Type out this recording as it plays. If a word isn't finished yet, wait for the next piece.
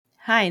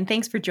Hi, and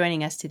thanks for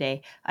joining us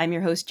today. I'm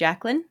your host,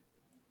 Jacqueline.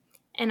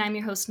 And I'm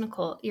your host,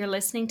 Nicole. You're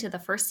listening to the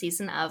first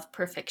season of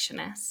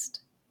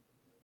Perfectionist.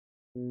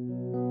 In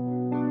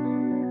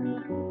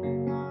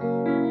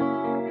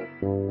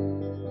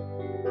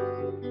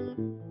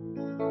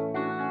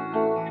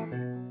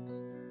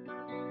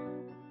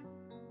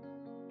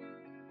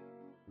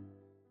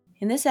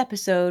this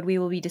episode, we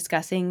will be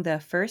discussing the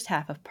first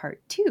half of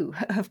part 2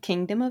 of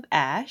Kingdom of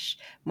Ash,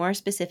 more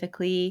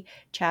specifically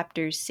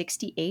chapters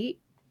 68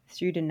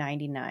 through to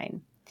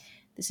 99.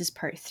 This is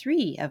part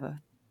 3 of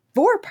a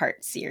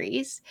 4-part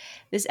series.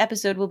 This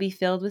episode will be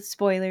filled with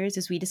spoilers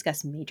as we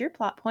discuss major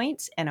plot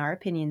points and our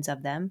opinions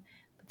of them,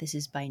 but this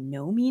is by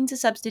no means a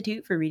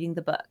substitute for reading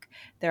the book.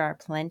 There are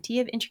plenty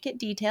of intricate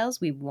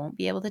details we won't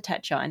be able to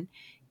touch on.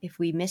 If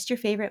we missed your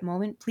favorite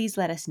moment, please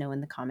let us know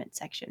in the comment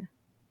section.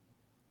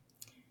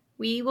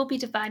 We will be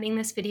dividing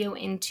this video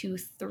into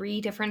 3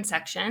 different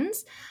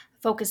sections,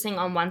 focusing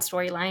on one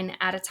storyline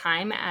at a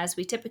time, as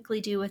we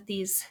typically do with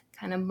these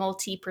kind of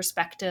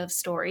multi-perspective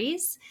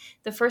stories.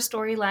 The first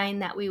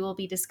storyline that we will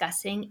be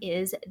discussing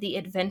is The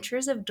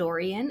Adventures of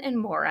Dorian and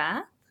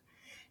Morath.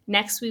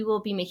 Next, we will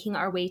be making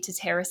our way to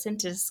Terrasen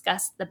to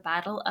discuss the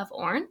Battle of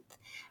Ornth.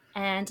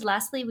 And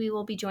lastly, we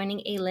will be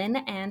joining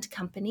Aelin and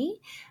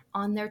company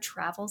on their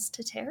travels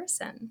to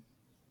Terrasen.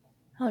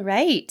 All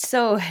right,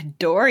 so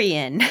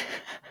Dorian.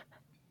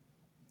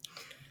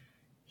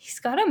 He's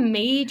got a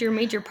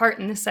major part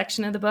in this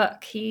section of the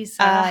book. He's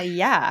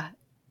yeah.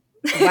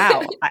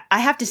 Wow. I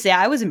have to say,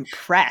 I was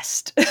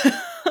impressed.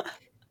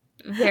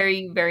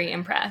 very, very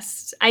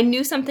impressed. I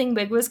knew something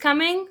big was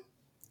coming.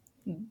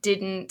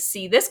 Didn't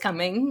see this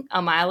coming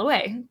a mile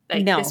away.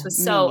 This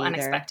was so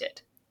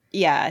unexpected.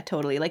 Yeah,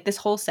 totally. Like this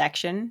whole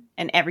section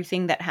and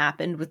everything that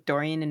happened with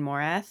Dorian and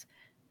Morath,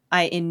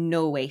 I in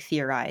no way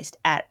theorized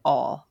at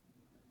all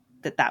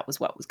that was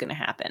what was going to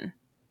happen.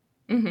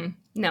 Mm-hmm.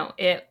 No,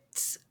 it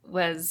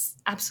was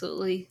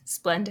absolutely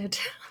splendid.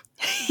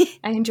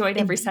 I enjoyed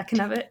every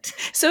second of it.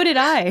 So did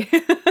I.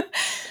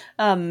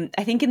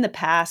 I think in the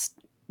past,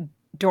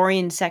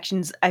 Dorian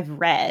sections I've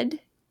read,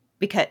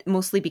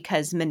 mostly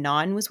because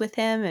Manon was with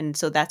him, and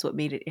so that's what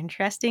made it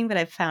interesting, but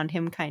I've found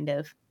him kind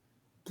of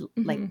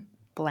like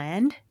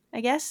bland,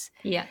 I guess.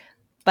 Yeah.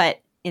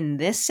 But in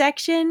this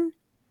section,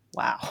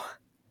 wow.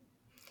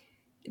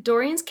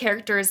 Dorian's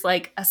character is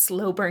like a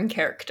slow burn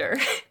character.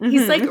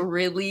 He's like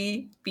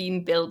really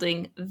been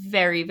building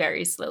very,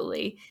 very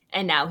slowly.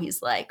 And now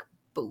he's like,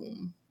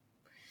 boom.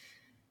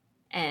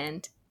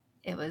 And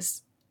it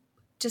was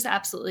just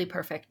absolutely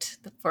perfect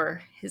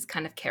for his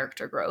kind of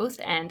character growth.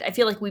 And I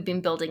feel like we've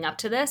been building up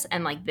to this,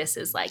 and like this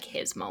is like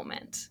his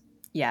moment.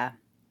 Yeah.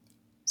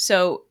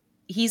 So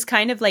he's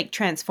kind of like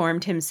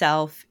transformed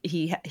himself.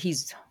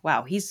 He's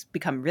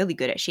become really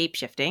good at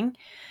shapeshifting.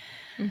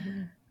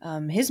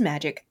 Mm-hmm. His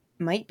magic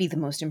might be the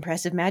most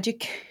impressive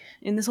magic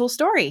in this whole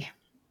story.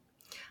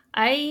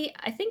 I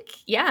think,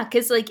 yeah,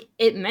 because like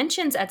it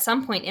mentions at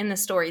some point in the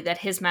story that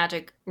his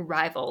magic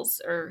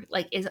rivals or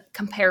like is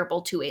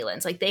comparable to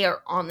Aelin's. Like they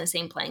are on the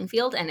same playing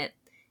field, and it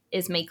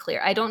is made clear.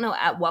 I don't know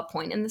at what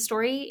point in the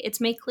story it's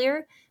made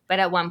clear, but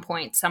at one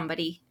point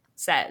somebody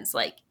says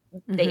like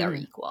they are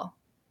equal.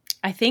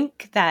 I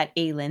think that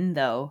Aelin,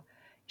 though,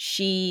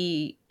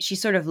 she's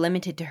sort of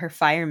limited to her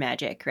fire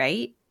magic,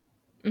 right?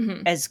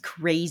 Mm-hmm. As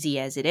crazy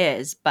as it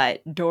is,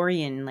 but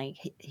Dorian, like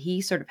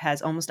he sort of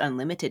has almost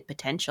unlimited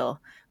potential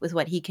with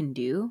what he can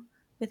do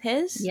with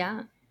his.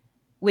 Yeah,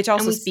 which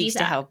also speaks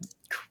to how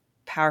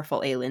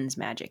powerful Aelin's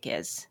magic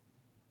is.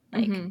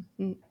 Like,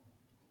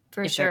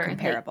 for sure, they're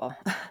comparable.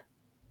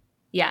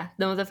 Yeah,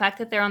 no, the fact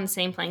that they're on the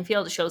same playing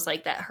field shows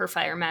like that her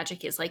fire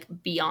magic is like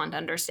beyond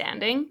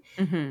understanding.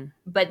 Mm-hmm.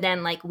 But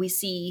then like we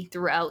see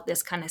throughout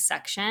this kind of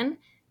section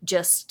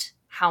just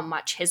how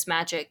much his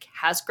magic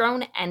has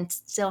grown and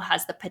still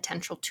has the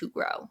potential to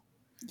grow.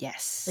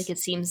 Yes. Like it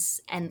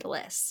seems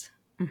endless.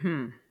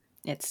 Mm-hmm.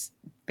 It's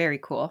very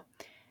cool.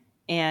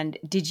 And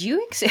did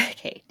you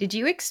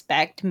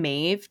expect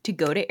Maeve to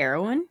go to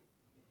Erewhon?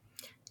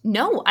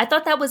 No, I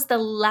thought that was the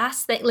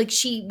last thing. Like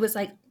she was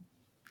like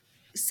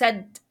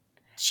said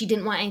she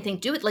didn't want anything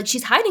to do with it. Like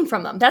she's hiding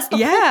from them. That's the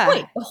whole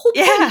point. The whole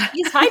point is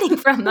she's hiding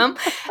from them.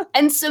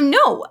 And so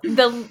no,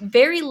 the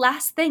very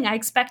last thing I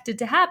expected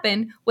to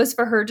happen was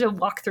for her to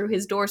walk through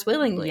his doors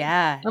willingly.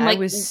 Yeah. I'm like, I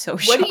was so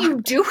shocked. What are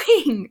you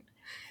doing?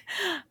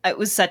 It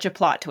was such a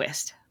plot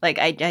twist. Like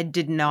I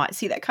did not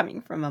see that coming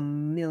from a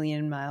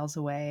million miles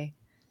away.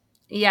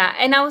 Yeah.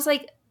 And I was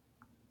like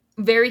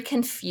very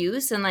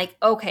confused and like,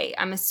 okay,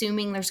 I'm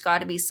assuming there's got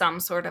to be some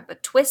sort of a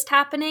twist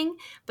happening.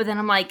 But then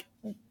I'm like,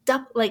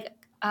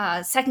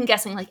 second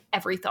guessing like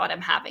every thought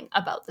I'm having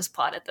about this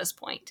plot at this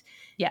point.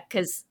 Yeah.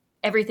 Because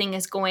everything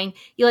is going,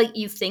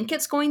 you think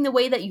it's going the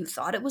way that you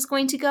thought it was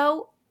going to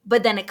go,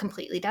 but then it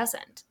completely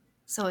doesn't.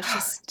 So it's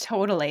just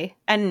totally.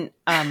 And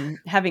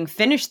having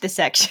finished the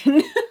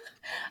section,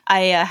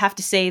 I have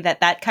to say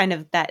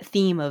that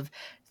theme of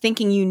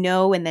thinking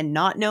and then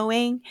not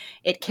knowing,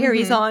 it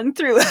carries on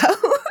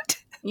throughout.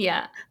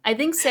 Yeah. I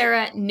think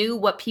Sarah knew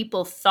what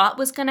people thought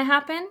was going to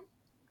happen.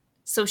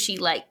 So she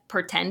like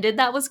pretended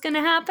that was going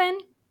to happen,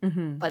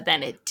 but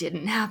then it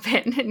didn't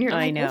happen. And you're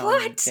I like, know, my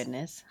what?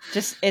 goodness.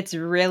 Just, it's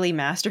really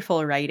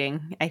masterful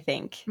writing, I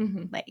think.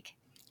 Like,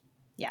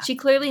 yeah. She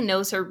clearly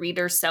knows her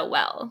readers so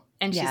well.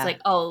 And she's Yeah.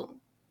 like, oh,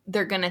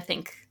 they're going to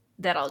think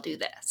that I'll do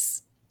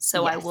this.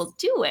 So I will Yes.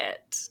 do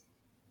it,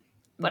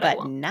 but I But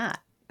won't. not.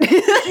 So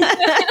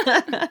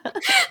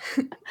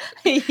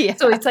Yeah.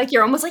 it's like,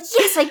 you're almost like,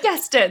 yes, I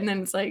guessed it. And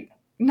then it's like,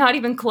 not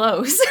even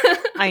close.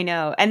 I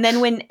know. And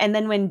then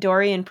when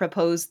Dorian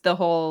proposed the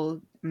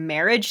whole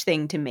marriage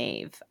thing to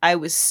Maeve, I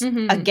was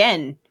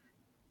again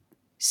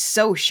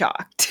so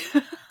shocked.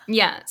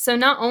 Yeah. So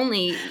not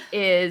only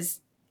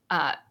is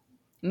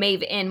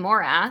Maeve in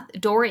Morath,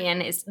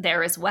 Dorian is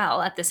there as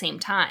well at the same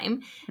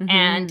time.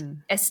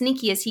 And as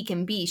sneaky as he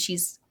can be,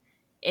 she's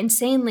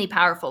insanely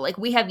powerful. Like,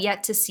 we have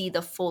yet to see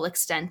the full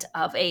extent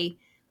of a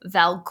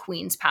Valg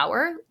Queen's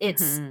power.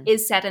 It's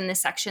is said in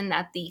this section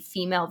that the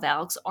female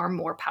Valgs are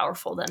more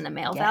powerful than the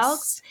male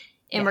Valgs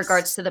in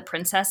regards to the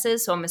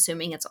princesses. So I'm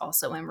assuming it's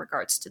also in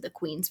regards to the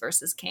queens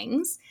versus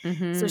kings.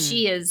 So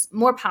she is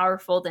more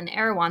powerful than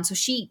Erewhon. So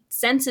she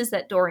senses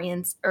that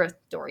Dorian.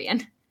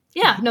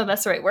 Yeah, no,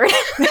 that's the right word.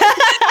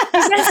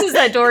 He senses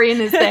that Dorian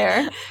is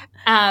there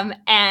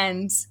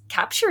and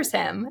captures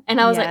him. And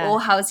I was like, oh,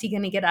 how is he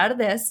going to get out of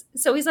this?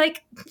 So he's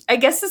like, I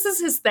guess this is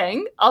his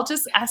thing. I'll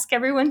just ask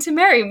everyone to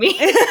marry me.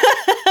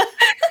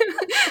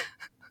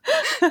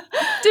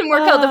 Didn't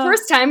work out the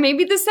first time.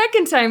 Maybe the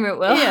second time it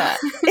will. Yeah.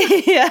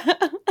 Yeah.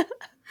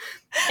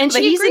 And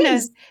she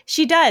agrees.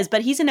 She does,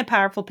 but he's in a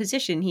powerful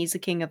position. He's the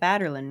king of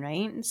Aderlin,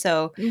 right?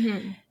 So,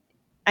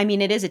 I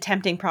mean, it is a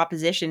tempting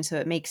proposition, so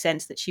it makes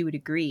sense that she would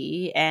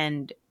agree.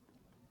 And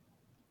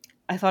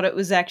I thought it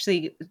was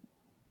actually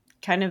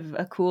kind of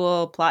a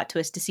cool plot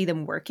twist to see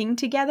them working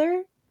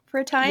together for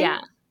a time.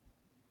 Yeah.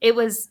 It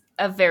was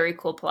a very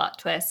cool plot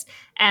twist.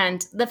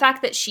 And the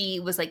fact that she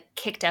was like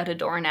kicked out of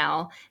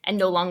Dornell and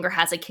no longer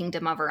has a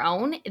kingdom of her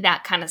own,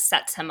 that kind of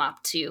sets him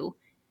up to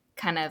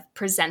kind of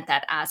present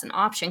that as an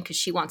option, because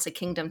she wants a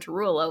kingdom to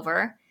rule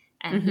over.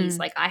 And he's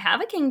like, I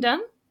have a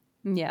kingdom.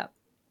 Yeah.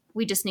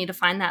 We just need to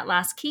find that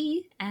last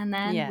key, and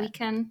then we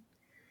can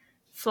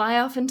fly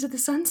off into the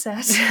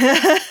sunset.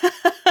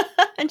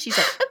 And she's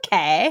like,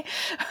 okay.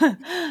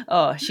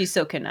 Oh, she's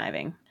so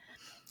conniving.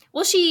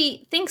 Well,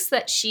 she thinks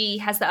that she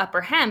has the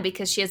upper hand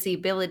because she has the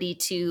ability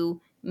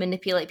to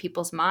manipulate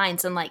people's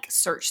minds and like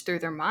search through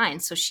their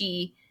minds. So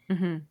she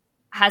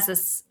has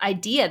this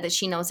idea that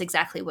she knows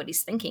exactly what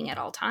he's thinking at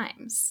all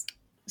times.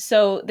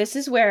 So this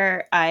is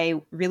where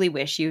I really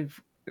wish you've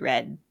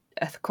read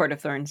A Court of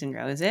Thorns and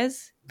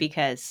Roses,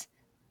 because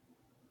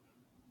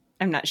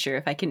I'm not sure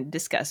if I can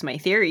discuss my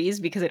theories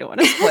because I don't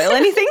want to spoil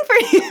anything for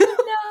you.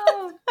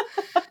 No.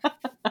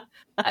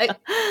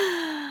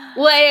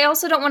 I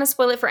also don't want to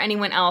spoil it for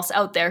anyone else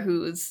out there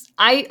who's...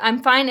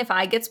 I'm fine if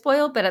I get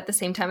spoiled, but at the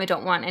same time, I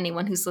don't want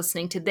anyone who's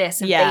listening to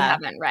this, if they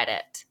haven't read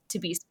it, to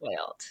be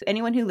spoiled.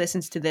 Anyone who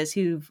listens to this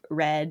who've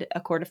read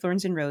A Court of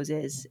Thorns and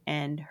Roses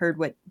and heard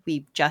what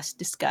we've just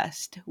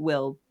discussed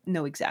will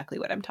know exactly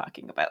what I'm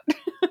talking about.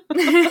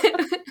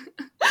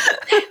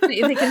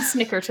 They can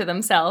snicker to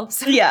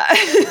themselves. Yeah.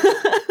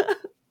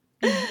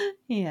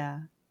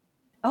 Yeah.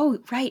 Oh,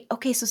 right.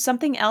 Okay, so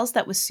something else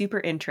that was super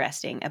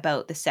interesting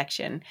about this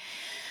section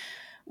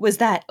was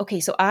that, okay,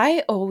 so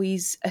I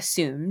always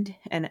assumed,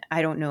 and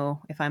I don't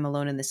know if I'm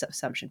alone in this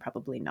assumption,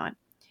 probably not,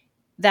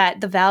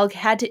 that the Valg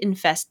had to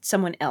infest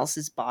someone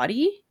else's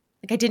body.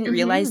 Like, I didn't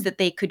realize that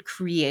they could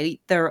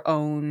create their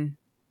own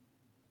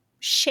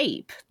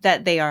shape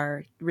that they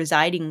are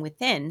residing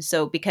within.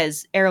 So,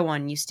 because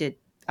Erewhon used to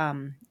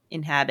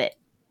inhabit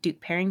Duke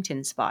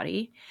Parrington's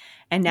body,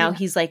 and now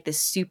he's like this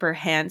super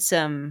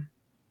handsome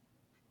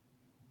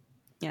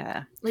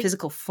like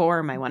physical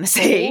form, I want to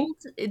say.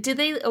 Do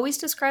they always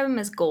describe him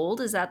as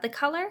gold? Is that the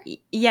color?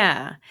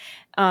 Yeah.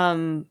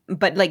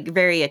 But like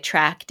very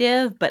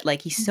attractive, but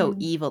like he's so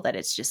evil that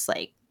it's just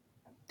like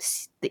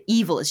the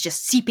evil is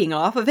just seeping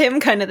off of him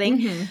kind of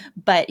thing.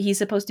 But he's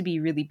supposed to be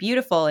really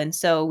beautiful. And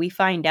so we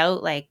find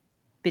out like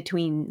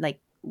between like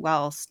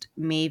whilst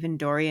Maeve and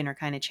Dorian are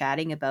kind of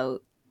chatting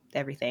about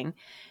everything,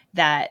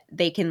 that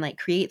they can like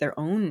create their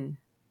own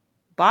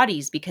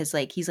bodies, because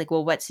like he's like,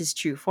 well, what's his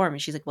true form?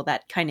 And she's like, well,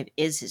 that kind of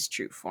is his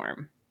true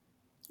form.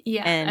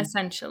 Yeah, and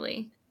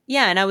essentially.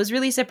 Yeah, and I was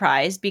really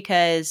surprised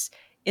because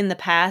in the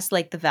past,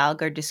 like the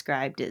Valg are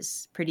described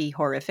as pretty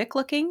horrific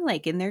looking,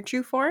 like in their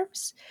true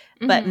forms.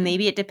 But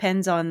maybe it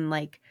depends on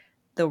like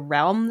the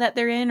realm that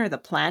they're in or the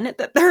planet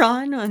that they're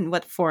on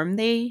what form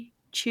they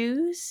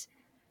choose.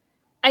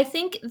 I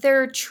think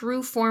their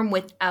true form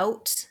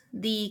without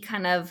the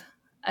kind of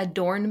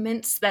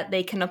adornments that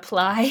they can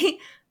apply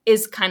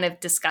is kind of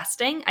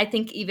disgusting. I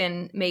think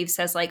even Maeve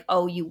says like,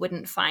 oh, you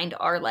wouldn't find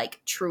our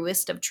like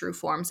truest of true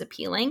forms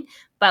appealing.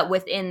 But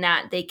within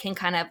that, they can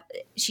kind of,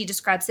 she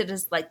describes it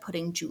as like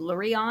putting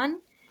jewelry on.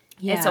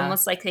 Yeah. It's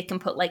almost like they can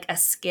put like a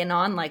skin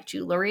on like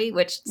jewelry,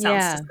 which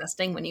sounds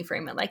disgusting when you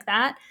frame it like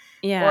that.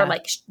 Yeah. Or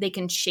like they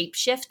can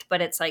shapeshift,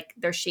 but it's like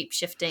they're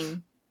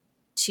shapeshifting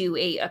to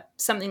a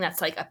something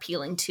that's like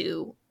appealing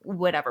to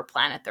whatever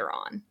planet they're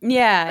on.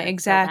 Yeah, But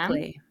it's still them.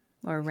 exactly.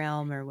 Or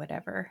realm or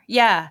whatever.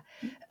 Yeah.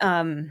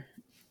 Um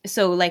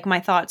so like my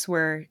thoughts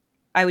were,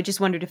 I would just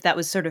wondered if that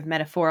was sort of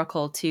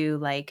metaphorical to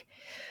like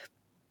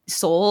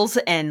souls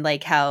and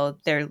like how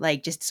they're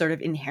like just sort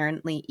of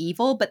inherently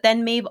evil. But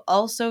then Maeve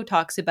also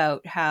talks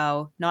about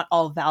how not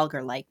all Valg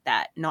are like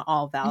that. Not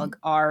all Valg Mhm.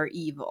 are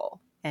evil.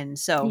 And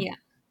so Yeah.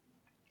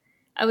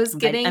 I was I'm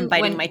getting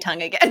biting my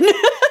tongue again.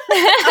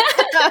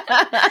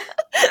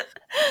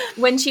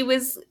 when she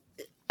was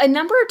a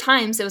number of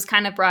times it was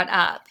kind of brought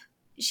up.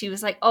 She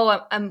was like,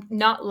 "Oh, I'm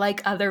not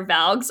like other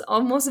Valgs,"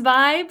 almost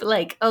vibe.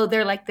 Like, "Oh,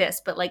 they're like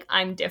this, but like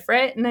I'm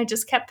different." And I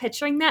just kept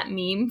picturing that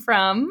meme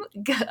from,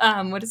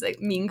 what is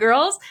it, Mean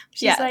Girls?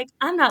 She's Yeah. like,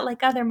 "I'm not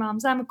like other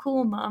moms. I'm a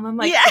cool mom." I'm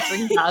like Yeah.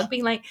 picturing Valg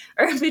being like,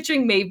 or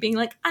picturing Maeve being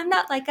like, "I'm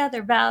not like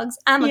other Valgs.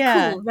 I'm a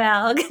Yeah. cool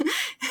Valg."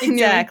 And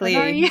you're like, "What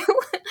are Exactly. you?"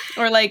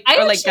 Or I like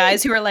guys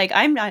actually, who are like,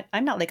 I'm not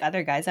like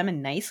other guys. I'm a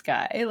nice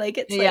guy. Like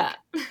it's yeah.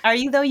 like, are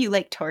you though? You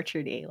like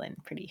tortured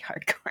Aelin pretty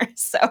hardcore.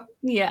 So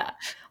Yeah.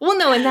 Well,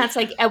 no, and that's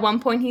like at one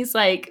point he's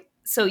like,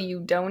 "So you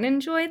don't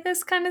enjoy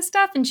this kind of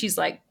stuff?" And she's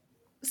like,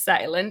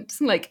 silent,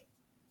 like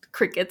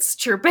crickets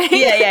chirping.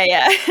 yeah, yeah,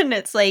 yeah. And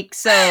it's like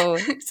so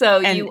So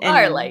you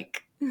are and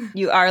like,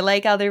 you are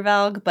like other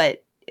Valg,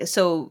 but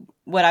so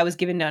what I was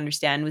given to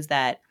understand was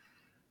that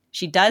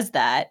she does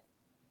that,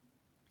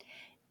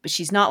 but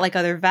she's not like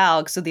other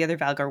Valg, so the other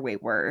Valg are way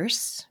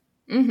worse.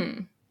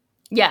 mm-hmm.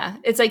 Yeah,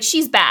 it's like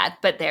she's bad,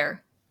 but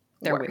they're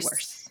They're way worse.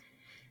 worse.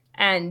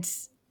 And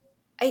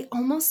I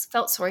almost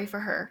felt sorry for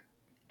her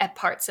at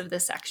parts of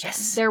this section.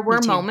 Yes, There me were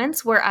too.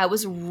 moments where I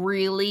was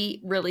really,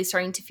 really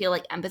starting to feel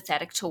like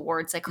empathetic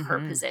towards like her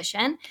Mm-hmm.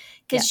 position Yeah,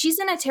 because she's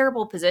in a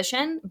terrible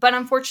position, but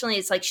unfortunately,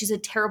 it's like she's a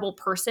terrible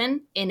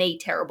person in a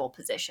terrible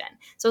position.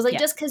 So it's like yeah.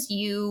 just because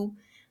you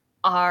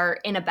are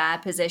in a bad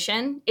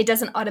position, it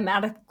doesn't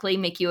automatically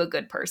make you a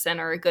good person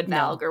or a good No.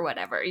 Valg or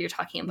whatever you're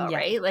talking about, Yeah.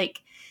 right?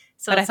 Like,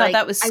 so But I it's thought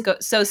that like was I.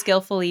 so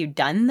skillfully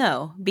done,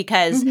 though,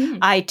 because Mhm.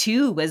 I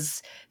too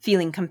was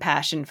feeling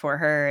compassion for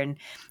her. And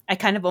I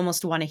kind of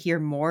almost want to hear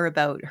more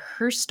about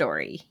her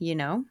story, you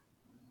know?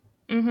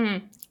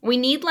 Mm-hmm. We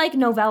need like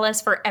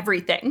novellas for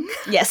everything.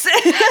 Yes.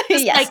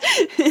 Just Yes.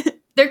 like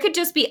there could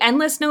just be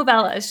endless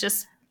novellas.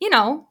 Just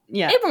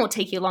Yeah. it won't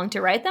take you long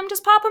to write them.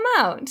 Just pop them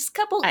out. Just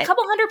I,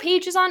 couple hundred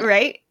pages on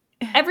right?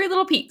 every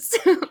little piece.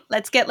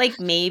 Let's get like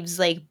Maeve's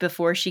like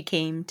before she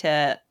came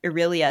to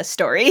Aurelia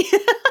story.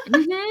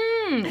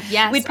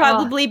 Yes. We'd Oh,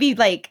 probably be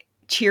like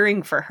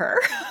cheering for her.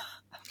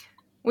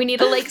 we need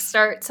to like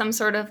start some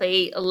sort of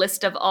a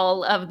list of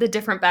all of the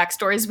different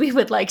backstories we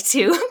would like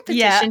to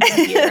Yeah. petition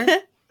to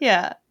hear.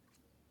 Yeah.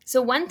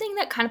 So one thing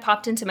that kind of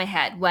popped into my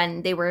head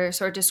when they were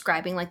sort of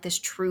describing like this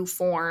true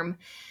form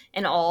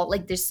and all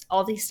like this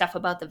all these stuff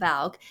about the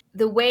Valg,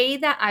 the way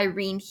that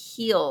Irene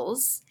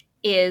heals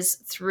is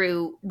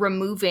through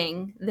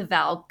removing the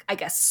Valg, I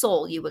guess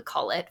soul you would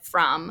call it,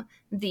 from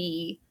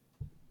the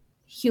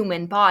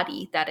human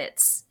body that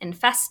it's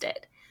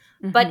infested.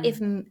 But Hmm. if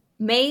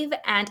Maeve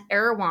and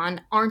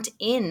Erewhon aren't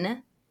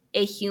in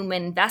a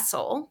human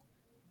vessel,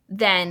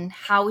 then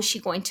how is she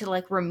going to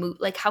like remove,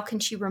 like how can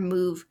she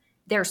remove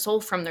their soul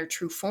from their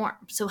true form?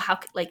 So how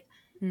like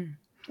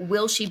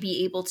will she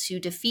be able to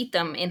defeat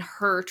them in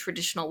her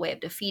traditional way of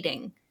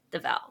defeating the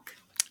Valg?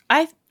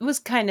 I was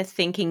kind of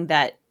thinking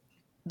that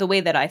the way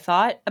that I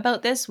thought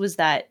about this was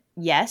that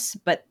yes,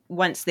 but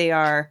once they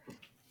are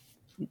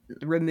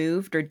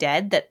removed or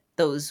dead, that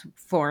those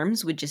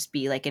forms would just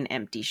be like an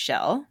empty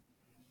shell.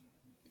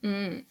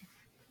 Mm,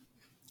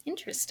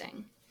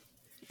 interesting.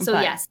 So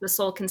But yes, the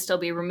soul can still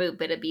be removed,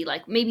 but it'd be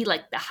like maybe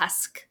like the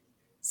husk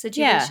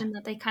yeah, situation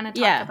that they kind of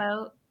talk yeah,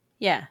 about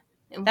yeah.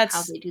 and how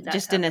That's they do that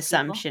just to an other people.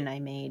 assumption I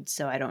made,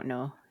 so I don't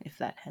know if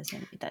that has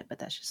any that, but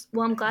that's just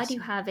Well, I'm what I glad you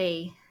assume. have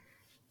a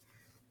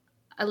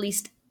at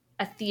least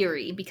a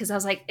theory because I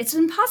was like, it's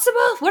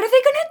impossible. What are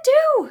they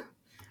gonna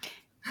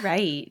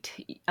Right.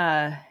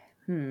 Uh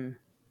hmm.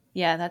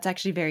 Yeah, that's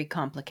actually very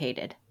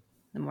complicated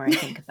the more I do?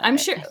 think about I'm it.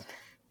 sure.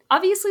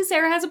 Obviously,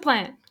 Sarah has a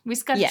plan. We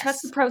just got to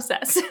trust the Yes.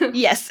 process.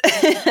 Yes.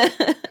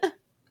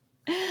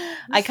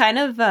 I kind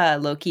of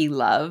low key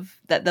love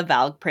that the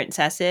Valg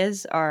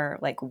princesses are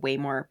like way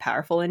more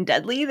powerful and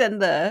deadly than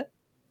the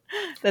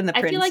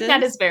I feel like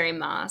that is princes. very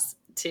Maas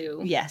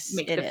to Yes,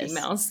 make it the is.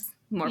 females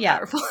more Yeah,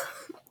 powerful.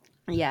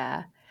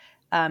 yeah.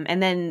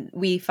 And then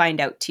we find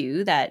out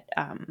too that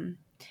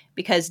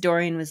because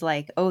Dorian was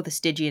like, "Oh, the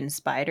Stygian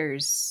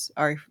spiders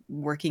are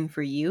working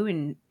for you,"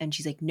 and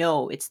she's like,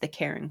 "No, it's the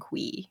Karen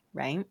Quee,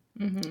 right?"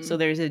 So Hmm.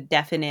 there's a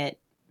definite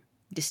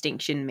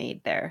distinction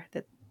made there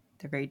that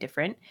they're very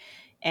different.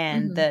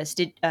 And Hmm.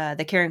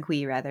 the Karen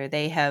Quee rather,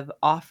 they have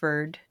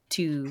offered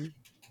to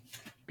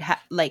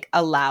like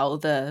allow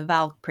the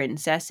Val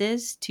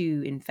princesses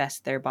to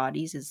infest their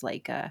bodies as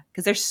like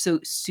because they're so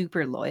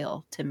super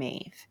loyal to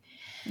Maeve.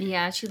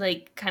 Yeah, she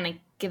like kind of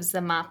gives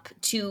them up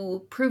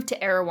to prove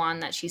to Erewhon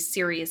that she's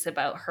serious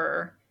about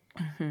her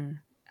Hmm.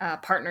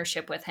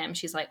 partnership with him.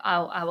 She's like,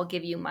 I will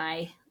give you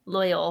my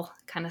loyal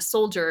kind of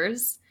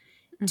soldiers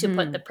to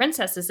put the Mhm.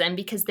 princesses in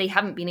because they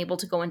haven't been able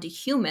to go into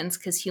humans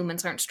because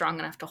humans aren't strong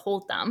enough to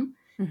hold them,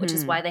 which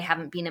is why Mhm. they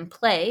haven't been in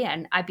play.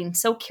 And I've been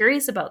so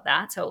curious about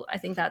that. So I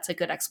think that's a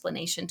good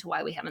explanation to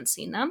why we haven't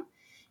seen them,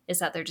 is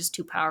that they're just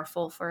too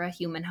powerful for a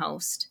human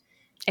host.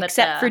 But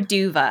Except for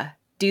Duva.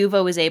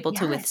 Duva was able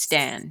to yes,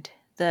 withstand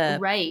the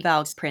right.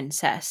 Valg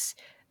princess.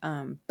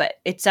 But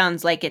it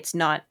sounds like it's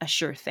not a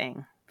sure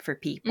thing for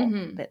people,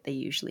 Hmm. that they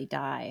usually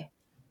die.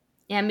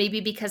 Yeah,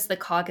 maybe because the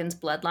Coggins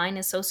bloodline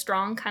is so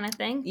strong, kind of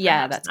thing.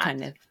 Yeah, Perhaps that's that.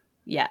 kind of,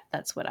 yeah,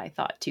 that's what I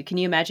thought too. Can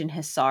you imagine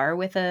Hisar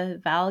with a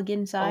Valg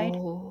inside?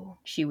 Oh,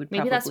 She would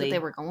maybe that's what they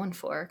probably, were going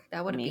for.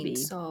 That would have been maybe.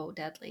 so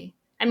deadly.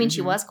 I mean, she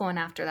Mm-hmm. was going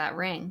after that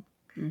ring,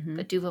 Mm-hmm.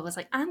 but Duva was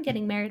like, "I'm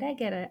getting married. I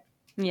get it."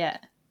 Yeah.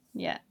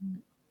 Yeah.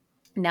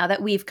 Now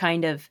that we've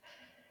kind of,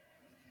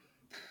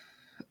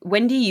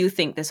 when do you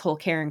think this whole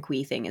Karen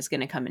Kui thing is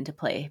going to come into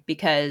play?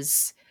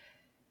 Because,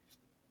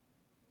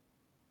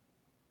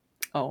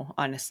 oh,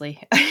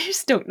 honestly, I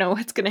just don't know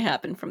what's going to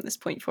happen from this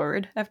point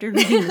forward after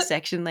reading the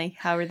section. Like,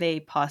 how are they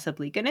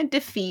possibly going to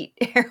defeat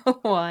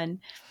Erewhon?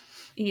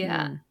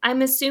 Yeah, Hmm.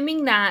 I'm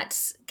assuming that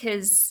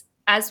because,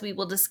 as we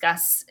will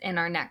discuss in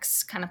our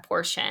next kind of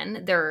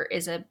portion, there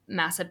is a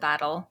massive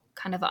battle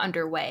kind of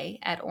underway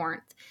at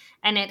Ornth,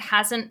 and it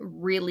hasn't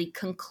really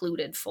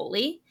concluded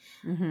fully.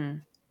 Mm-hmm.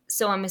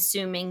 So I'm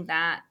assuming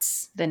that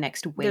The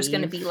next there's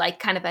going to be wave. like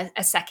kind of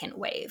a second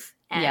wave,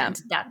 Yeah.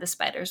 and that the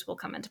spiders will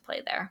come into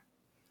play there.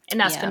 And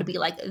that's going Yeah. to be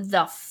like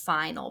the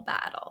final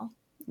battle.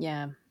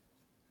 Yeah.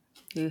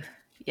 Ooh,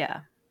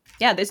 yeah.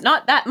 Yeah, there's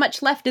not that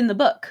much left in the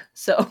book.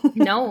 So,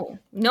 No,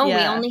 no, we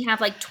yeah. only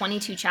have like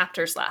 22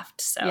 chapters left.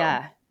 So,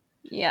 Yeah.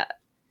 Yeah.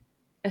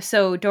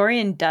 So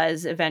Dorian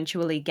does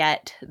eventually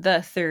get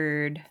the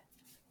third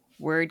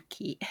word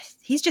key.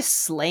 He's just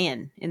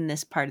slaying in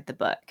this part of the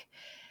book.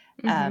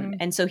 mhm.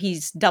 And so he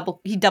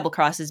double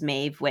crosses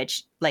Maeve,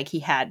 which like he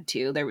had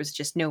to. There was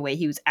just no way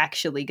he was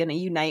actually going to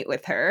unite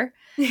with her.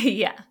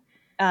 Yeah.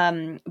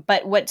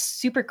 But what's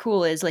super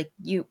cool is like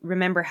you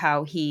remember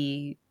how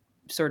he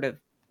sort of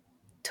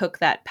took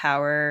that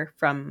power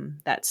from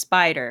that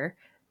spider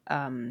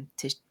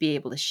to be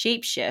able to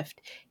shapeshift.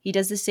 He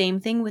does the same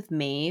thing with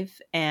Maeve,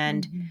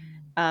 and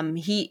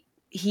Mhm.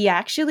 he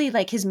actually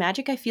like his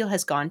magic. I feel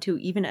has gone to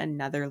even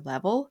another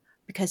level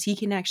because he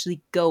can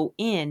actually go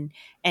in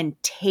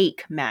and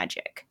take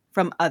magic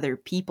from other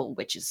people,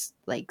 which is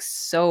like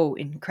so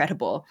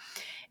incredible.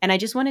 And I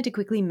just wanted to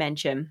quickly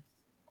mention,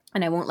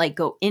 and I won't like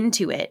go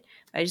into it.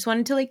 I just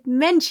wanted to like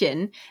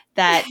mention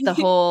that the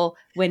whole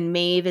when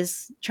Maeve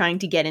is trying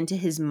to get into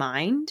his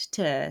mind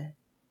to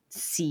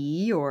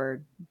see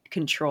or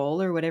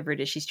control or whatever it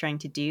is she's trying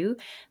to do,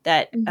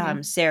 that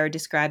Mhm. Sarah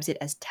describes it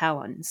as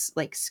talons,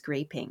 like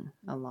scraping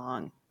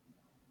along.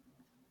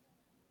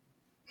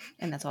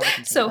 And that's all I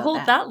can say So about hold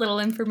that. that little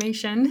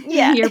information in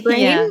Yeah, your brain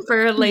yeah,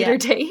 for a yeah, later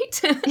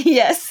date.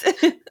 yes,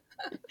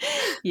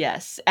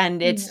 yes.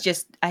 And it's Yeah.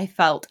 just, I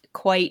felt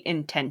quite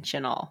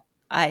intentional,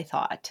 I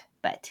thought,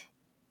 but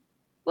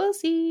we'll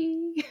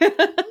see.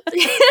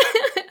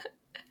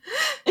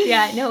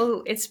 Yeah,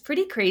 no, it's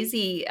pretty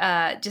crazy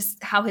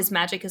just how his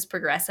magic is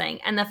progressing.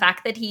 And the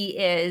fact that he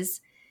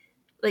is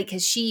like,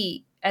 because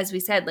she, as we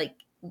said, like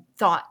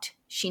thought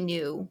she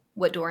knew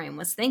what Dorian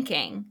was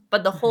thinking,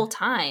 but the whole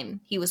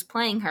time he was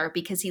playing her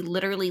because he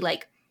literally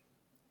like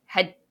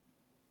had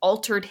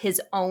altered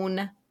his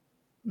own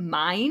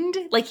mind.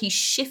 Like he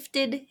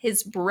shifted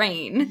his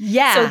brain so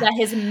Yeah, that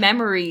his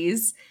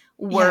memories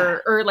yeah.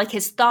 were, or like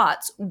his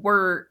thoughts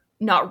were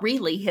not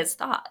really his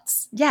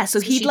thoughts. Yeah, so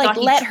So he'd she like thought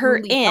he let her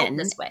truly felt in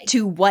this way.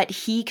 to what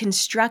he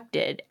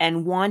constructed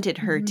and wanted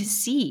her to Mhm.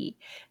 see.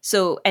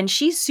 So, and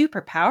she's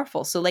super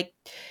powerful. So like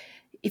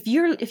if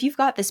you've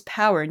got this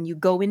power and you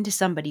go into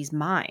somebody's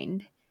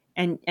mind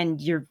and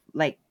you're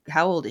like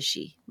how old is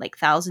she? Like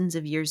thousands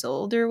of years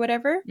old or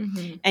whatever.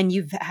 Mhm. And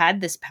you've had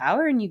this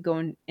power and you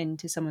go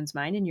into someone's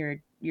mind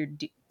and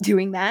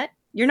doing that,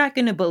 you're not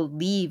going to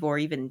believe or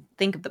even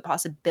think of the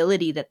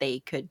possibility that they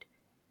could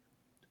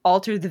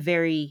alter the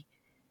very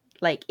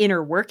like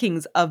inner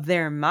workings of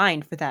their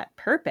mind for that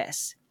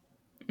purpose,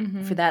 for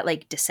Mhm. that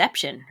like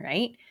deception,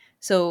 right?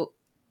 So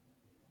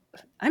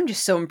I'm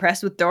just so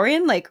impressed with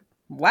Dorian. Like,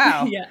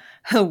 wow, Yeah.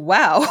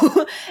 wow,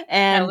 That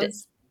and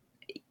was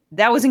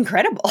that was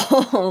incredible.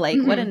 Like,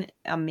 what mhm. an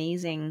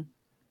amazing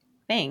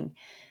thing.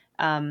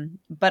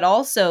 But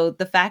also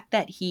the fact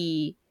that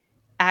he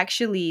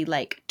actually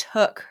like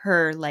took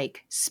her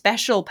like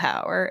special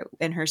power,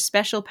 and her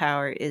special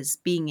power is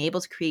being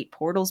able to create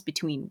portals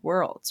between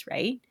worlds,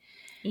 right?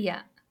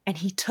 Yeah. And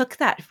he took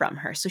that from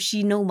her. So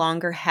she no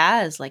longer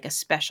has like a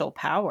special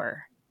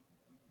power.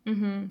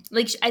 Mhm.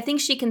 Like I think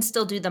she can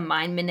still do the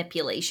mind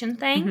manipulation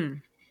thing, Hmm.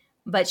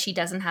 but she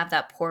doesn't have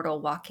that portal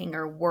walking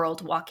or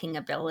world walking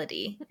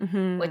ability,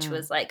 which Hmm.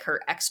 was like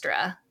her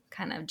extra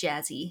kind of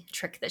jazzy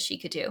trick that she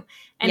could do.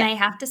 And Yeah. I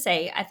have to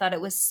say, I thought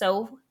it was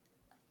so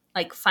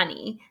like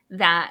funny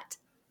that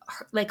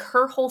like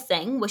her whole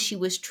thing was she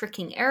was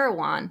tricking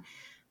Erewhon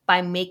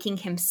by making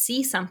him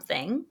see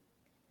something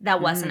that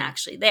wasn't Mm.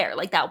 actually there.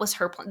 Like that was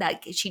her plan.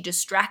 That she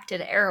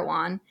distracted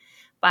Erewhon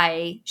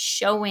by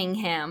showing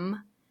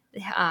him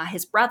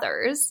his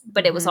brothers,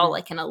 but it was all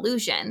like an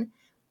illusion.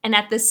 And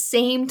at the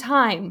same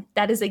time,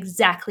 that is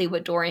exactly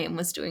what Dorian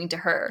was doing to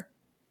her.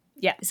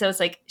 Yeah. So it's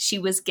like she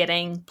was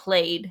getting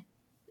played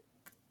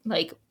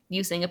like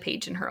using a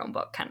page in her own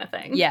book kind of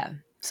thing. Yeah.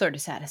 Sort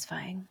of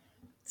satisfying.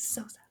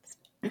 So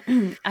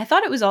satisfying. I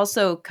thought it was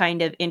also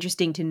kind of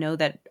interesting to know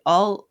that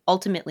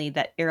ultimately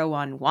that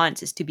Erewhon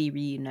wants is to be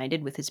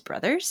reunited with his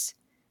brothers.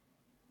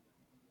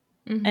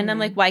 Mm-hmm. And I'm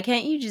like, why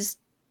can't you just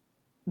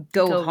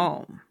go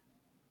home?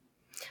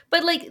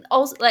 But like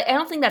also like I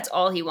don't think that's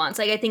all he wants.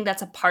 Like I think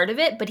that's a part of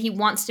it, but he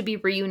wants to be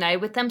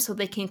reunited with them so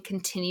they can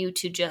continue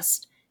to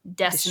just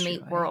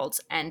decimate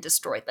worlds and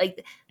destroy.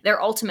 Like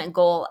their ultimate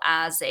goal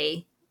as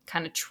a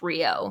kind of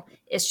trio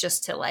is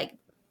just to like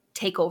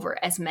take over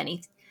as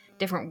many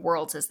different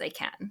worlds as they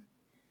can.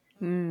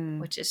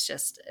 Which is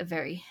just a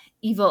very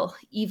evil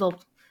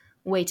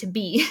way to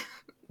be.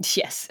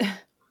 Yes.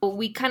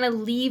 We kind of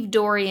leave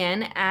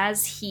Dorian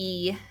as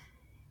he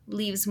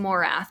leaves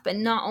Morath, but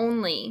not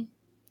only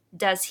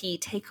does he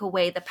take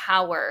away the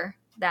power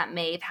that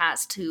Maeve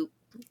has to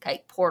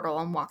like portal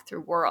and walk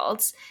through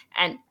worlds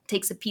and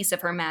takes a piece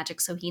of her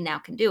magic so he now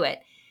can do it.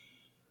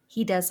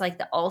 He does like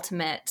the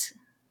ultimate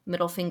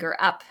middle finger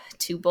up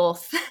to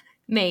both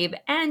Maeve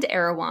and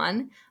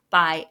Erewhon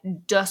by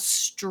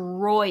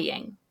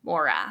destroying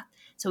Morath.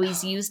 So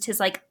he's used his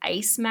like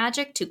ice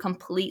magic to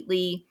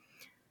completely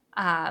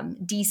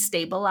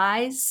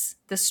destabilize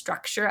the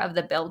structure of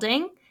the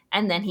building,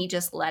 and then he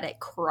just let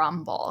it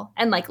crumble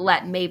and like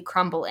let Maeve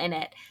crumble in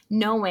it,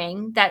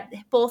 knowing that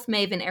both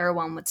Maeve and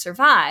Erewhon would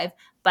survive,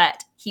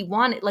 but he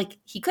wanted like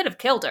he could have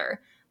killed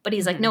her, but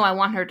he's like, no, I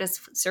want her to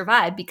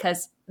survive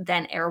because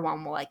then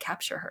Erewhon will like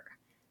capture her.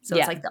 So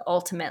it's like the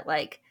ultimate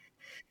like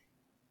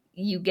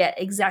you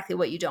get exactly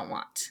what you don't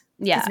want.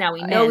 Yeah. Because now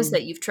he knows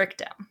that you've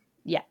tricked him.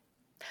 Yeah.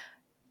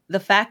 The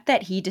fact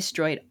that he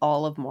destroyed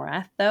all of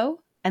Morath,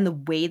 though, and the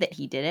way that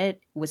he did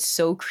it was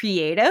so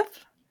creative.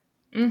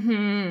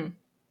 Mm-hmm.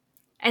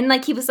 And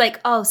like he was like,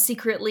 oh,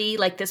 secretly,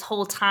 like this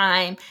whole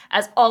time,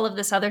 as all of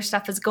this other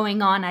stuff is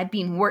going on, I've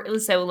been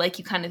so like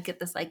you kind of get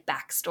this like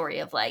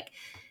backstory of like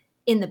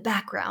in the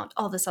background,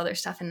 all this other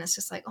stuff, and it's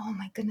just like, oh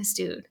my goodness,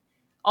 dude,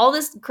 all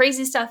this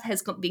crazy stuff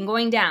has been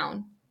going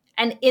down,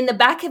 and in the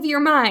back of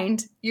your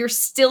mind, you're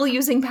still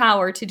using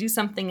power to do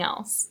something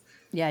else.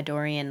 Yeah,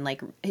 Dorian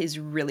like is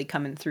really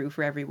coming through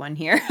for everyone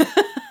here.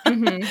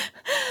 Mm-hmm.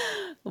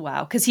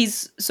 Wow, because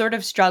he's sort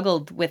of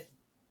struggled with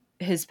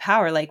his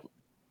power, like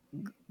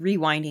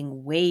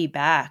rewinding way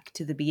back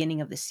to the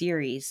beginning of the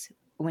series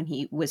when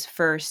he was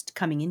first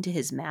coming into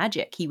his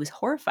magic. He was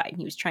horrified and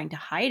he was trying to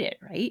hide it,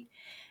 right?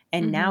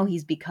 And now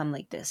he's become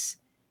like this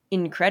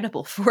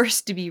incredible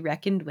force to be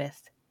reckoned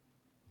with.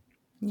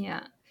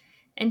 Yeah.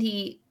 And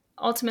he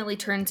ultimately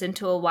turns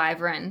into a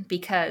wyvern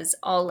because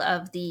all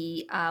of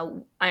the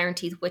Iron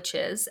Teeth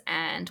witches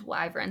and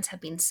wyverns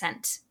have been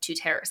sent to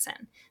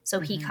Terrasen. So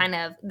he kind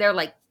of, they're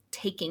like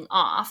taking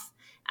off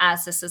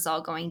as this is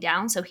all going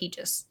down. So he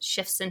just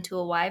shifts into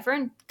a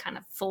wyvern, kind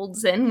of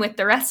folds in with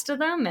the rest of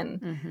them,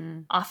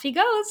 and off he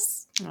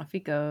goes. Off he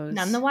goes.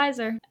 None the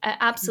wiser. An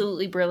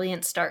absolutely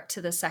brilliant start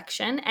to the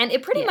section. And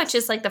it pretty much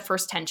is like the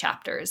first 10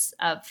 chapters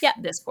of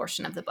this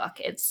portion of the book.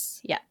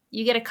 It's,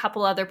 you get a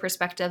couple other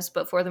perspectives,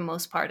 but for the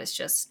most part, it's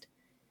just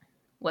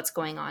what's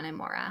going on in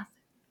Morath.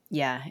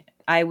 Yeah.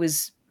 I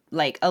was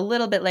like a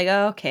little bit like,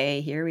 oh,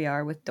 okay, here we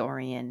are with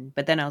Dorian.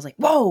 But then I was like,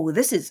 whoa,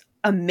 this is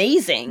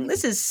amazing.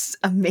 This is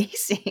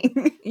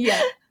amazing.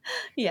 Yeah.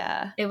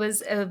 Yeah. It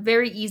was a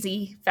very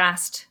easy,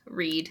 fast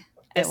read,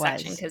 this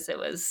section, because it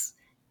was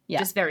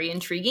just very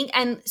intriguing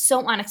and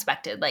so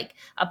unexpected. Like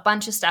a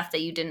bunch of stuff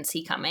that you didn't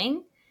see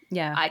coming.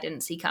 Yeah. I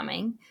didn't see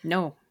coming.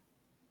 No.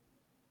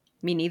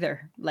 Me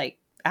neither. Like,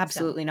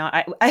 absolutely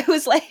not. I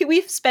was like,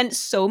 we've spent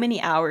so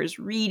many hours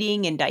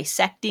reading and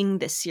dissecting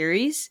this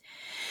series.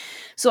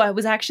 So I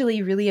was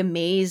actually really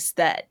amazed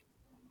that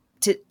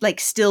to like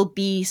still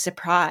be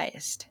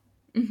surprised,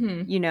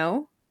 you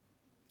know?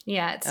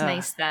 Yeah, it's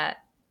nice that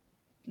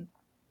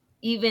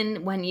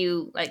even when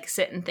you like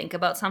sit and think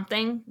about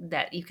something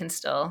that you can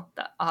still,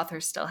 the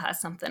author still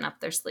has something up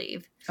their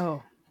sleeve.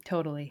 Oh,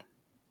 totally.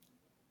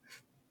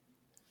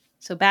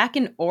 So back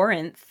in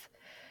Orinth,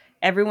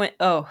 everyone,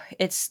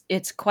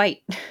 it's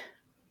quite,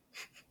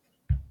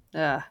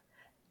 it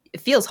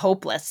feels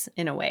hopeless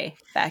in a way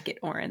back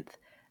at Orinth.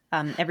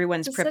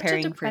 Everyone's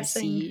preparing for a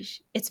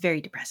siege. It's very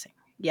depressing.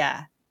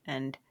 Yeah.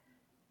 And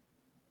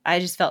I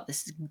just felt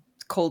this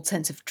cold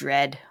sense of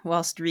dread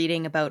whilst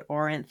reading about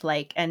Orinth.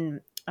 Like, and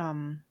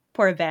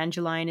poor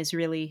Evangeline is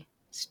really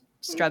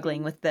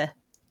struggling with the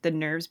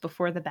nerves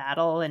before the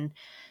battle. And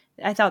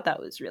I thought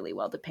that was really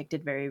well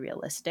depicted, very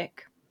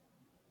realistic.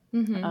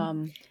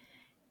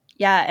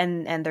 Yeah,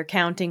 and they're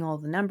counting all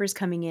the numbers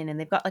coming in, and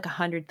they've got like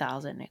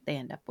 100,000 they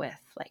end up with,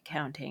 like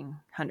counting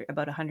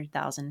about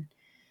 100,000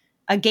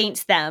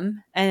 against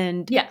them.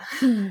 And yeah,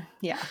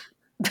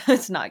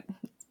 it's not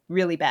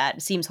really bad.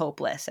 It seems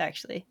hopeless,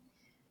 actually.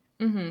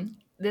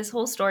 This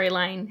whole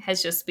storyline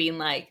has just been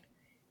like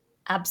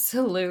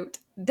absolute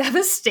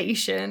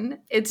devastation.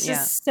 It's Yeah.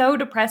 just so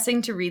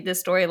depressing to read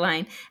this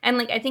storyline. And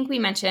like I think we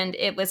mentioned,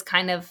 it was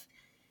kind of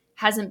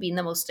hasn't been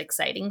the most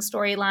exciting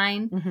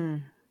storyline Mm-hmm.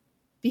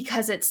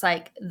 because it's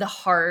like the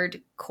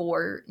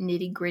hardcore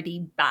nitty gritty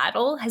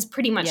battle has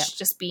pretty Yeah. much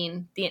just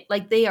been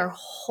like they are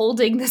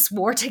holding this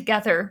war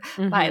together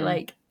by Mm-hmm.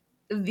 like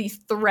the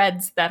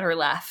threads that are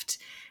left,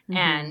 Mm-hmm.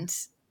 and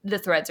the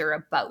threads are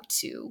about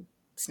to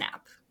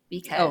snap Oh,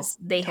 because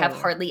they have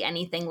totally. hardly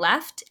anything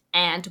left,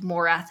 and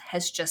Morath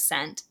has just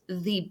sent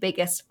the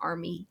biggest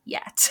army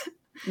yet.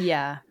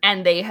 Yeah.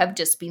 And they have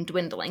just been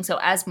dwindling. So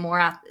as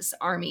Morath's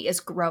army is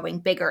growing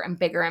bigger and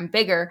bigger and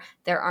bigger,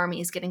 their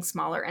army is getting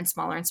smaller and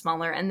smaller and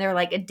smaller, and they're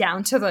like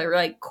down to their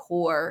like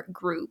core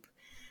group.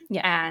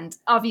 Yeah. And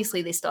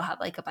obviously they still have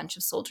like a bunch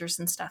of soldiers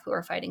and stuff who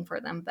are fighting for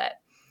them, but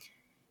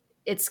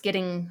it's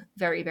getting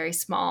very, very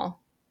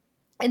small.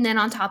 And then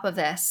on top of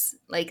this,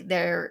 like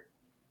they're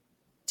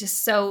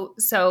just so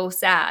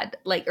sad,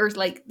 like, or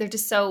like they're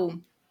just so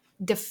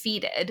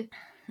defeated.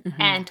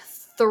 Mm-hmm. And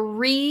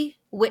 3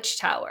 witch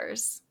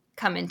towers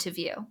come into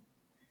view.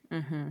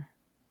 Mm-hmm.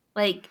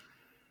 Like,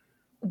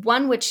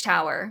 one witch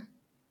tower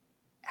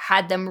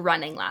had them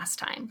running last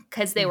time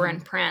because they were in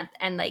Mm-hmm. Pranth,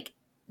 and like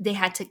they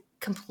had to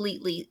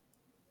completely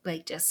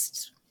like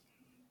just,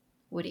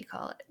 what do you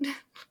call it?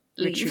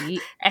 Leave,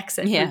 Retreat.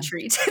 exit, Yeah.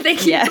 retreat.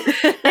 Thank Yeah. you.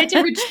 They had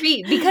to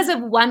retreat because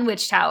of one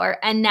witch tower,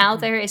 and now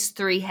Mm-hmm. there is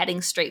 3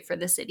 heading straight for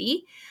the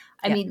city.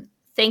 I Yeah. mean,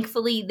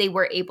 thankfully they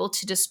were able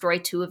to destroy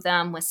 2 of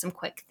them with some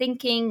quick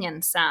thinking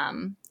and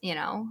some,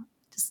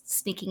 just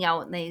sneaking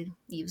out, and they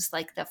used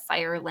like the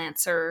fire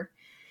lancer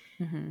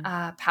Mm-hmm.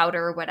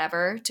 powder or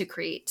whatever to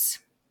create,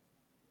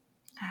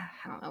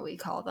 I don't know what you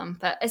call them,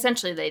 but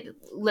essentially they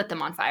lit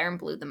them on fire and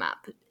blew them up.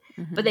 But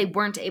Mm-hmm. they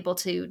weren't able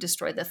to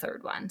destroy the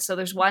 3rd one. So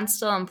there's 1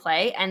 still in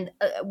play, and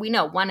we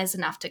know 1 is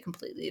enough to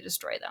completely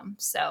destroy them.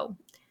 So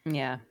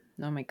Yeah.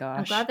 Oh my I'm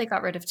gosh. glad they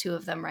got rid of 2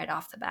 of them right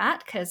off the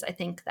bat, because I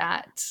think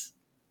that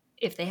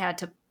if they had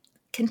to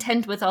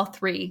contend with all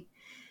 3,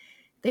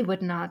 they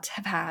would not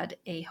have had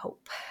a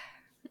hope.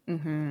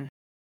 Mm-hmm.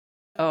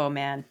 Oh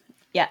man.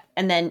 Yeah.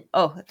 And then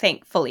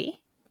thankfully,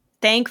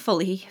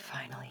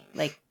 finally.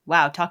 Like,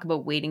 wow, talk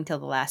about waiting till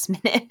the last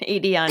minute.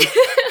 Adion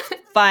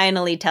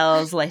finally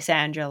tells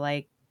Lysandra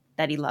like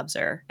that he loves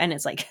her. And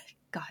it's like,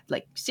 God,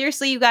 like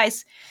seriously, you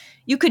guys,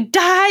 you could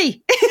die.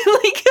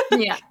 Like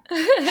Yeah.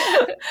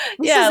 This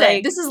yeah, is it.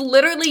 like This is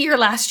literally your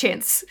last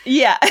chance.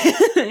 yeah.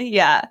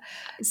 Yeah.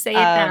 Say it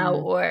now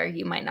or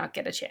you might not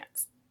get a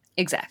chance.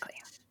 Exactly.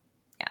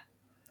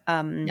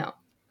 Yeah. No.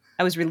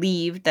 I was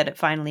relieved that it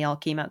finally all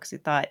came out because I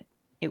thought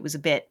it was a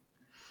bit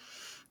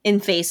in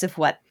face of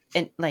what,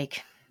 and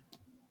like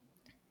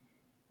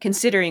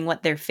considering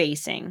what they're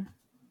facing.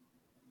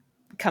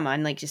 Come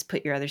on, like just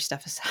put your other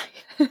stuff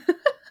aside.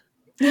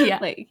 Yeah.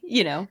 Like,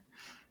 Yeah.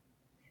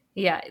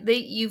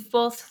 You've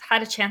both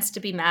had a chance to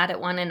be mad at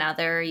one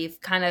another.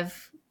 You've kind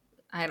of,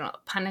 I don't know,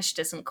 punished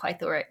isn't quite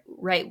the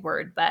right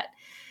word, but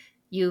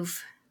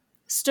you've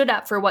stood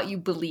up for what you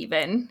believe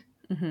in.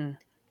 mm-hmm.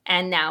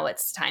 And now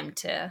it's time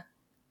to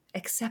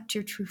accept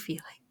your true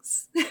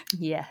feelings.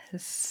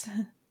 Yes.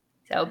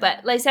 So,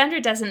 but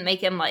Lysandra doesn't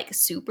make him like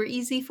super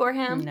easy for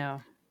him.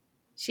 No.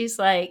 She's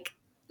like,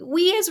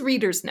 we as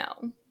readers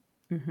know.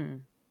 Mm-hmm.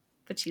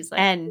 But she's like,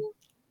 And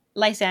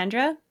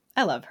Lysandra,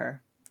 I love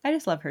her. I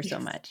just love her so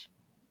yes. much.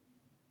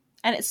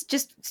 And it's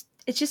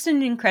just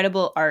an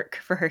incredible arc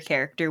for her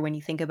character when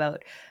you think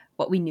about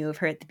what we knew of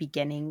her at the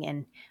beginning,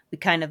 and we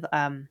kind of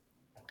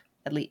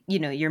at least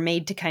you're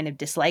made to kind of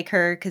dislike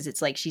her because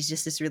it's like she's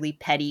just this really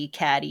petty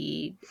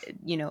catty,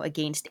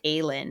 against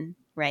Aelin,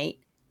 right?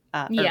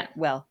 Or Yeah.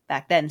 well,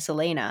 back then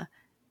Selena,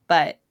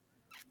 but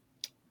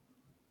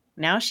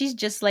now she's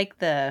just like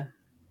the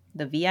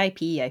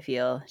VIP. I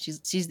feel she's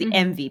the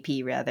Mm-hmm.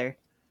 MVP rather.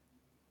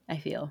 I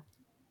feel.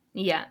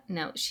 Yeah.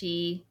 No,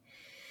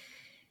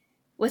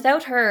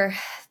 without her,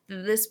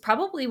 this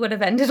probably would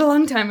have ended a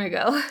long time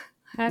ago,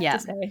 I have Yeah. to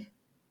say.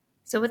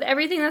 So, with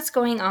everything that's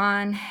going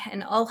on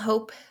and all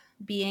hope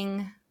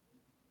being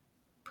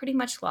pretty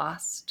much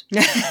lost,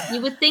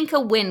 you would think a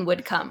win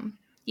would come.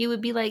 You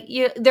would be like,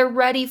 they're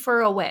ready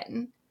for a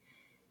win.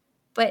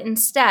 But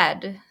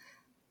instead,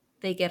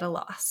 they get a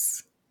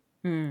loss.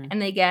 Hmm.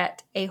 And they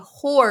get a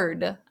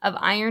horde of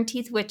Iron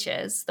Teeth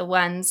witches, the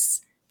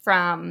ones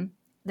from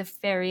the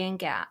Fairy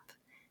Gap,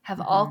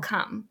 have all Mm-hmm.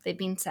 come. They've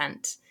been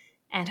sent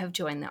and have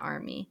joined the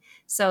army.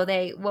 So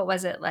what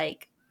was it,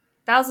 like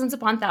thousands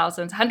upon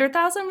thousands,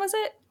 100,000 was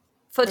it?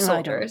 Foot Oh,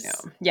 I don't soldiers.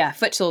 know. Yeah,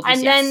 foot soldiers.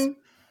 And Yes.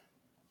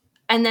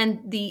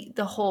 then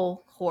the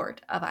whole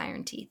horde of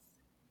Iron Teeth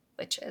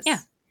witches. Yeah.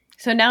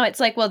 So now it's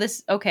like, well,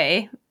 So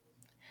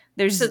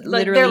there's like they're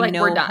literally like,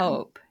 we're no done.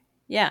 hope.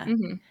 Yeah.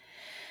 Mm-hmm.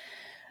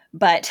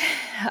 But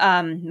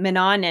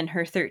Manon and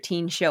her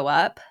 13 show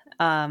up,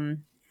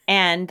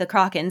 and the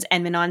Krakens,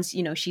 and Manon's,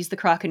 she's the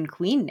Kraken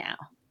queen now.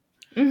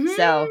 So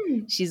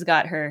Mm-hmm. she's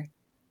got her,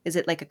 is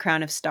it like a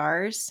crown of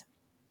stars?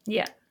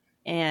 Yeah.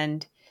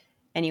 And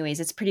anyways,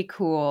 it's pretty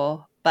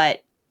cool.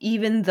 But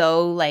even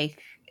though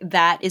like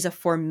that is a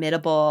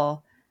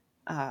formidable,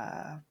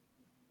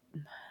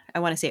 I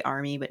want to say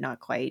army, but not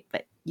quite,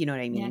 but you know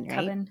what I Yeah, mean, right?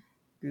 Coven.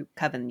 Group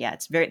Coven. Yeah,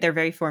 they're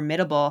very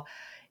formidable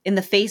in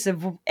the face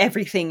of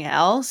everything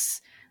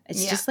else.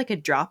 It's Yeah. just like a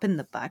drop in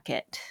the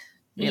bucket,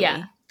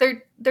 Yeah.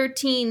 really.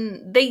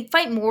 13, they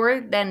fight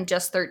more than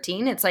just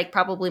 13. It's like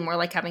probably more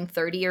like having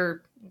 30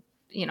 or,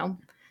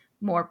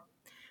 more,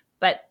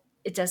 but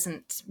it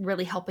doesn't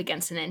really help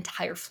against an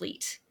entire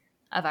fleet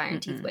of Iron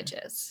Teeth Mm-mm.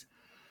 witches.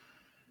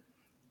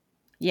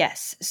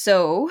 Yes.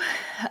 So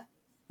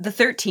the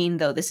 13,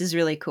 though, this is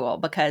really cool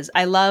because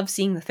I love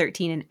seeing the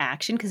 13 in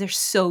action because they're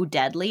so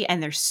deadly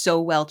and they're so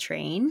well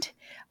trained.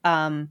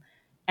 And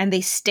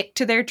they stick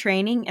to their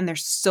training and they're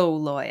so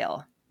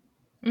loyal.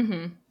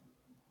 Mm-hmm.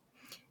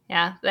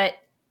 Yeah, but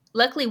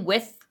luckily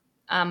with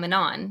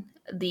Manon,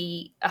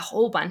 a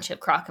whole bunch of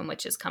Kraken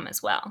witches come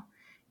as well.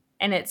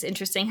 And it's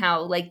interesting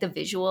how like the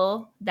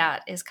visual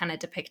that is kind of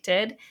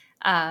depicted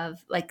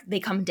of like they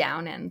come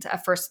down and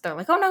at first they're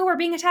like, oh no, we're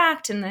being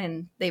attacked, and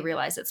then they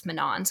realize it's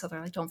Manon, so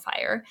they're like, don't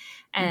fire.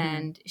 Mm-hmm.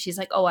 And she's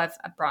like, oh, I've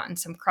brought in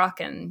some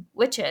Kraken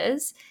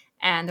witches,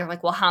 and they're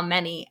like, well, how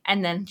many?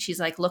 And then she's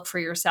like, look for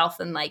yourself.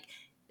 And like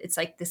it's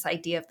like this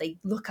idea of they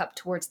look up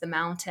towards the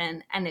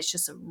mountain and it's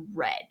just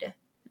red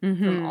from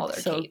Mm-hmm. all their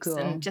So capes.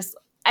 And cool. just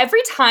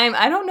every time,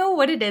 I don't know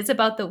what it is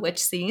about the witch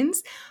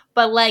scenes,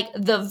 but like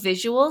the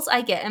visuals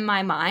I get in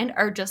my mind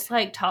are just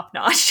like top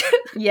notch.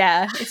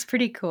 Yeah, it's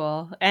pretty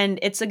cool. And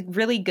it's a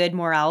really good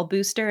morale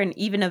booster. And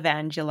even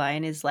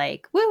Evangeline is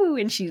like, woo,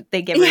 and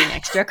they give her an Yeah.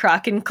 extra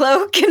Kraken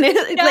cloak. And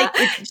Yeah.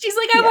 She's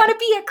like, I yeah. want to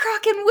be a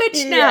Kraken witch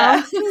Yeah.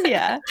 now.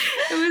 Yeah.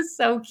 It was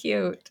so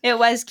cute. It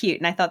was cute.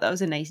 And I thought that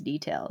was a nice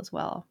detail as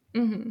well.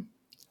 Mm-hmm.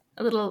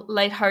 A little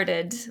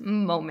lighthearted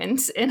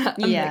moment in Yeah.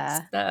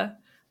 amidst the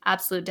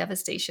absolute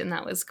devastation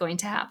that was going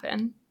to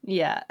happen.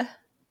 Yeah.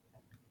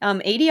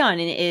 Aedion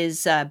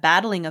is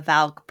battling a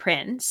Valg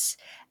prince,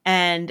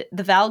 and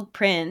the Valg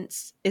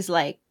prince is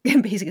like,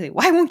 basically,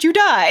 why won't you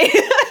die?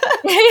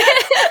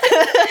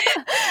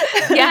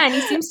 Yeah, and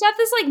he seems to have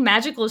this like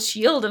magical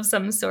shield of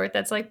some sort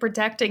that's like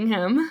protecting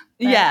him.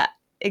 Yeah,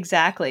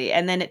 exactly.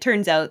 And then it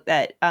turns out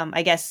that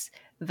I guess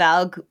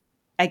Valg,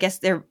 I guess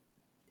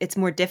it's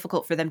more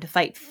difficult for them to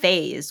fight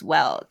Fae as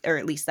well, or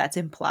at least that's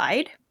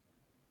implied.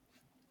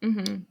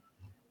 Mm-hmm.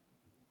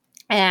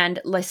 And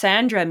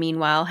Lysandra,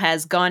 meanwhile,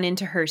 has gone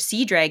into her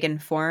sea dragon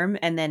form,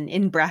 and then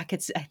in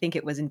brackets, I think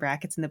it was in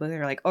brackets in the book,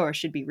 they're like, oh, it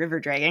should be river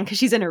dragon because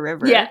she's in a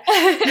river. Yeah.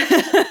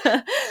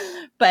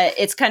 But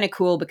it's kind of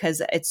cool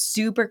because it's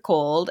super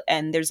cold,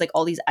 and there's like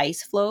all these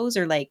ice flows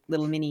or like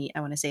little mini,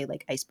 I want to say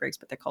like icebergs,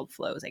 but they're called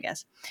flows, I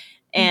guess.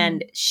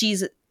 And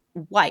she's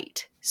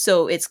white.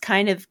 So it's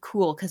kind of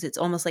cool because it's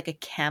almost like a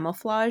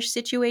camouflage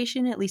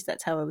situation. At least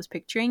that's how I was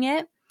picturing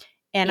it.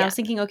 And I was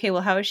thinking, okay,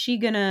 well, how is she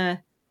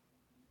gonna,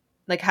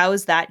 like, how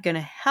is that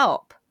gonna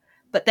help?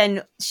 But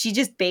then she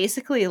just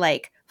basically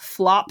like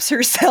flops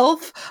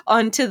herself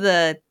onto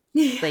the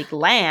like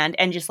land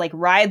and just like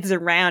writhes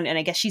around, and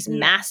I guess she's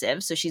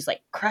massive, so she's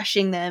like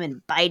crushing them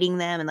and biting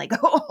them and like,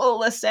 oh,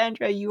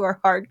 Lysandra, you are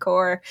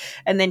hardcore.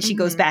 And then she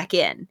goes back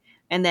in,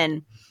 and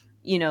then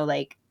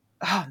like,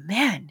 oh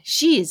man,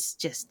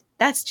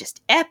 that's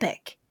just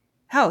epic.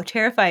 How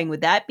terrifying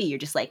would that be? You're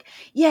just like,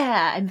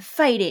 yeah, I'm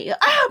fighting.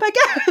 Oh my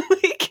god.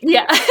 Like,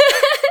 yeah.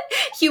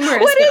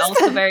 Humorous, but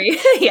also that? Very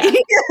yeah.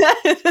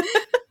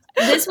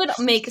 This would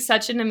make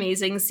such an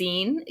amazing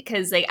scene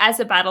because like as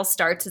the battle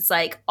starts, it's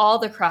like all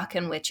the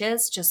Kraken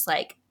witches just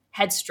like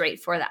head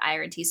straight for the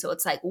Iron Tea. So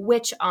it's like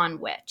witch on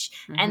witch.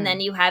 And then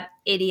you have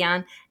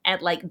Aedion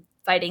and like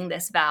fighting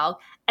this Val.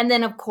 And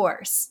then of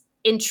course,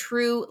 in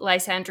true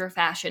Lysandra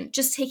fashion,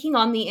 just taking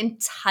on the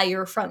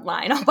entire front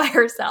line all by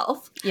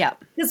herself. Yeah.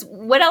 Because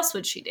what else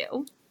would she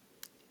do?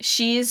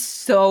 She's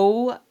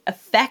so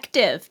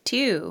effective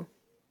too.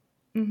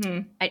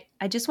 Mm-hmm.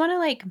 I just want to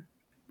like,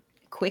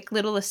 quick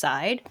little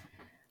aside.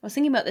 I was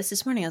thinking about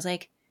this morning. I was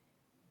like,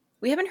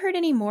 we haven't heard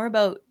any more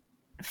about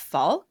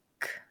Falk.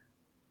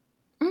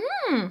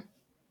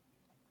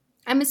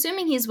 I'm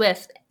assuming he's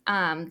with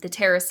the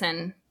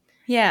Terrasen.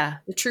 Yeah.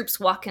 The troops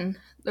walking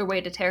their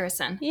way to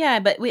Terrasen. Yeah,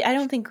 but I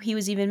don't think he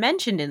was even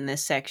mentioned in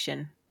this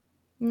section.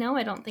 No,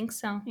 I don't think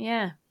so.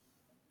 Yeah.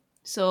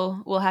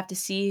 So we'll have to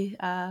see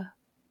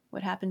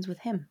what happens with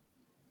him.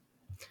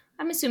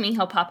 I'm assuming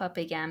he'll pop up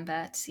again,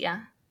 but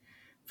yeah.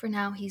 For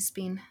now, he's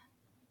been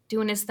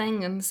doing his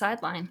thing on the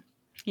sideline.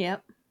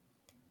 Yep.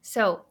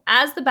 So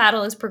as the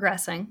battle is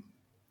progressing,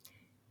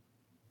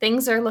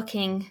 things are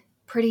looking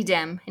pretty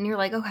dim. And you're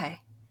like,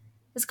 okay,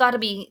 it's got to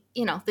be,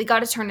 they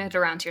got to turn it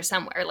around here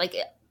somewhere. Like,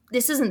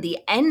 this isn't the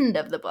end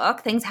of the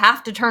book. Things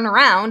have to turn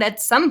around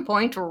at some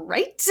point,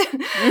 right?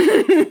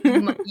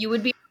 You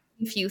would be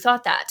if you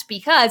thought that.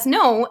 Because,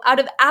 no, out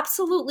of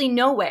absolutely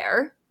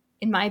nowhere,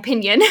 in my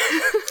opinion.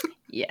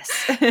 Yes.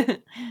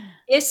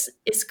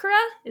 Iskra?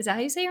 Is that how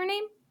you say her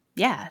name?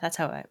 Yeah, that's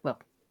how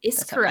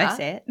Iskra, I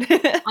say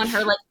it. on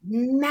her like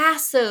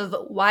massive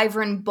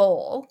wyvern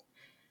bull,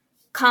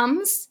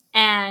 comes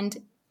and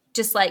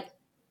just like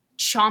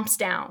chomps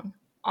down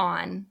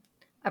on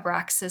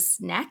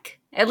Abraxas' neck.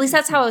 At least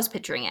that's how I was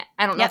picturing it.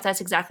 I don't know if that's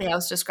exactly how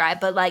it's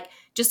described, but like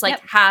just like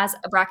has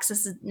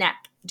Abraxas'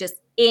 neck just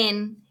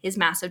in his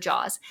massive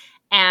jaws.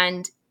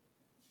 And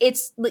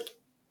it's like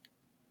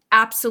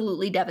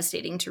absolutely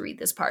devastating to read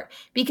this part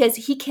because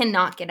he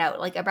cannot get out.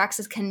 Like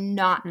Abraxas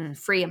cannot Mm.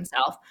 free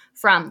himself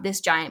from this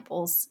giant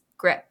bull's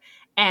grip.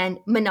 And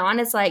Manon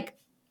is like,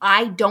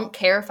 I don't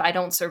care if I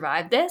don't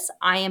survive this.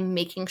 I am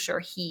making sure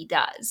he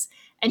does.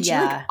 And she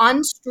like Yeah.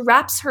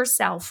 unstraps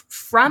herself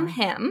from Mm.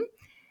 him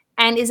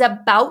and is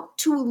about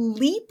to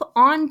leap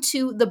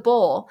onto the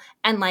bull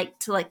and like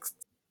to like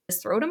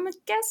his throat, I'm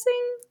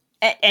guessing.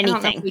 I don't know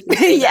if Anything. we can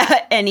say Yeah,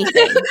 that.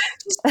 anything.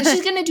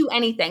 She's gonna do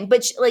anything,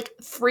 but she, like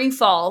free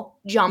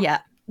fall, jump. Yeah.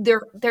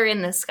 They're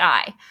in the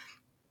sky.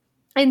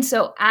 And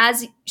so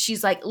as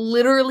she's like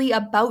literally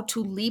about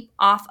to leap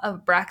off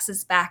of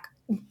Brax's back,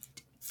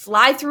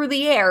 fly through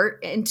the air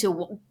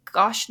into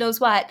gosh knows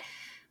what,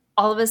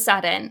 all of a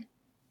sudden,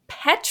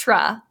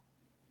 Petra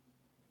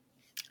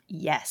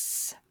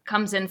Yes.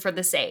 comes in for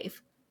the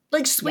save.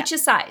 Like Yeah.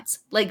 switches sides.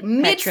 Like Petra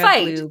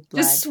mid-fight, Blue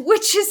Blood. just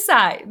switches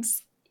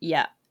sides.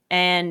 Yeah.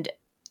 And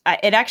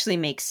it actually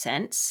makes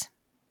sense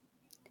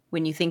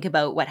when you think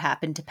about what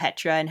happened to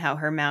Petra and how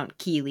her Mount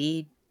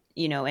Keeley,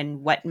 you know,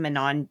 and what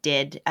Manon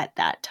did at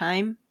that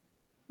time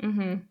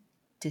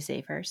to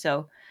save her.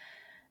 So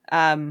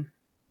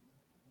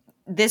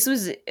this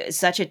was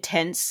such a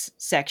tense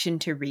section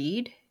to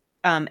read,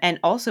 and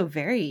also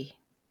very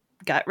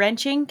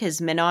gut-wrenching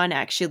because Manon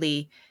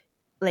actually,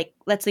 like,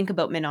 let's think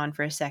about Manon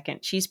for a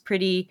second. She's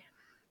pretty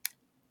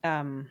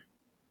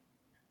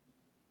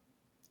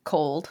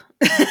cold,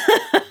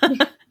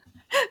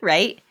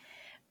 right?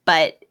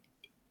 But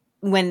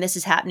when this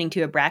is happening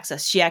to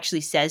Abraxas, she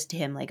actually says to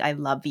him, like, I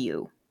love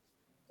you.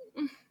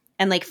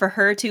 And like for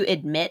her to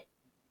admit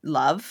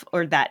love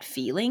or that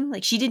feeling,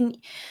 like she didn't,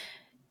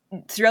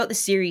 throughout the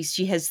series,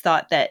 she has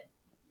thought that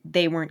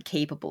they weren't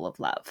capable of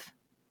love.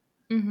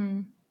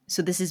 Mm-hmm.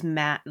 So this is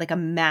like a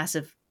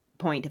massive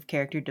point of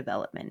character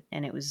development.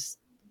 And it was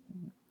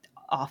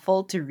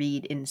awful to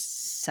read in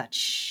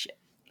such,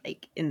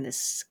 like, in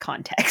this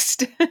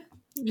context.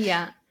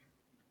 Yeah.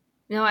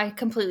 No, I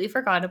completely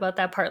forgot about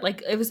that part.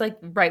 Like it was like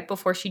right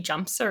before she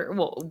jumps or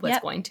was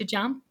Yep. going to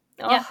jump.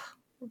 Oh, Yep.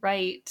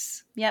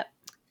 right. Yep.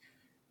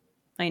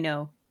 I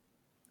know.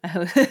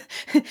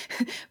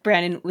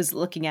 Brandon was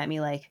looking at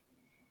me like,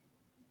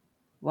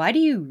 why do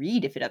you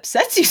read if it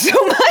upsets you so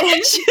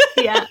much?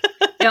 Yeah.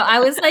 No, I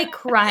was like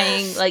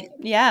crying, like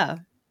Yeah.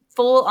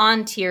 full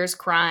on tears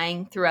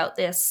crying throughout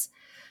this.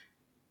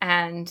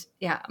 And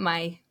yeah,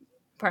 my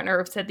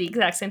partner said the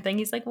exact same thing.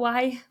 He's like,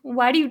 why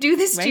do you do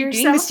this Why to are you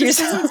doing yourself? this to This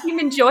yourself? doesn't seem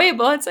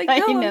enjoyable. It's like, I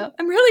no, know.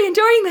 I'm really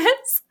enjoying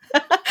this.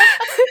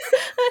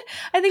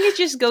 I think it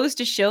just goes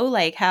to show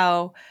like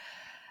how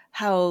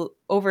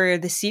over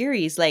the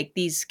series, like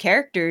these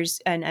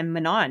characters and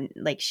Manon,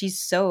 like she's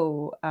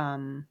so I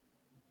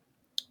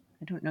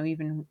don't know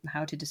even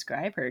how to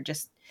describe her.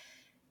 Just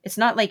it's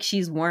not like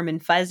she's warm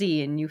and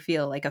fuzzy and you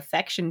feel like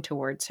affection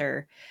towards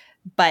her,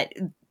 but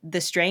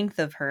the strength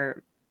of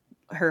her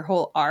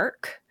whole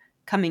arc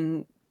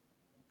coming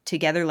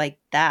together like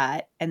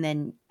that, and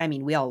then I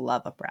mean we all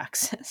love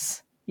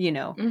Abraxas, you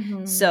know.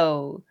 Mm-hmm.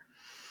 So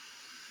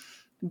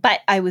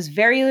but I was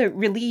very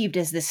relieved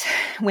as this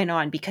went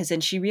on because then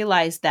she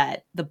realized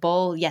that the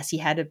bull, yes, he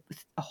had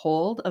a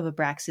hold of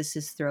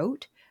Abraxas's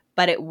throat,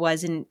 but it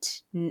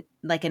wasn't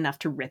like enough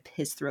to rip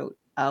his throat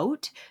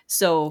out.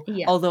 So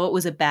Yeah. although it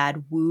was a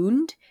bad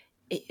wound,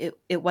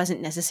 it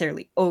wasn't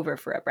necessarily over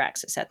for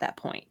Abraxas at that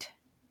point.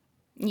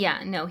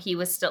 Yeah, no, he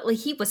was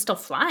still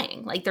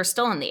flying. Like they're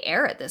still in the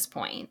air at this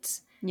point.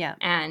 Yeah.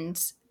 And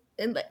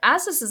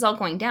as this is all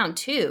going down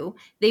too,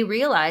 they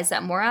realize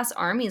that Moras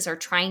armies are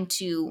trying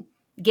to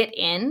get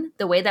in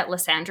the way that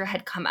Lysandra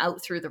had come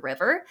out through the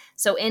river.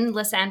 So in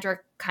Lysandra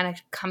kind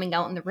of coming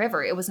out in the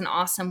river, it was an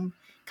awesome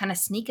kind of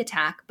sneak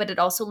attack, but it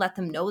also let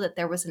them know that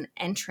there was an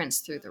entrance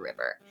through the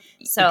river.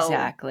 So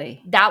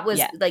exactly. That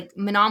was like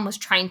Manon was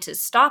trying to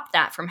stop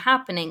that from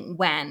happening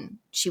when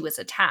she was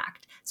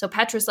attacked. So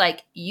Petra's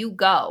like, you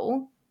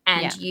go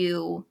and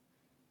you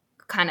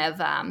kind of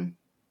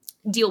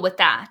deal with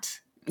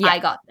that. I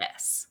got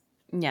this.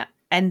 Yeah.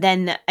 And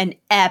then an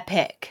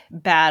epic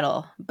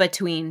battle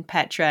between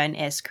Petra and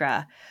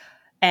Iskra.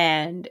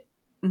 And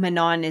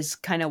Manon is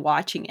kind of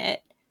watching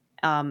it.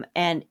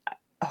 And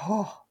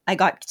I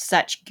got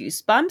such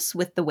goosebumps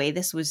with the way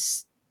this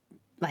was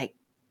like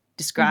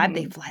described.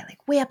 Mm-hmm. They fly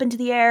like way up into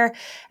the air.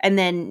 And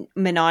then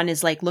Manon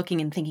is like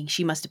looking and thinking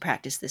she must have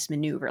practiced this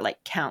maneuver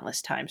like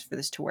countless times for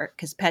this to work.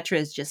 Because Petra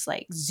is just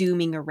like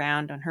zooming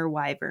around on her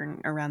wyvern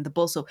around the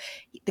bull. So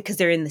because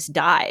they're in this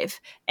dive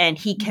and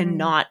he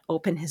cannot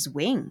open his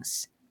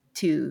wings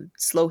to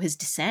slow his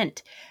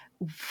descent.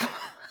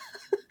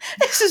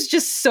 This is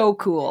just so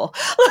cool.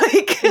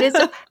 Like it is,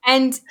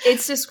 and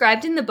it's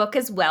described in the book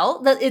as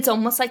well that it's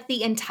almost like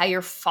the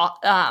entire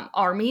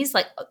armies,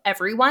 like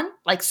everyone,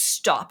 like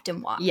stopped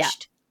and watched. Yeah.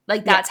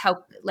 Like that's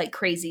how like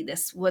crazy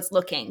this was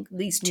looking.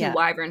 These two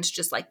wyverns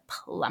just like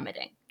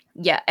plummeting.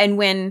 Yeah, and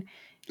when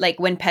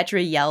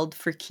Petra yelled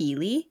for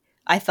Keeley,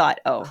 I thought,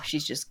 oh,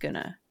 she's just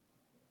gonna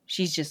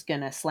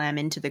slam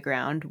into the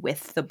ground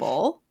with the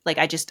bull. Like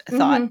I just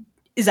thought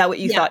Is that what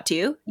you Yeah. thought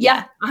too?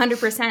 Yeah,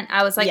 100%.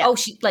 I was like, Yeah. oh,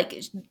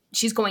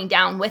 she's going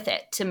down with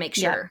it to make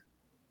Yeah. sure.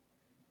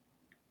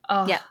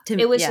 Oh, Yeah.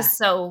 it was Yeah. just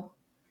so,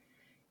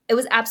 it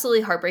was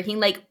absolutely heartbreaking.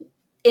 Like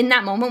in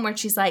that moment where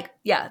she's like,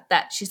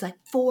 she's like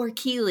 4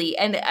 Keely.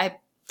 And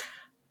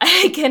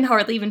I can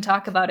hardly even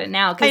talk about it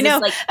now I because it's know.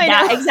 like I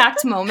that know.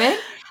 exact moment.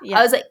 I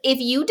Yeah. was like, if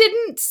you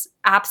didn't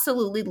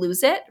absolutely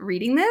lose it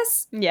reading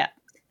this, Yeah.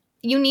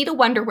 you need to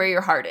wonder where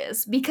your heart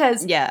is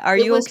because Yeah. Are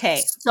it you was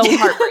okay? so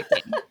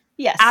heartbreaking.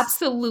 Yes.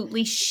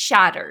 Absolutely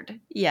shattered.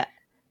 Yeah.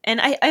 And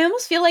I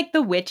almost feel like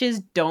the witches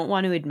don't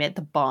want to admit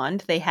the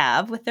bond they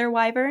have with their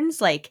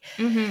wyverns. Like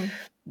Mm-hmm.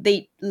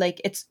 they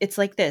like it's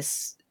like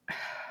this.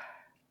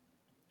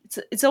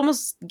 It's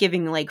almost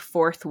giving like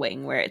Fourth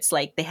Wing, where it's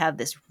like they have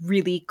this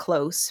really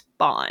close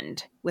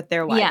bond with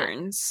their Yeah.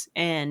 wyverns,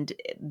 and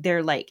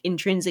they're like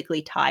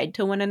intrinsically tied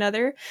to one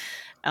another.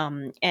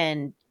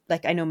 And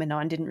like I know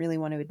Manon didn't really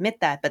want to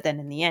admit that, but then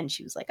in the end,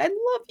 she was like, "I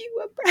love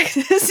you,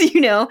 Abraxas," you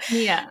know.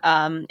 Yeah.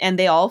 And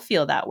they all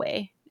feel that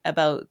way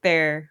about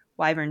their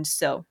wyverns.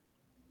 So,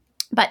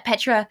 but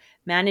Petra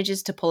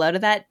manages to pull out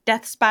of that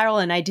death spiral,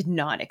 and I did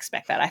not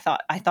expect that.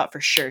 I thought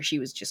for sure she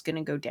was just going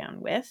to go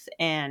down with,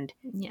 and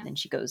Yeah. then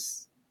she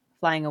goes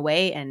flying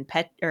away, and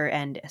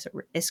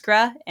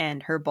Iskra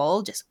and her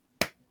bull just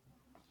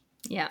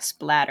Yeah.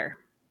 splatter.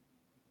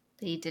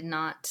 They did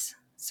not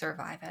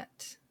survive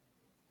it.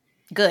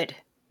 Good.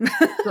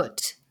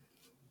 Good.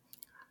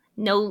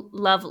 No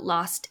love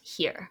lost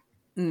here.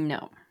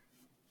 No.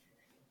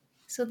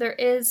 So there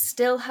is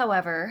still,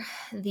 however,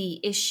 the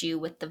issue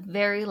with the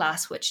very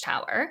last witch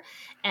tower,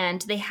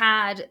 and they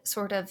had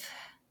sort of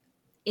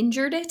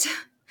injured it.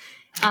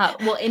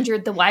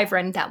 Injured the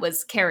wyvern that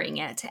was carrying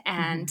it,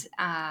 and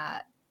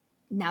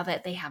now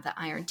that they have the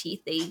iron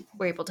teeth, they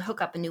were able to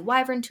hook up a new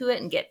wyvern to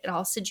it and get it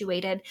all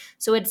situated.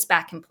 So it's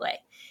back in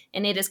play,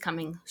 and it is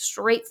coming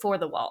straight for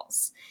the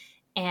walls.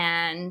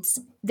 And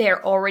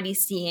they're already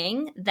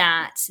seeing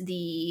that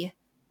the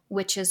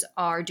witches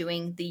are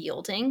doing the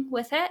yielding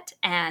with it,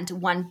 and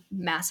one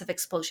massive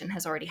explosion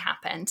has already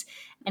happened.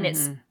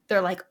 And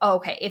they're like, oh,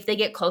 okay, if they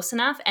get close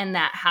enough and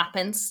that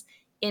happens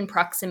in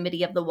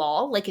proximity of the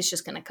wall, like it's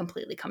just going to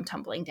completely come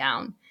tumbling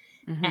down,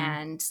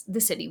 and the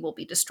city will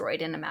be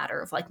destroyed in a matter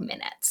of like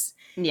minutes.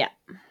 Yeah.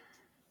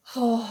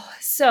 Oh,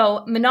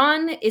 so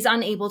Manon is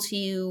unable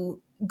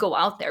to go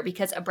out there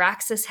because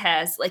Abraxas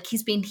has, like,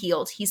 he's been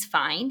healed. He's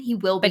fine. He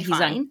will be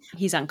fine.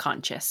 He's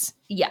unconscious.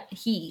 Yeah,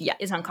 he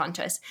is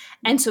unconscious.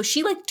 And so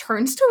she like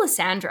turns to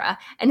Lysandra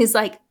and is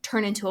like,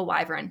 turn into a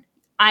wyvern.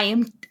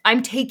 I'm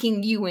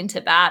taking you into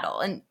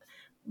battle. And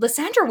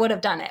Lysandra would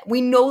have done it.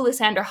 We know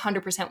Lysandra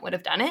 100% would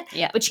have done it,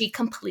 Yeah. but she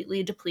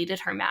completely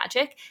depleted her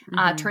magic,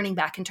 turning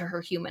back into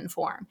her human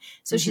form.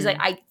 So she's like,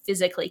 I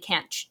physically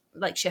can't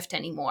shift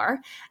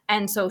anymore.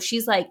 And so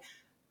she's like,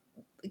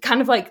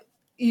 kind of like,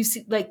 you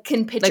see, like,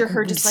 can picture Like,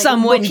 her just like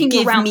someone looking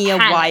give around, me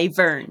panic. a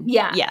wyvern.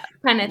 Yeah,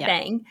 kind of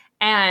thing.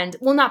 And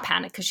well, not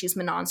panic because she's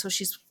Manon, so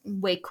she's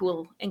way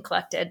cool and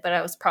collected, but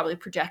I was probably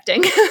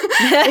projecting.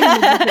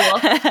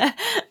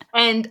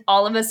 And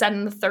all of a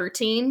sudden the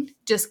 13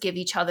 just give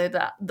each other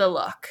the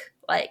look.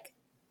 Like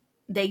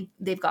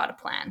they've got a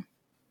plan.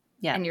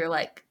 Yeah. And you're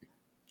like,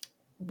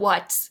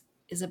 what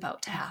is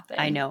about to happen?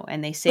 I know.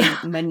 And they say,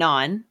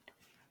 Manon,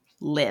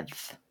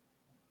 live.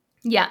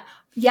 Yeah.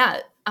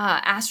 Yeah.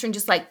 Astrid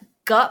just like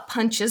gut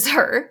punches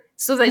her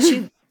so that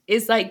she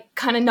is like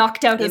kind of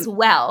knocked out as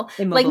well.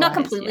 Like not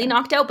completely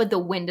knocked out, but the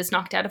wind is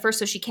knocked out of her,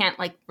 so she can't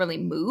like really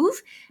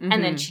move.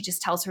 And then she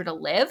just tells her to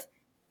live,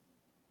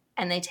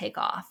 and they take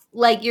off.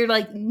 Like you're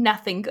like,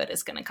 nothing good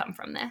is going to come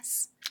from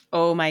this.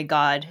 Oh my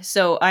God.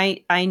 So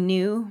I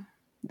knew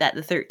that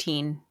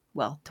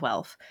the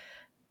 12,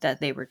 that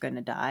they were going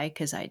to die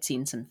because I'd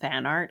seen some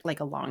fan art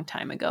like a long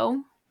time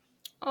ago.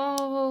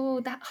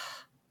 Oh, that...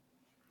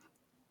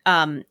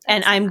 and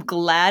I'm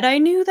glad I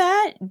knew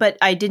that, but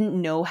I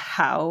didn't know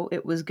how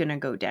it was going to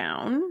go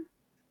down.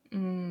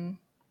 And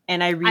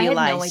I realized...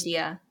 I had no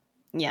idea.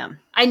 Yeah.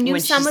 I knew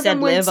when some she of said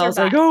them would live, survive. I was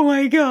like, oh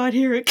my God,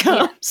 here it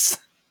comes.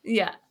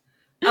 Yeah.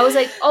 I was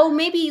like, oh,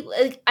 maybe,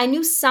 like, I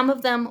knew some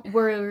of them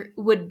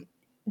would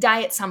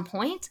die at some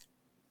point.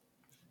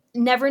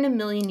 Never in a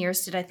million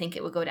years did I think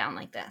it would go down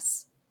like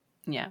this.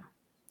 Yeah.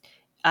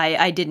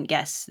 I didn't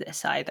guess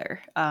this either.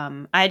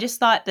 I just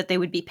thought that they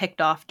would be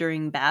picked off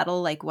during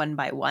battle, like one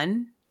by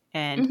one.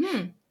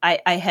 And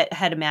I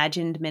had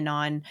imagined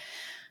Manon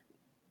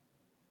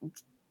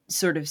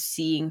sort of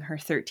seeing her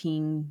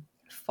 13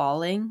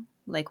 falling,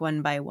 like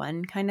one by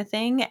one kind of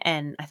thing.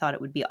 And I thought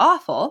it would be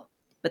awful,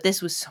 but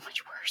this was so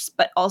much worse,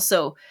 but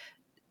also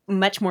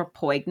much more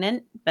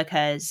poignant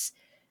because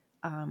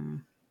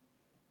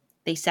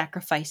they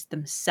sacrificed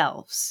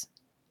themselves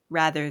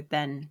rather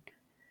than...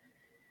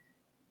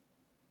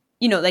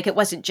 like it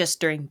wasn't just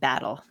during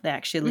battle. They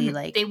actually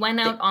they went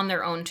out on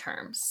their own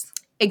terms.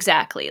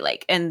 Exactly.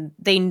 Like, and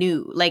they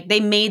knew, like they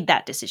made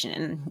that decision.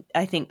 And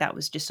I think that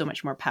was just so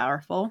much more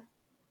powerful.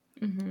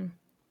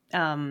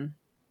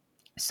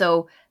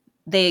 So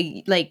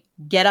they like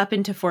get up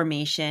into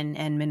formation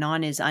and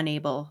Manon is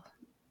unable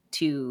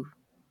to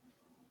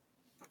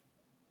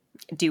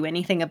do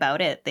anything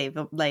about it. They've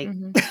like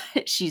Mm-hmm.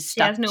 she's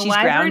She has stuck. no She's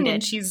wyvern, and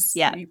grounded. she's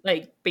Yeah.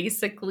 like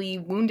basically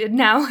wounded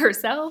now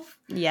herself.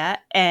 Yeah,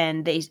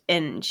 and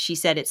she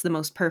said it's the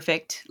most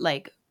perfect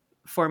like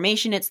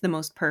formation. It's the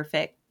most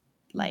perfect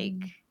like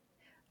Mm-hmm.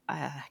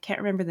 I can't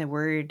remember the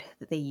word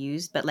that they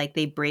used, but like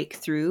they break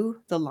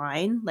through the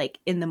line like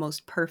in the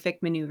most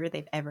perfect maneuver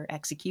they've ever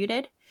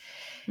executed.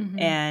 Mm-hmm.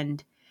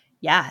 And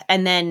yeah,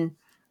 and then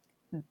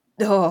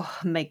oh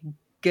my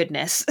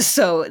goodness.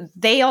 So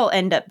they all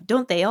end up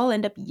don't they all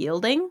end up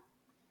yielding?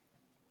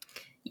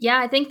 Yeah,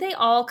 I think they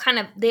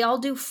all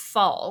do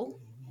fall.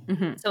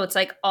 Mhm. So it's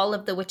like all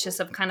of the witches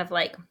have kind of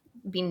like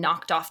been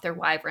knocked off their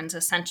wyverns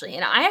essentially.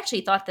 And I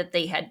actually thought that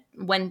they had,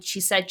 when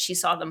she said she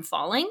saw them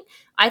falling,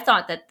 I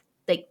thought that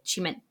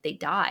she meant they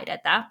died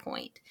at that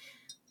point.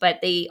 But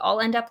they all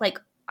end up like,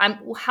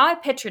 how I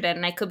pictured it,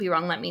 and I could be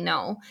wrong, let me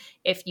know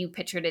if you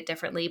pictured it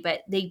differently,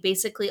 but they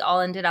basically all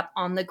ended up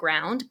on the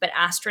ground, but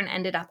Astrid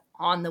ended up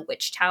on the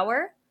witch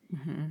tower.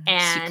 Mhm.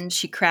 And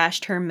She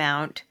crashed her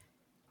mount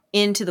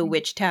into the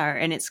witch tower,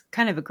 and it's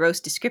kind of a gross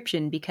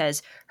description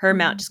because her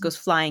mount just Mhm. goes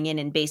flying in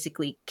and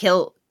basically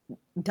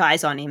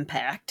dies on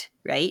impact,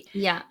 right?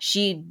 Yeah.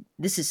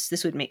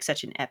 This would make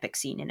such an epic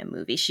scene in a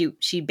movie.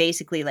 She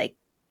basically like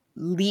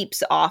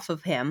leaps off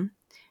of him,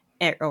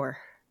 or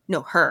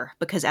no, her,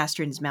 because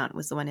Astrid's mount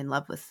was the one in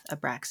love with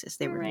Abraxas.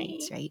 They were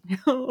mates, Right.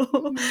 right?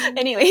 Mhm.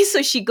 Anyway,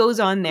 so she goes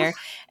on there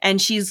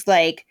and she's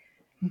like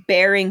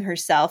bearing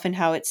herself and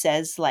how it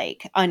says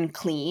like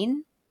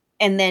unclean.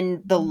 And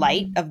then the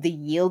light Mhm. of the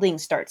yielding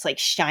starts like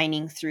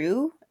shining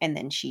through, and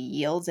then she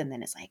yields, and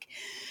then it's like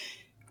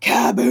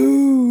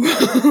kaboom.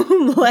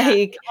 Yeah.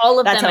 Like All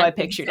of that's them how at I the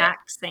pictured it.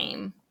 exact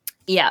same.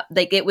 Yeah,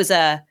 like it was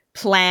a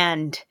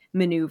planned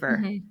maneuver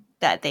Mhm.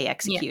 that they Yeah.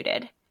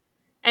 executed.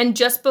 And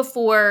just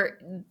before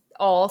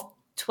all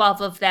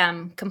 12 of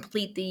them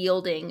complete the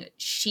yielding,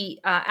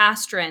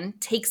 Astrid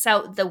takes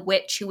out the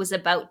witch who was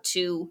about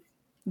to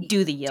Do the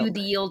do the yield.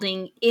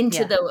 yielding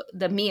into Yeah.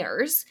 the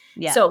mirrors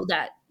Yeah. so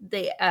that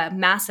the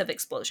massive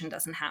explosion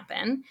doesn't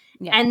happen.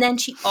 Yeah. And then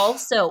she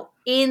also,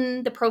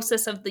 in the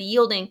process of the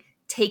yielding,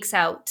 takes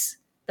out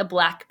the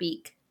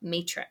Blackbeak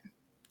matron,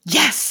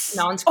 Yes.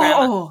 Non's grandma.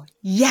 Oh,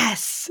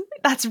 yes.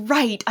 That's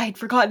right. I had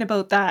forgotten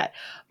about that.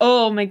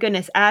 Oh my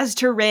goodness. As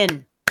to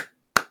Rin.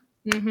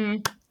 Hmm.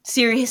 And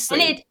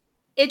Seriously.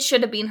 it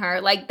should have been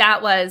her. Like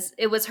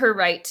it was her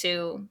right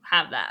to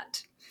have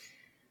that.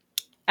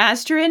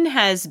 Asterin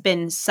has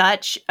been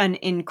such an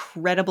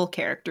incredible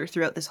character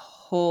throughout this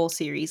whole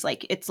series.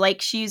 Like it's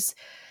like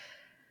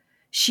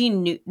she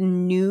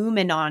knew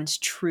Manon's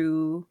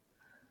true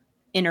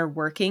inner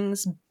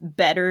workings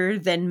better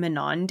than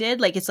Manon did.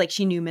 Like it's like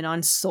she knew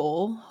Manon's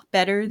soul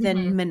better Hmm.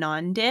 than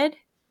Manon did,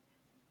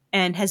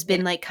 and has Yeah.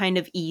 been like kind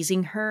of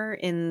easing her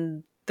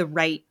in the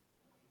right,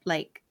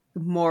 like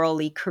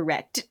morally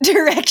correct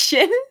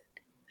direction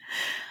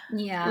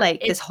Yeah.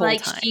 like this It's whole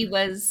like she time.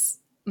 was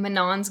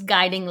Manon's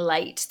guiding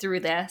light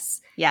through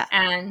this. Yeah.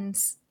 And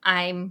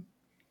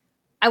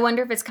I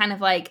wonder if it's kind of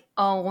like,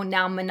 oh,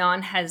 now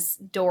Manon has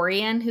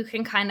Dorian who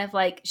can kind of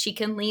like, she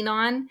can lean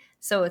on.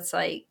 So it's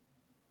like,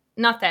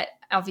 not that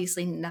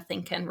obviously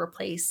nothing can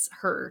replace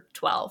her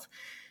 12,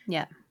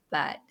 Yeah.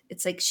 but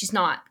it's like she's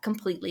not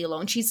completely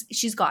alone.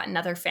 She's got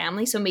another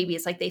family. So maybe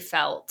it's like they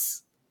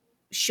felt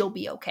she'll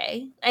be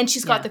okay. And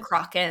she's got Yeah. the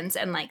Krakens,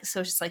 and like, so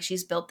it's like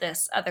she's built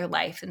this other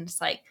life, and it's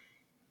like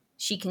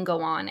she can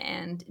go on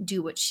and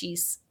do what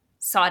she's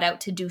sought out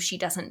to do. She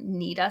doesn't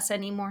need us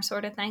anymore,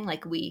 sort of thing.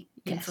 Like we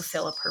can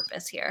fulfill a Yes.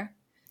 purpose here.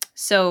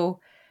 So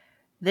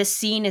this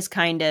scene is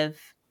kind of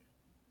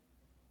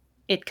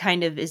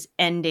is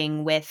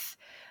ending with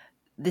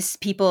this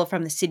people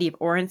from the city of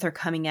Orinth are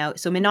coming out.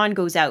 So Manon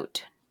goes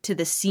out to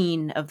the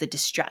scene of the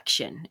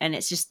destruction, and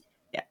it's just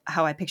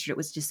how I pictured it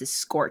was just this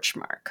scorch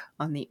mark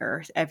on the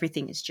earth.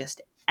 Everything is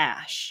just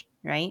ash,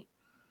 right?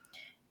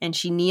 And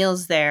she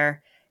kneels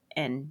there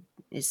and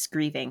is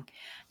grieving.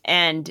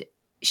 And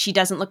she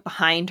doesn't look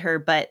behind her,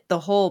 but the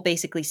whole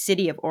basically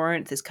city of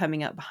Orinth is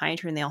coming up behind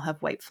her, and they all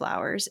have white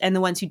flowers. And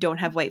the ones who don't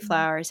have white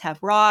flowers have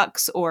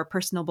rocks or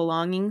personal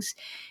belongings,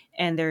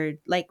 and they're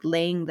like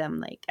laying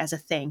them like as a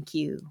thank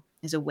you,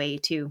 as a way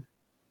to,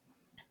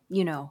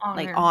 like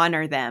Honor.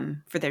 honor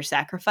them for their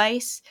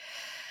sacrifice.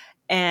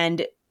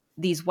 And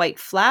these white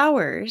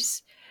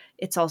flowers,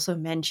 it's also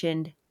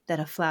mentioned that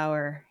a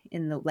flower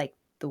in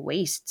the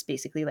wastes,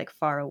 basically like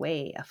far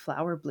away, a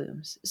flower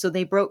blooms. So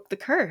they broke the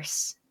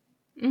curse.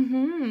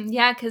 Mm-hmm.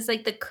 Yeah, because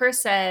like the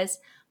curse says,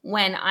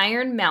 when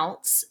iron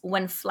melts,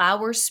 when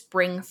flowers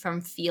spring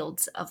from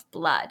fields of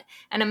blood.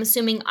 And I'm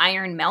assuming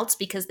iron melts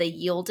because they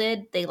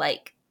yielded, they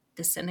like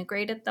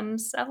disintegrated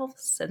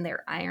themselves and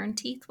their iron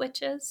teeth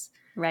witches.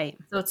 Right.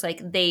 So it's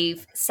like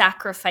they've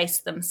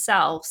sacrificed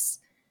themselves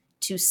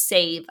to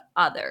save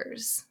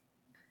others.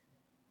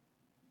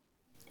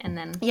 And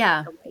then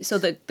Yeah. the So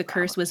white the flower.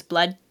 curse was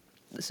blood.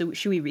 So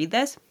should we read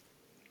this?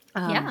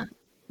 Yeah.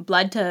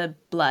 Blood to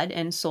blood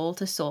and soul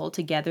to soul,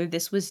 together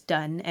this was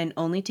done, and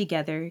only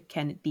together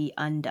can it be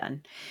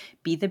undone.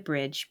 Be the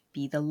bridge,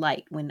 be the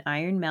light. When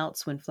iron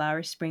melts, when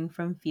flowers spring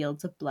from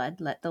fields of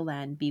blood, let the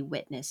land be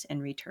witness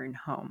and return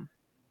home.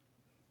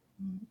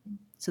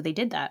 So they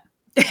did that.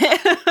 Good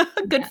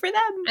Yeah. for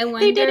them. I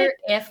They did wonder it.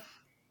 if,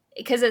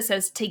 because it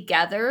says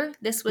together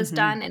this was Mm-hmm.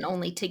 done and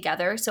only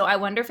together. So I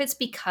wonder if it's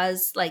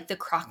because like the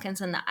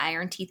Krockens and the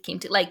Iron Teeth came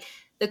to, like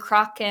the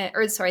Krocken,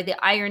 or sorry,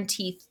 the Iron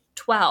Teeth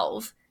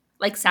 12,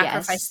 like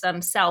sacrificed Yes.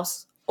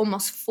 themselves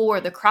almost for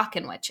the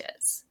Krocken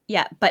witches.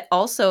 Yeah, but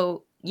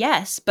also,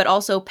 yes, but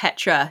also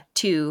Petra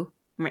too.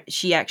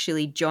 She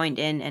actually joined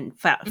in and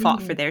fought for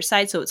Mhm. their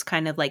side. So it's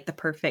kind of like the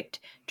perfect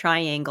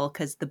triangle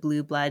because the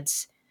blue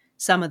bloods,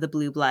 some of the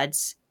blue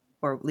bloods,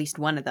 or at least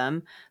one of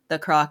them, the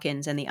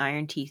Krockens and the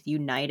Iron Teeth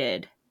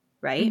united,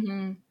 right?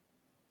 Mhm.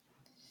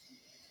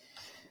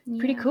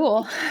 Pretty Yeah, they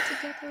cool. came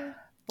together.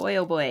 Boy,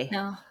 oh boy.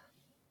 No,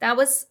 that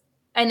was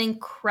an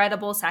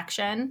incredible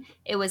section.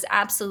 It was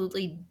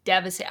absolutely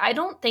devastating. I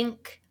don't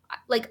think,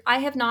 like, I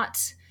have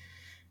not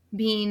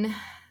been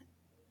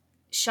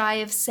shy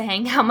of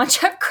saying how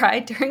much I've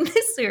cried during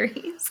this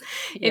series.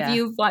 If Yeah.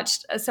 you've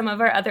watched some of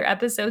our other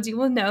episodes, you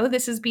will know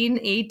this has been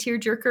a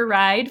tearjerker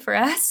ride for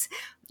us.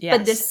 But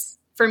Yes. this,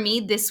 for me,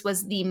 this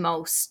was the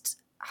most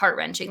heart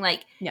wrenching.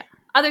 Like, Yeah.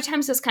 other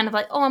times it's kind of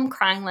like, oh, I'm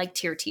crying, like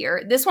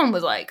tear. This one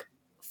was like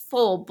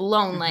full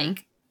blown, Mm-hmm.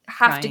 like,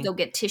 have to Crying. go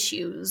get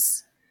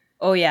tissues.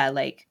 Oh, yeah.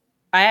 Like,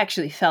 I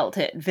actually felt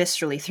it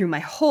viscerally through my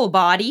whole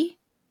body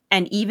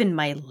and even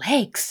my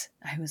legs.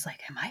 I was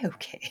like, am I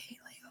okay?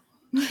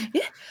 Yeah,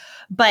 Yeah.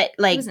 But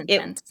it was like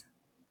intense.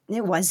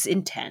 it was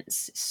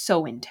intense,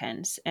 so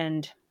intense.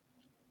 And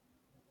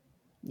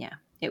yeah,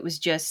 it was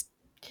just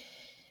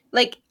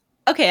like,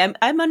 okay,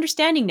 I'm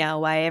understanding now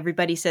why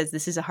everybody says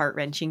this is a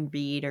heart-wrenching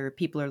read, or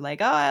people are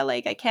like, oh,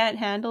 I can't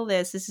handle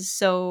this. This is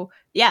so,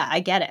 yeah, I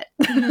get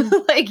Mhm.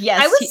 it. Like, I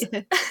yes.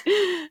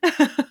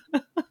 was,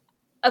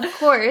 of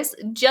course,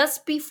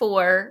 just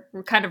before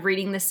we're kind of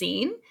reading the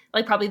scene,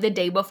 like probably the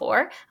day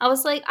before, I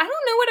was like, I don't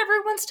know what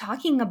everyone's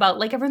talking about.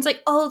 Like everyone's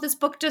like, oh, this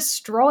book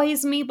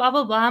destroys me, blah,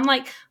 blah, blah. I'm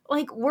like,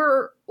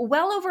 we're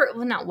well over,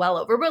 well, not well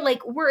over, but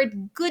like we're a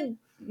good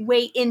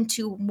way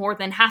into more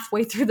than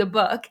halfway through the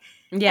book.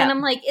 And Yeah.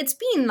 I'm like, it's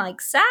being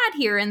like sad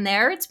here and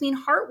there. It's being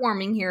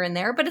heartwarming here and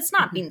there, but it's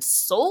not Mhm. being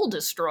soul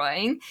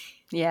destroying.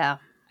 Yeah.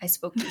 I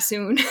spoke too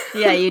soon.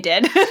 Yeah, you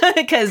did.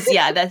 Because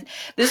yeah,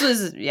 this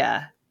was,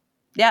 yeah.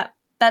 Yeah.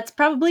 That's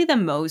probably the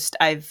most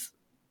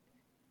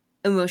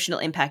emotional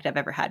impact I've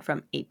ever had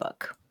from a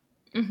book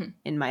Hmm.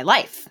 in my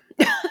life.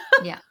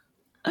 Yeah,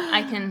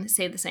 I can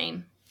say the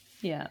same.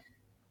 Yeah.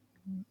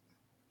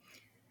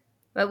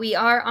 But we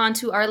are on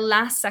to our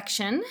last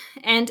section.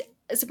 And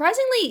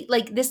surprisingly,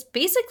 like this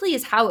basically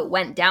is how it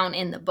went down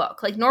in the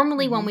book. Like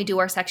normally when Hmm. we do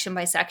our section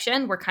by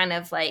section, we're kind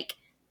of like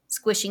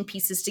squishing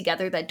pieces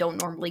together that don't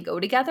normally go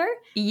together.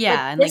 But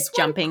Yeah, and this like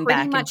one jumping pretty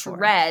back and much forth.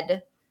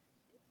 read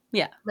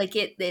Yeah. like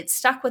it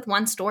stuck with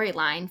one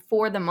storyline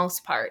for the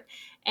most part.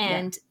 Yeah.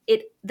 And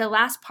the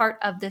last part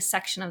of this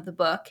section of the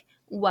book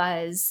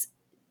was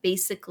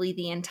basically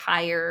the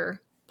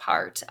entire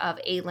part of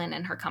Aelin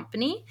and her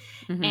company.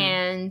 Hmm.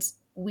 And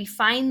we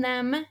find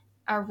them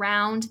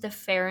around the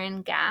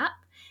Farron Gap,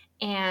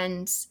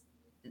 and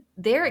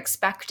they're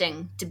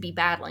expecting to be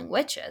battling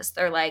witches.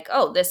 They're like,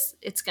 oh,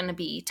 it's going to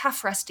be tough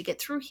for us to get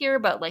through here,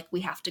 but like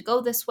we have to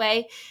go this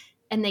way.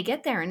 And they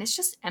get there and it's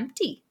just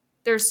empty.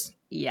 There's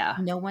Yeah.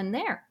 no one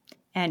there.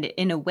 And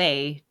in a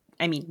way,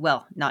 I mean,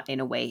 well, not in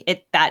a way,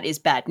 that is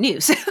bad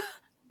news Yeah,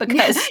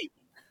 because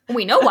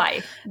we know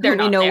why they're we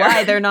not know there.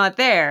 why they're not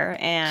there.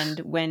 And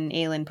when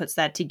Aelin puts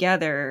that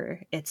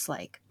together, it's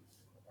like,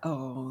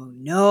 oh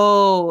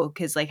no,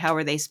 because like, how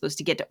are they supposed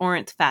to get to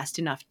Orinth fast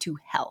enough to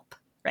help?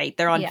 Right?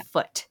 They're on Yeah.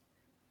 foot,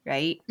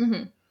 right?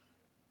 Hmm.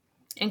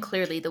 And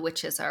clearly the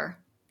witches are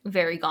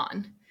very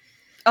gone.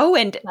 Oh,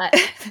 and But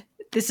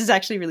this is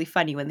actually really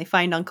funny when they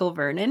find Uncle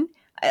Vernon.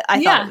 I thought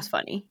it yeah. was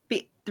funny.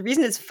 The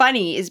reason it's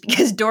funny is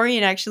because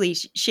Dorian actually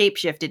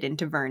shapeshifted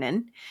into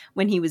Vernon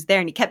when he was there,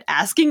 and he kept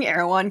asking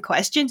Erewhon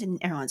questions, and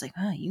Erewhon's like,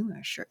 "Oh, you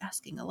are sure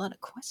asking a lot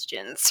of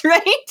questions, right?"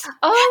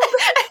 Oh,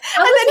 I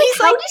And was then like,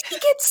 he's how like, did he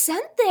get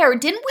sent there?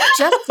 Didn't we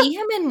just see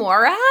him in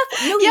Morath?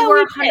 No, you "Yeah, were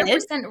we 100%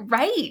 did,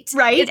 right.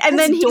 right?" It's And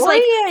this then he's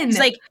Dorian.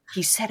 like,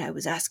 "He said I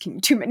was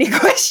asking too many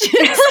questions."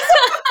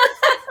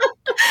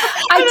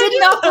 I And did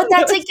not put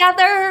that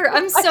together.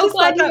 I'm I so just thought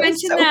glad you that was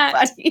mentioned so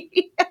that.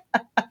 funny.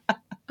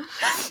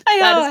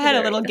 That is I had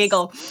a little hilarious.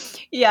 giggle.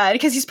 Yeah,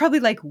 because he's probably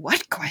like,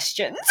 "What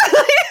questions?"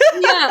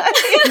 Yeah.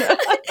 You know?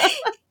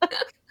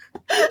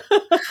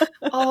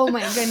 Oh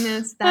my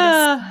goodness. That is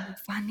Uh,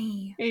 so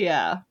funny.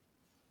 yeah.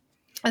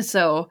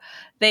 So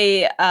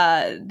they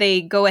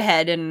go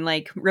ahead and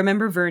like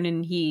remember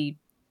Vernon. He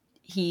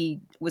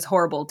was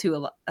horrible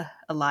to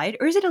a lied,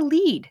 or is it a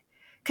lead?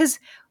 Because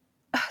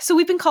so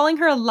we've been calling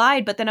her a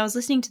lied, but then I was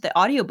listening to the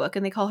audiobook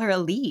and they call her a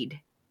lead.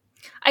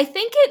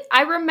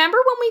 I remember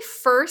when we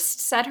first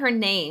said her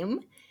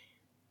name,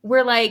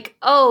 we're like,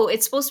 oh,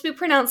 it's supposed to be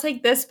pronounced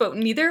like this, but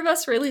neither of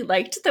us really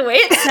liked the way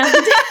it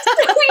sounded.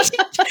 So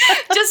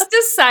we just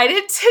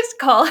decided to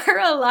call her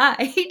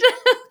Allied.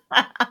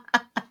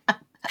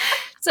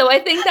 So I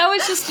think that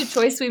was just a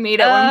choice we made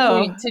at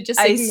one point to just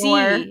I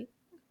ignore see.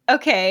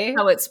 Okay.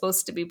 how it's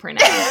supposed to be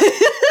pronounced.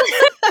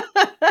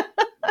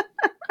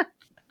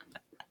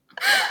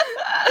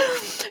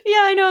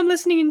 Yeah, I know. I'm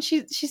listening, and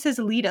she says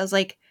Alita. I was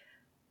like,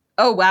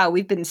 oh wow,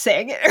 we've been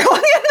saying it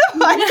wrong in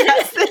the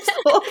podcast this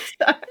whole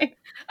time.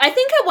 I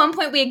think at one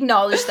point we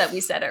acknowledged that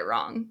we said it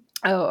wrong.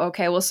 Oh,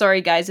 okay. Well,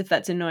 sorry guys if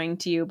that's annoying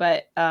to you,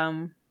 but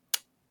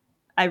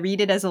I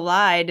read it as a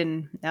lied,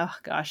 and oh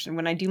gosh, and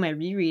when I do my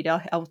reread,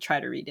 I'll try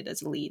to read it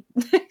as a lead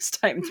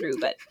next time through.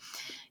 But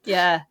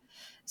yeah,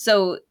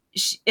 so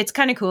it's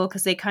kind of cool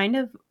because they kind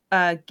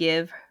of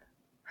give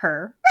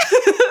her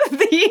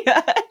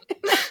the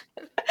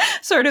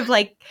sort of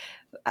like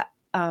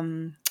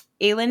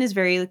Aelin is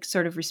very like,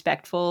 sort of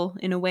respectful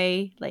in a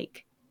way.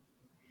 Like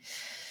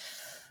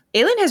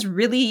Aelin has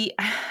really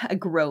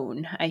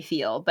grown, I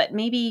feel, but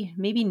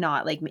maybe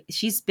not. Like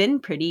she's been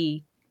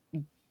pretty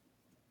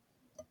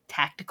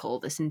tactical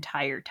this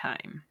entire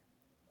time,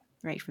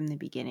 right from the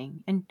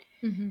beginning. And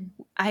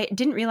I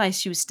didn't realize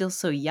she was still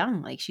so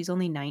young. Like she's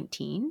only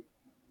 19.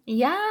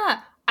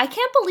 Yeah. I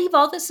can't believe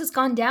all this has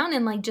gone down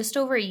in like just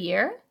over a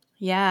year.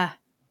 Yeah.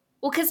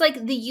 Well, because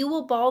like the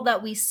Yule Ball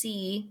that we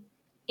see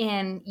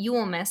in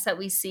Yulemas that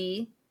we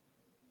see,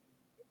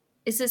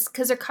 is this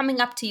because they're coming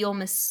up to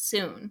Yulemas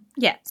soon?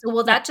 Yeah. So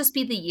will that just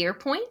be the year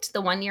point,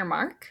 the 1 year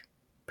mark?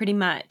 Pretty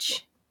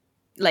much.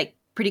 Like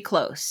pretty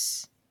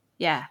close.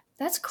 Yeah.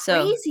 That's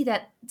crazy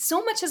that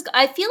so much has...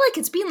 I feel like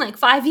it's been like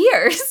 5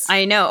 years.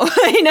 I know.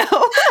 I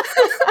know.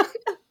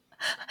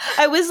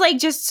 I was like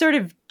just sort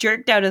of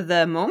jerked out of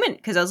the moment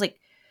because I was like,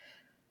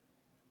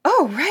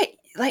 oh, right.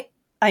 Like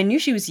I knew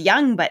she was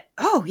young, but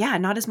oh yeah,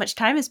 not as much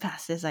time has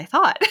passed as I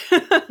thought.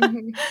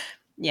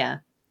 Yeah.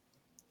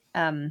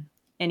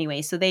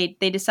 Anyway, so they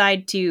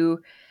decide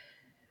to,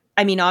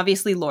 I mean,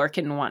 obviously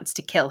Lorcan wants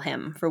to kill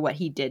him for what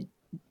he did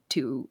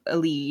to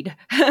Alide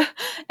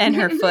and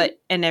her foot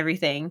and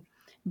everything.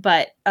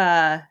 But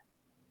and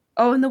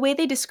the way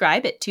they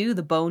describe it too,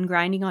 the bone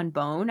grinding on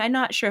bone, I'm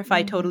not sure if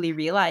I totally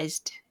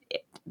realized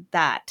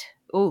that.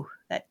 Oh,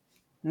 that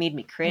made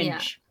me cringe. Yeah.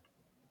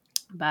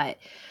 But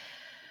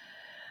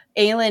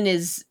Aelin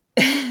is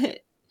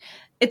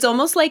it's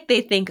almost like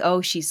they think,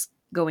 oh, she's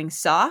going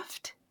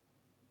soft.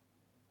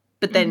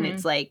 But then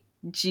it's like,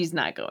 she's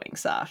not going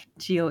soft.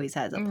 She always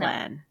has a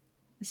plan.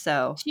 No.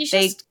 So she's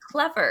just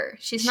clever.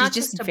 She's not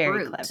just a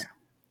very brute. Clever.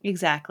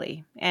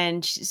 Exactly.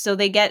 And so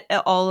they get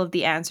all of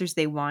the answers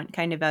they want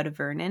kind of out of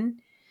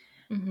Vernon.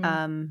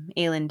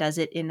 Aelin does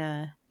it in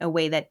a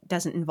way that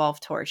doesn't involve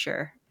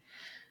torture.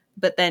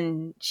 But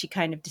then she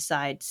kind of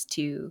decides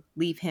to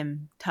leave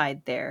him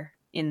tied there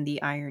in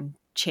the iron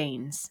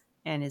chains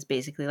and is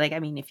basically like, I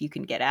mean, if you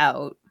can get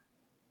out,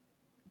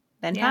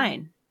 then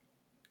fine.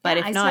 But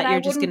if not,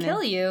 you're just going to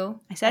kill you.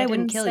 I said I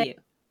wouldn't kill you.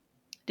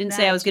 Didn't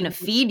say I was going to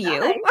feed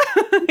you.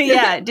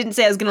 Yeah, didn't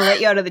say I was going to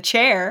let you out of the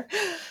chair.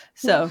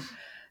 So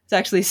it's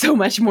actually so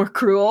much more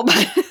cruel.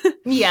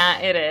 Yeah,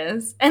 it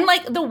is. And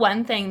like the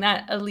one thing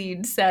that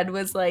Alide said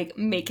was like,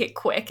 make it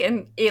quick.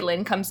 And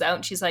Aelin comes out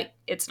and she's like,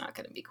 it's not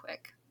going to be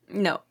quick.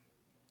 No.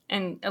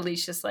 And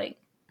Alide's just like,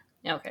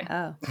 okay.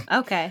 Oh,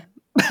 okay.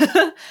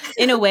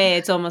 In a way,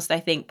 it's almost, I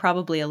think,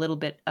 probably a little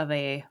bit of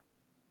a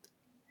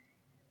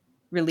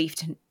relief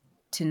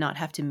to not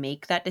have to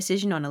make that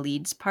decision on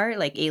Alide's part.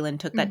 Like Aelin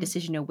took that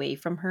decision away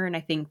from her, and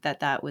I think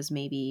that was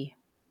maybe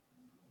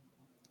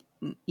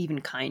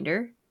even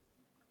kinder.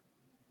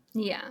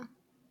 Yeah.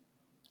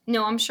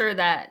 No, I'm sure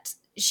that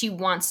she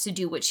wants to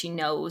do what she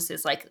knows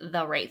is like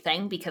the right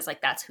thing because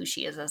like that's who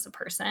she is as a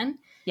person.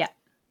 Yeah.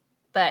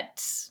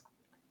 But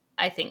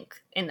I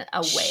think in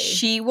a way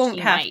she won't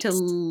have to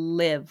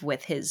live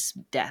with his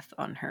death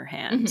on her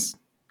hands.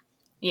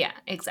 Yeah,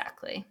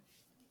 exactly.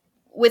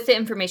 With the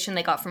information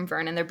they got from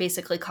Vernon, they're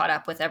basically caught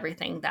up with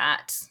everything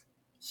that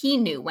he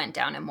knew went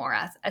down in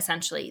Morath,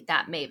 essentially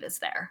that Maeve is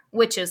there,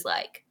 which is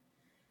like,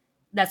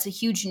 that's a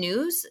huge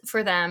news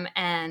for them,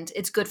 and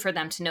it's good for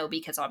them to know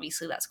because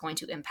obviously that's going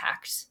to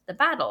impact the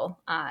battle,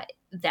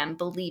 them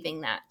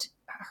believing that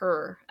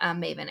her,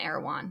 Maeve and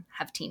Erewhon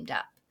have teamed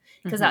up,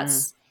 because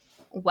that's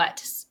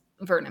what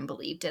Vernon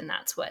believed, and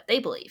that's what they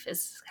believe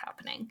is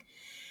happening.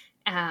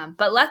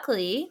 But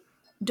luckily...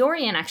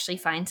 Dorian actually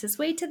finds his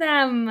way to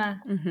them.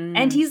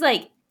 And he's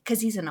like,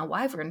 because he's in a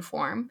wyvern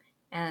form,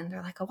 and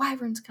they're like, a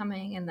wyvern's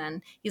coming. And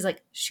then he's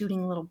like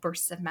shooting little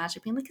bursts of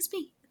magic, being like, it's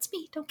me,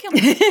 don't kill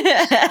me.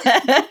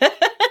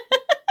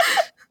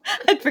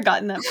 I'd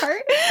forgotten that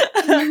part.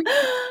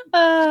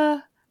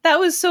 That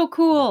was so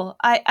cool.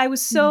 I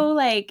was so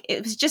like,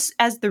 it was just,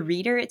 as the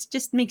reader, it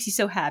just makes you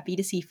so happy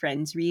to see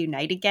friends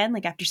reunite again,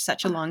 like after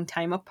such a long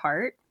time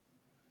apart.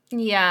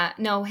 Yeah,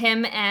 no,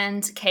 him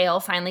and Kale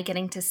finally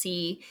getting to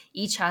see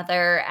each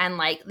other, and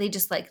like they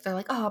just like they're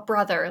like, oh,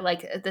 brother,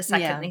 like the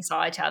second they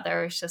saw each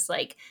other, it's just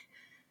like,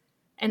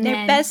 and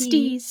they're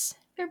besties.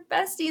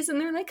 they're besties and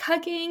they're like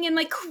hugging and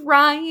like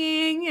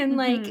crying and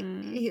like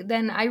Mm-hmm.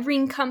 then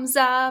Irene comes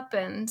up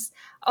and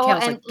oh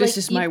Cal's and like, this like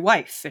is you my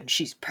wife and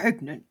she's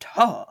pregnant.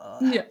 Huh.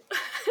 yeah.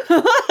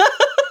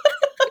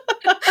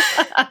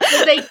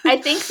 Like I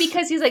think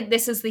because he's like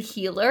this is the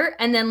healer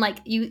and then like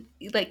you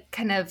like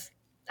kind of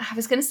I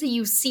was gonna say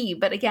you see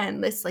but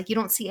again this like you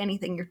don't see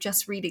anything you're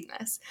just reading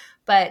this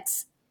but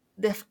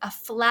a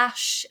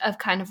flash of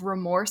kind of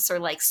remorse or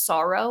like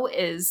sorrow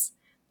is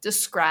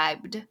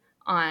described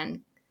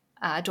on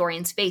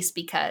Dorian's face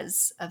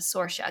because of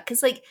Sorsha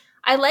because like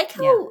I like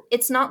Yeah. how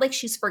it's not like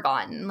she's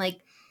forgotten like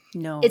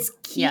No.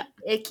 Yeah.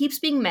 it keeps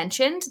being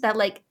mentioned that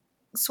like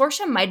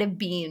Sorsha might have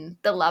been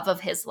the love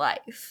of his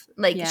life.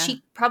 Like Yeah.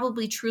 she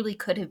probably truly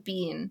could have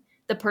been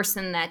the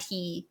person that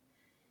he,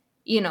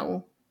 you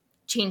know,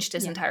 changed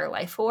his Yeah. entire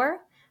life for,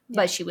 Yeah.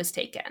 but she was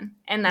taken.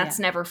 And that's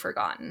Yeah. never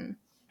forgotten.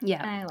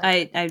 Yeah. And I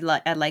like I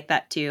that. I like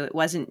that too. It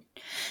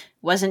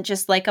wasn't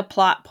just like a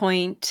plot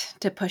point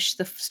to push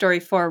the story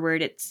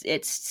forward. It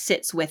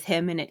sits with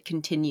him and it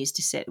continues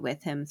to sit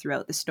with him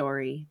throughout the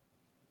story.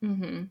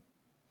 Mm-hmm.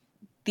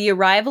 The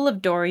arrival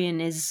of Dorian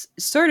is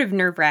sort of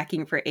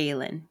nerve-wracking for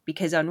Aelin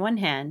because on one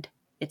hand,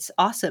 it's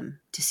awesome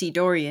to see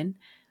Dorian.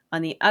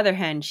 On the other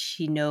hand,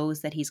 she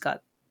knows that he's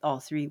got all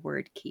 3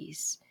 word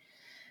keys.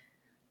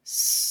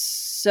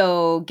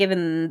 So,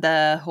 given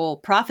the whole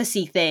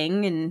prophecy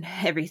thing and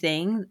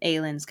everything,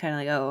 Aelin's kind of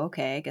like, "Oh,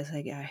 okay, I guess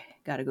I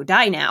gotta go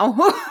die now,"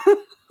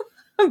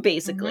 Mm-hmm.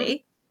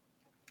 basically.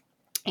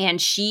 And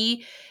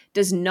she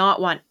does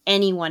not want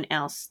anyone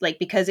else, like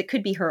because it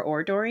could be her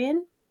or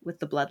Dorian with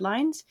the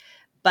bloodlines,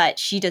 but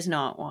she does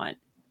not want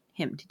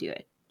him to do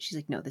it. She's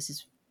like, "No, this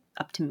is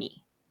up to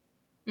me."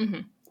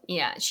 Mm-hmm.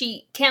 Yeah.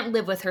 She can't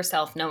live with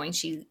herself knowing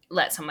she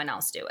let someone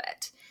else do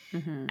it.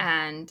 Mm-hmm.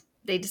 And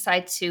they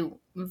decide to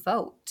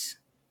vote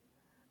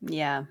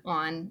Yeah,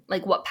 on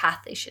like what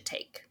path they should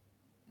take.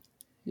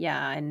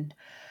 yeah, and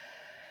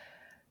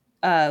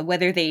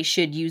whether they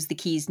should use the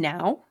keys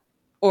now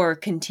or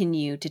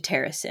continue to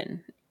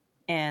Terracin.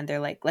 And they're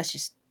like, let's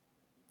just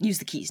use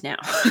the keys now.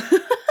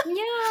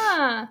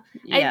 Yeah.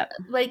 I Yeah.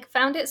 like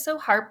found it so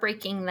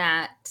heartbreaking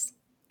that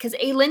because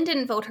Aylin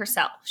didn't vote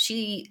herself.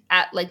 She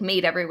like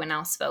made everyone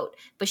else vote,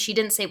 but she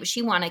didn't say what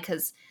she wanted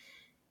because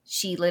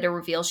she later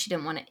revealed she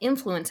didn't want to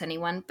influence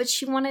anyone, but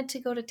she wanted to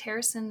go to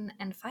Terrason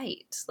and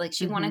fight. Like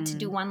she wanted to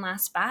do Mm-hmm. one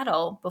last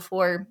battle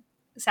before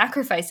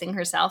sacrificing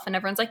herself, and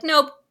everyone's like,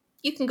 "Nope,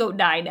 you can go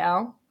die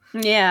now." I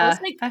was Yeah.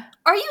 like,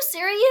 "Are you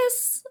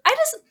serious?" I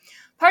just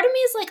part of me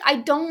is like, I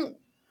don't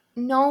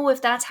know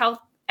if that's how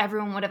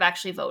everyone would have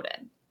actually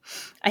voted.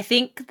 I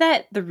think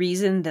that the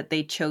reason that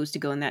they chose to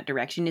go in that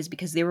direction is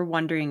because they were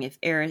wondering if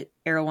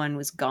Erewhon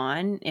was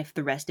gone, if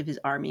the rest of his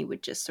army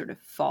would just sort of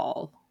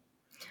fall.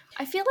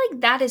 I feel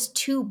like that is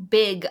too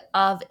big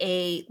of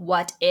a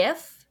what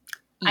if.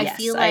 I Yes,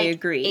 feel I like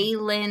agree.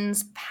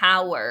 Aylin's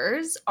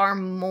powers are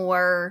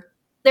more,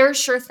 they're a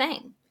sure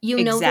thing.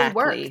 You know they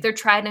work. Exactly. They're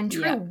tried and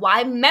true. Yeah.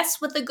 Why mess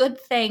with a good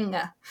thing?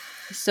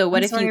 So what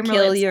I'm if sorry, you I'm really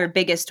kill upset. your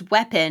biggest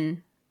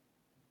weapon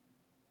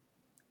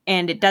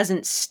and it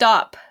doesn't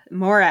stop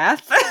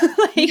Morath?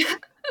 Like, yeah,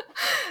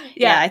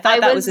 Yeah, I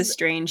thought that was a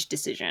strange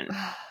decision.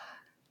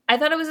 I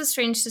thought it was a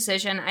strange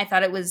decision. I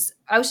was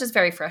just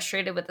very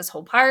frustrated with this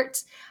whole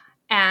part.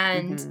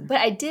 And Mm-hmm. but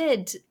I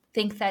did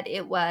think that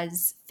it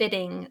was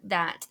fitting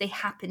that they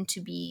happened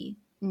to be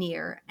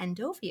near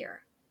Endovier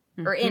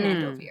or in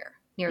Mm-hmm. Endovier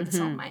near the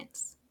salt Mm-hmm.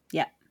 mines.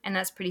 Yeah. And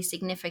that's pretty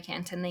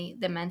significant. And they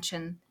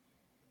mention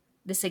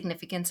the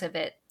significance of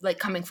it like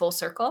coming full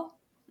circle.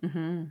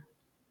 Mm-hmm.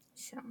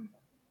 So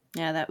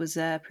Yeah, that was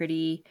a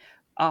pretty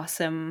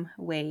awesome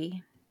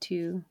way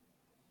to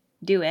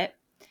do it.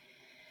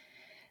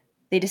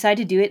 They decide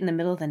to do it in the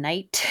middle of the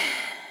night.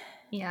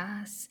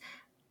 yes.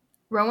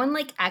 Rowan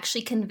like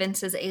actually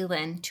convinces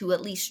Aelin to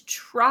at least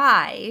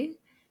try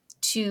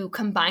to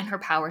combine her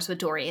powers with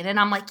Dorian. And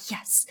I'm like,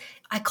 yes,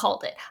 I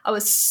called it. I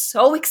was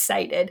so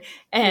excited.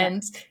 Yeah.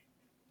 And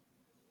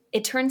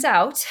it turns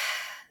out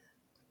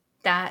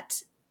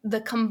that the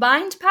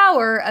combined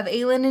power of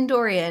Aelin and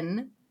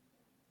Dorian,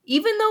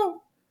 even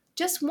though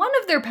just one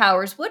of their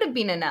powers would have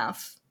been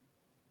enough,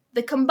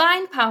 the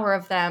combined power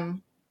of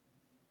them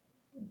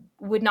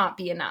would not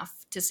be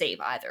enough to save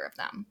either of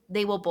them.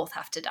 They will both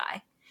have to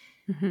die.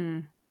 Mm-hmm.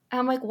 And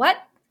I'm like, what?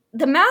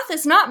 The math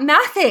is not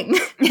mathing.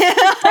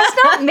 It does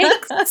not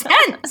make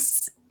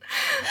sense.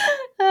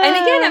 And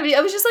again,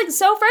 I was just like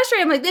so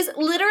frustrated. I'm like, this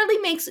literally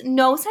makes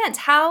no sense.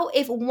 How,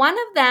 if one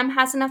of them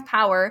has enough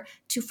power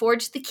to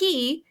forge the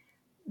key,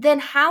 then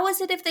how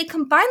is it if they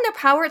combine their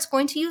power, it's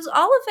going to use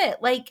all of it?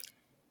 Like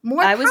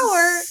more I power,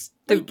 was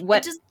the like it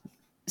what just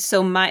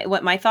so my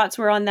what my thoughts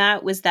were on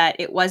that was that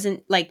it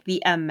wasn't like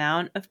the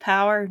amount of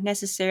power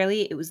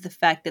necessarily, it was the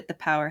fact that the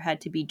power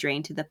had to be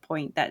drained to the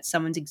point that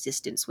someone's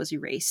existence was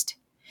erased.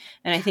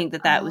 And I think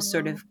that that was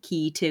sort oh, of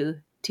key to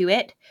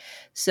it.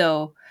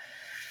 So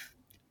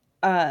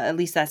at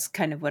least that's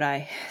kind of what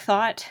I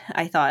thought.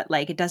 I thought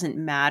like it doesn't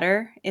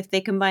matter if they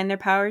combine their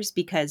powers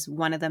because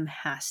one of them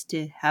has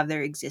to have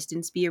their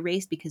existence be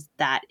erased because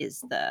that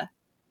is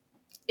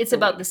It's the way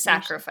about the you're finished.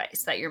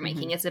 sacrifice that you're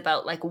making. It's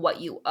about like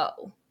what you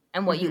owe,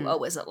 and what you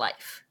owe is a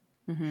life.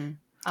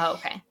 Oh,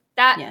 okay.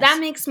 That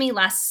makes me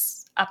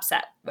less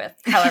upset with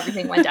how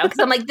everything went down, because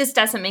I'm like, this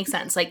doesn't make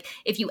sense. Like,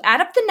 if you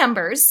add up the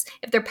numbers,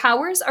 if their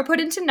powers are put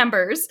into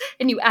numbers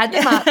and you add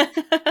them up,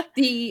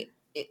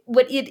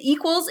 what it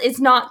equals is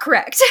not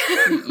correct.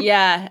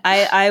 Yeah,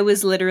 I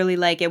was literally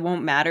like, it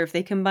won't matter if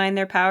they combine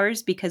their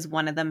powers because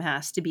one of them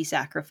has to be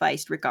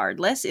sacrificed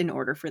regardless in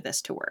order for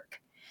this to work.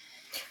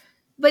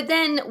 But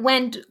then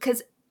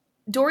because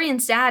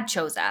Dorian's dad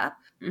shows up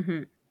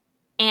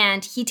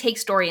and he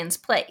takes Dorian's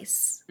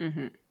place.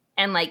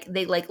 And like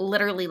they like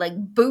literally like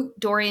boot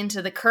Dorian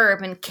to the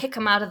curb and kick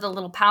him out of the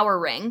little power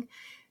ring.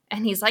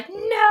 And he's like,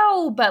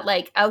 no, but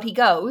like out he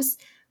goes.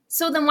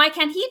 So then why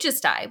can't he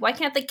just die? Why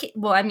can't the kid?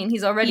 Well, I mean,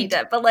 he's already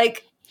dead, but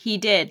like. He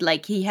did.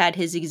 Like, he had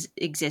his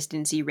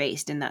existence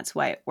erased, and that's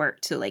why it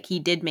worked. So like he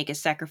did make a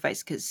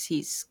sacrifice because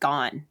he's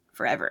gone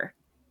forever.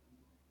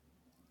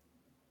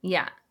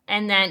 Yeah.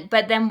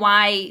 But then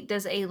why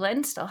does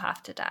Aelin still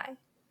have to die?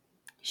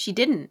 She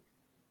didn't.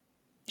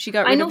 She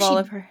got rid of all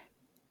of her.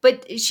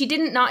 But she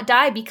didn't not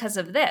die because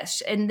of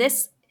this. And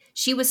this,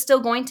 she was still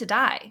going to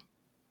die.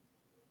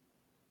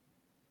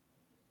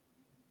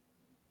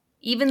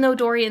 Even though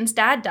Dorian's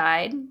dad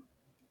died,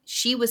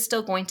 she was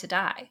still going to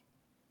die.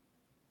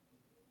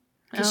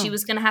 Because she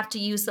was going to have to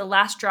use the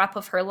last drop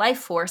of her life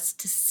force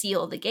to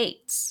seal the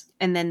gates.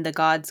 And then the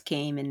gods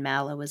came and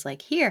Mala was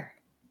like, here.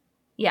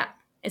 Yeah.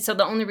 And so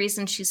the only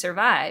reason she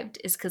survived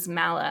is because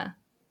Mala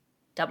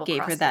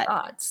double-crossed the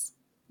gods.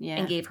 Yeah.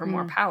 And gave her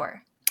more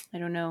power. I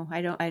don't know.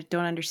 I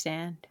don't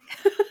understand.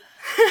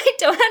 I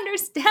don't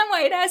understand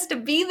why it has to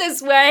be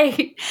this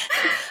way.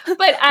 But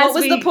what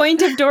was the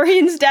point of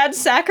Dorian's dad's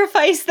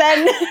sacrifice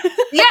then?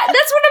 Yeah,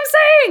 that's what I'm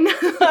saying.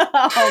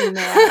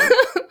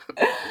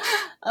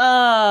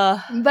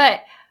 Oh man.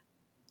 But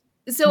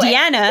so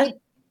Deanna,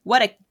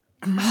 what a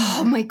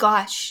oh my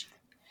gosh.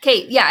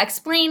 Okay, yeah,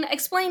 explain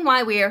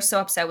why we are so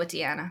upset with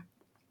Deanna.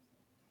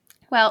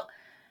 Well,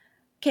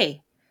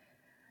 okay.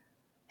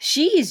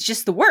 She's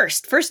just the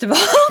worst, first of all.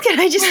 Can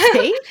I just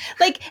say?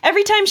 Like,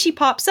 every time she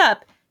pops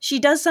up, she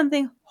does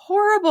something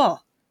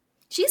horrible.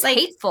 She's like,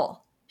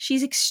 hateful.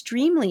 She's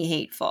extremely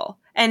hateful.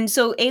 And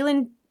so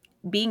Aelin,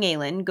 being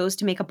Aelin, goes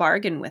to make a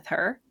bargain with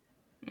her.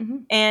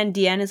 And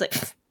Deanna's like,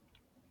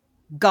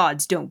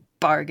 gods don't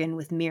bargain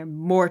with mere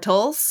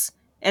mortals.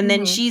 And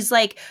then she's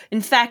like,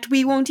 in fact,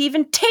 we won't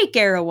even take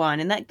Erewhon.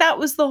 And that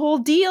was the whole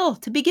deal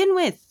to begin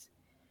with.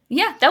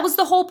 Yeah, that was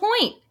the whole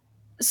point.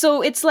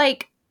 So it's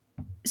like,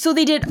 so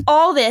they did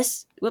all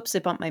this. Whoops, I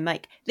bumped my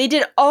mic. They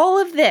did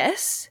all of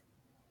this.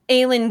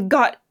 Aelin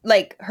got,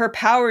 like, her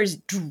powers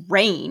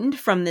drained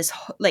from this,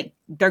 like,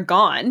 they're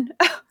gone.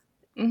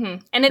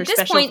 And at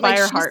this point, like,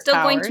 she's still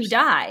going to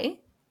die.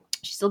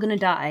 She's still going to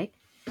die.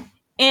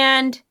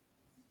 And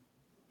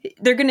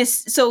they're going to,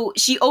 so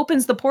she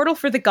opens the portal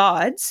for the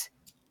gods.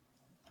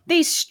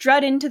 They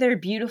strut into their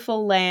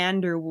beautiful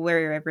land or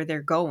wherever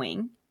they're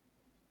going.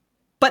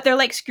 But they're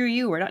like, screw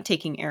you, we're not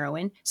taking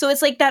Erewhon. So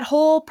it's like that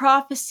whole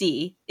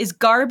prophecy is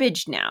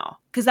garbage now.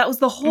 Because that was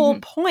the whole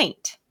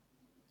point.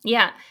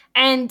 Yeah.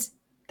 And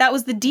that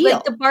was the deal.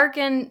 Like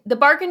the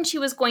bargain she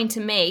was going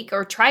to make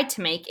or tried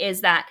to make is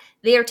that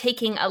they are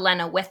taking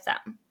Elena with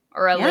them.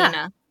 Or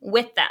Elena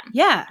with them.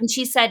 Yeah. And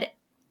she said,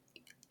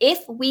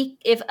 if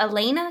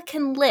Elena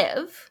can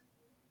live,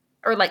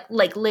 or like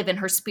live in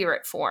her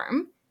spirit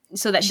form,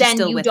 so that she's then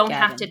still you with don't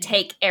Gavin. have to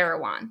take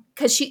Erewhon.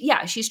 Because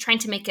she's trying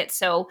to make it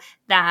so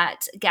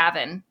that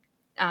Gavin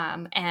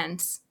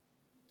and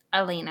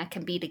Elena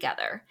can be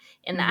together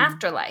in the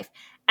afterlife.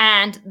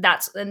 And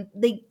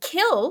they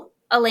kill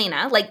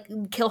Elena, like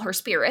kill her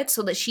spirit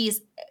so that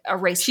she's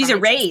erased. She's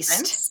erased.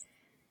 Existence.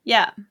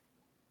 Yeah.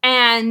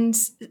 And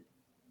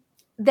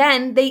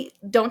then they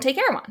don't take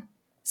Erewhon.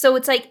 So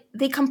it's like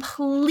they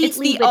completely it's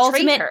the betrayed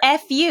ultimate her.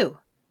 F-U.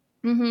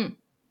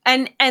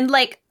 And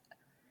like,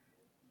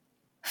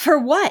 for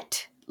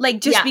what? Like,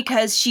 just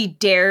because she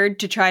dared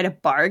to try to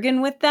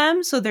bargain with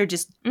them, so they're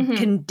just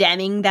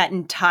condemning that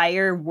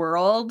entire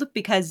world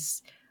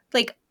because,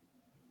 like,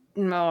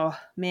 oh,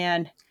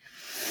 man.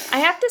 I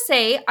have to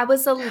say, I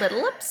was a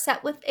little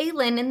upset with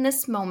Aelin in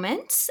this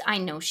moment. I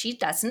know she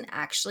doesn't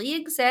actually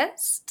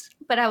exist,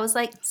 but I was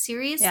like,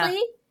 seriously? Yeah.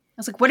 I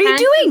was like, what are you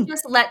doing?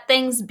 Just let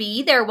things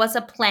be. There was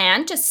a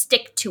plan. Just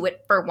stick to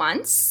it for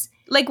once.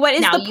 Like, what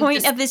is the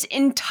point of this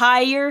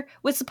entire...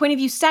 What's the point of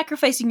you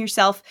sacrificing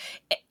yourself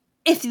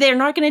if they're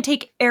not going to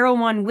take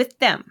Erewhon with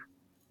them?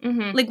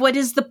 Like, what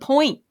is the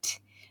point?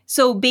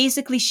 So,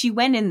 basically, she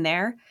went in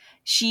there.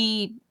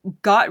 She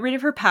got rid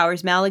of her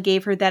powers. Mala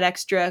gave her that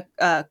extra,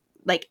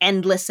 like,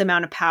 endless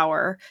amount of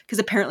power. Because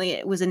apparently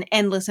it was an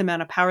endless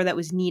amount of power that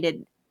was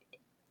needed.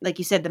 Like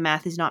you said, the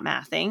math is not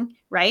mathing,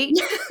 right?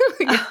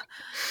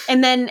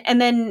 And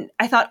then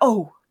I thought,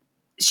 oh,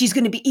 she's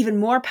going to be even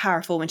more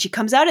powerful when she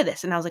comes out of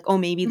this. And I was like, oh,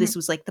 maybe this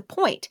was like the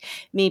point.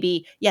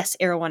 Maybe, yes,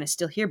 Erewhon is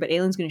still here, but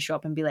Aelin's going to show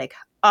up and be like,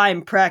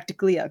 I'm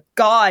practically a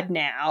god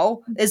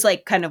now, is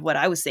like kind of what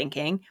I was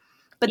thinking.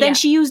 But then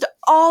she used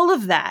all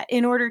of that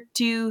in order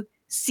to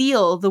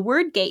seal the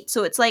word gate.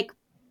 So it's like,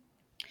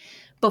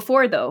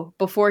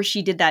 before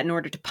she did that in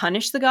order to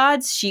punish the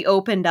gods, she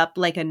opened up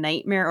like a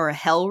nightmare or a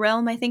hell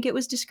realm, I think it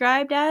was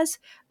described as.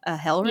 A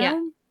hell Yeah.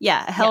 realm?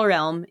 Yeah, a Yeah. hell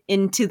realm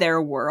into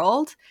their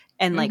world.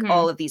 And like Mm-hmm.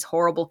 all of these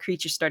horrible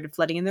creatures started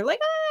flooding and they're like,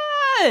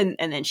 ah!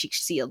 And then she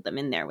sealed them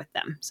in there with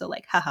them. So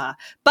like, haha.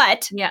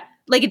 But Yeah.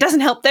 like, it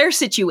doesn't help their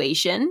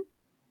situation.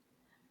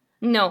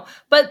 No,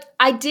 but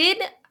I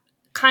did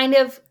kind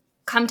of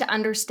come to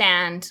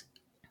understand,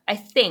 I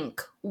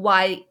think,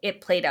 why it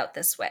played out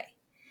this way.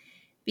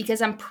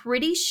 Because I'm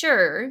pretty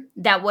sure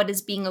that what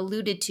is being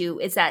alluded to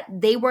is that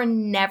they were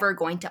never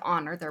going to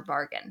honor their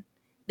bargain.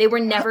 They were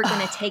never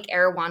going to take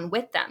Erewhon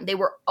with them. They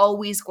were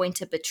always going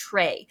to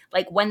betray.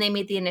 Like when they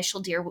made the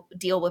initial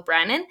deal with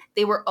Brannon,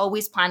 they were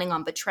always planning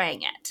on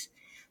betraying it.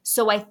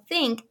 So I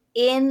think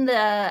in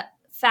the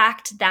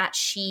fact that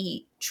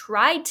she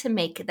tried to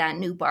make that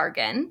new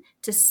bargain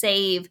to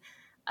save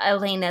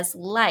Elena's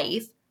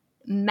life,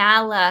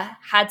 Mala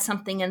had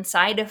something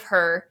inside of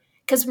her.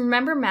 Because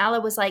remember, Mala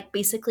was like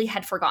basically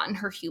had forgotten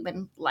her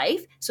human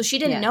life. So she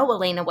didn't Yeah, know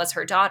Elena was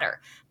her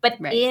daughter. But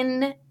right.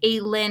 in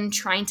Aelin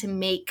trying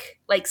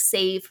to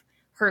save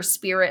her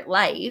spirit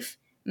life,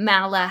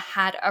 Mala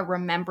had a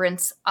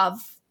remembrance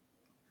of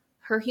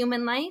her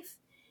human life.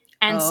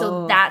 And so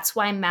Oh, that's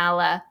why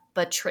Mala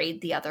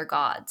betrayed the other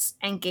gods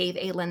and gave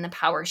Aelin the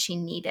power she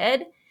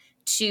needed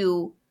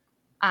to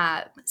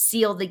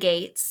seal the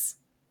gates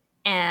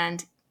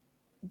and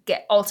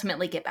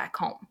ultimately get back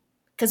home.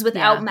 Because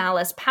without yeah.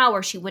 Mala's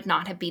power, she would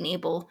not have been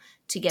able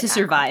to get To back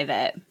home. survive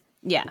it.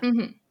 Yeah,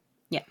 Mm-hmm.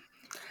 yeah,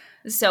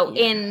 So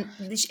yeah.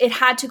 it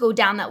had to go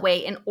down that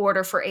way in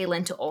order for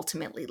Aelin to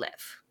ultimately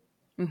live.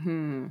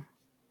 Mm-hmm.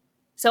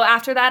 So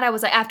after that,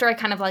 after I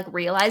kind of like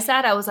realized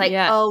that, I was like,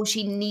 Yeah, oh,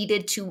 she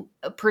needed to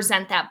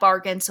present that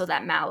bargain so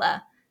that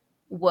Mala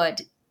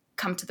would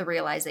come to the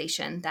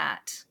realization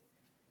that,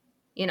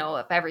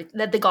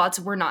 that the gods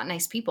were not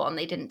nice people and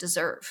they didn't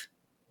deserve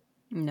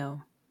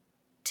no.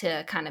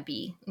 to kind of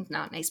be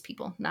not nice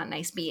people, not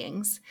nice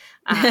beings,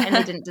 and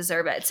they didn't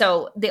deserve it.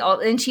 So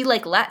she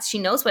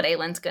knows what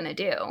Aelin's going to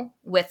do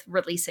with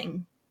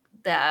releasing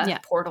the Yeah,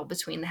 portal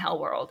between the hell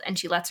world, and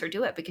she lets her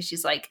do it because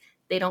she's like,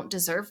 they don't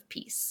deserve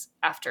peace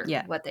after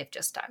yeah, what they've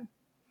just done.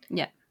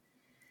 yeah.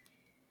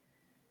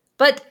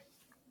 But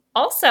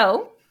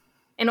also,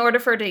 in order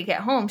for her to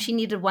get home, she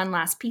needed one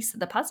last piece of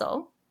the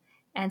puzzle.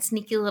 And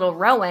sneaky little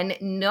Rowan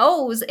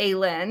knows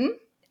Aelin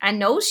and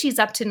knows she's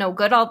up to no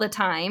good all the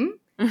time.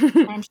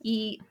 And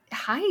he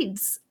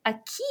hides a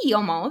key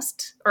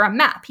almost, or a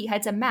map. He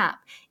hides a map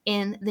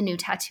in the new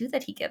tattoo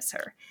that he gives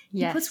her.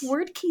 He puts Yes.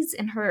 word keys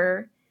in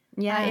her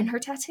Yeah.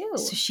 tattoo.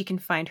 So she can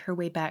find her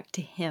way back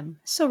to him.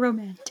 So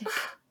romantic.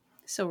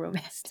 So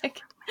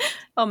romantic.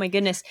 Oh my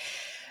goodness.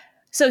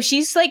 So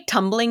she's like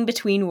tumbling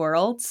between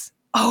worlds.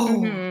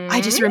 Oh,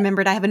 I just Mm-hmm.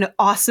 remembered I have an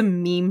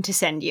awesome meme to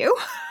send you.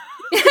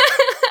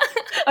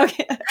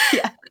 Okay.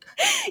 Yeah.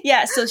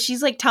 Yeah. So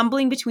she's like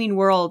tumbling between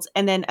worlds.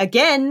 And then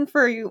again,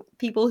 for you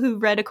people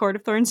who've read A Court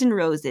of Thorns and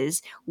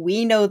Roses,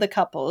 we know the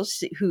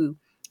couples who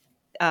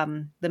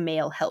the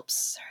male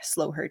helps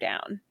slow her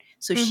down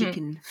so she Mm-hmm.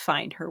 can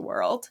find her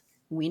world.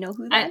 We know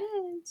who that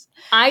is.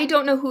 I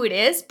don't know who it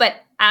is, but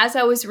as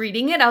I was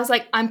reading it, I was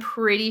like, I'm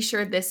pretty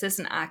sure this is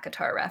an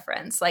Akatar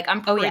reference. Like,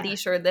 I'm Oh, yeah. pretty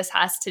sure this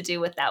has to do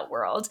with that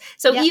world.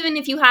 So Yep. even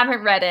if you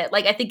haven't read it,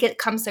 like, I think it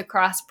comes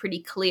across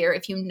pretty clear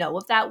if you know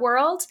of that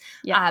world,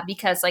 Yeah.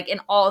 because like in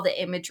all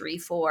the imagery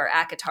for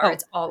Akatar, Oh,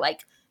 it's all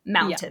like yeah.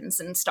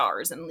 mountains and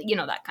stars and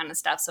that kind of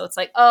stuff. So it's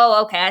like,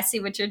 oh, okay, I see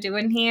what you're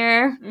doing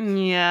here.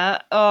 Yeah.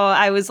 Oh,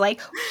 I was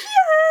like,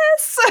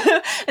 yes.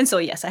 And so,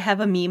 yes, I have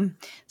a meme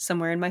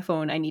somewhere in my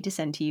phone I need to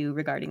send to you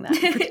regarding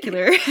that in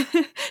particular.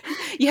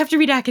 You have to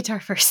read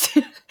Akatar first,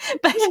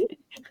 but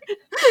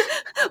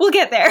we'll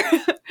get there.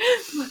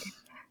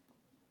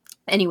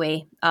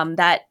 Anyway,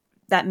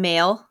 that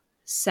male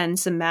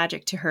sends some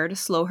magic to her to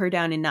slow her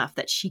down enough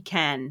that she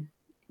can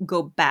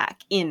go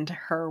back into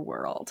her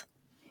world.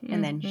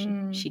 And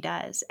then she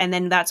does. And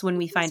then that's when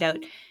we find out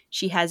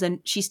she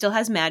still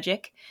has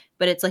magic,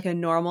 but it's like a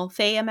normal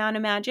Fae amount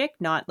of magic,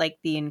 not like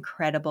the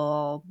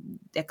incredible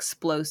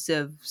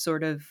explosive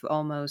sort of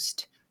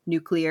almost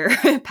nuclear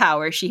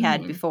power she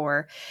had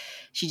before.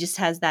 She just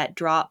has that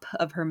drop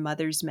of her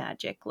mother's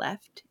magic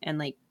left, and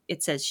like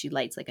it says she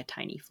lights like a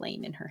tiny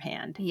flame in her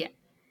hand. Yeah.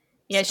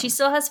 Yeah, she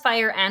still has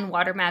fire and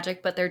water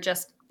magic, but they're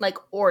just like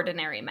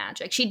ordinary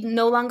magic. She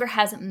no longer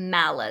has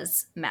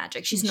Mala's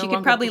magic. She's no She could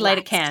longer probably light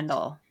a blessed.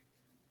 candle.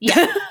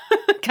 Yeah.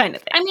 Kind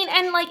of thing. I mean,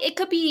 and like it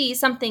could be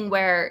something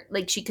where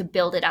like she could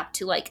build it up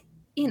to like,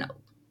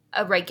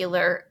 a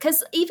regular,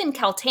 because even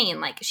Keltane,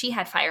 like she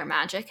had fire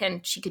magic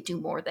and she could do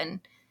more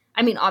than,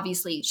 I mean,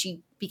 obviously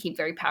she became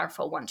very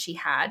powerful once she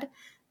had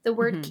the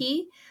word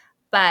key,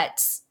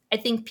 but I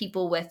think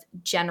people with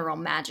general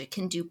magic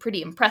can do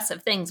pretty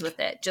impressive things with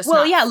it. Just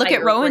Well, not yeah, look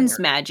at Rowan's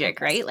Firebringer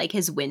magic, right? impressive. Like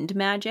his wind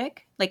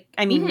magic. Like,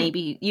 I mean,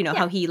 maybe, Yeah.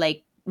 how he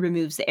like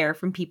removes the air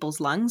from people's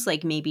lungs.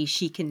 Like maybe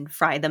she can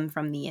fry them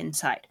from the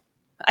inside.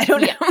 I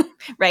don't Yeah. know,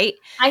 right?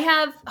 I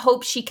have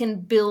hope she can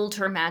build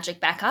her magic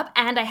back up,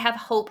 and I have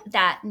hope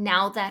that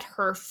now that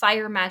her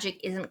fire magic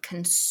isn't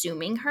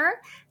consuming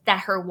her,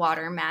 that her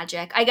water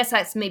magic, I guess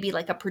that's maybe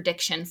like a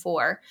prediction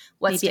for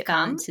what's Maybe to it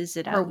come, balances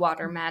it her out.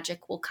 water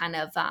magic will kind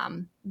of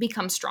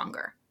become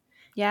stronger.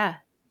 Yeah.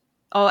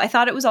 Oh, I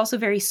thought it was also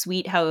very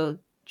sweet how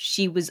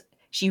she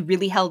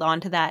really held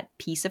on to that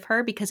piece of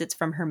her because it's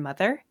from her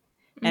mother.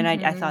 And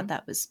I thought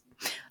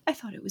Hmm. I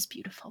thought it was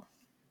beautiful.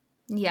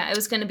 Yeah, it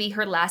was going to be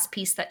her last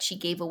piece that she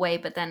gave away,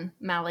 but then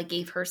Mala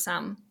gave her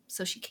some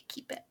so she could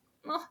keep it.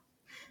 Oh,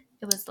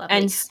 it was lovely.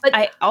 And But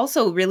I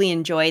also really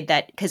enjoyed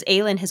that because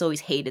Aelin has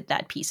always hated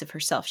that piece of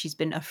herself. She's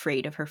been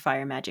afraid of her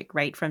fire magic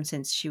right from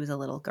since she was a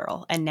little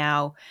girl. And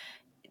now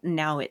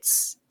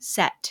it's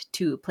set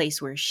to a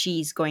place where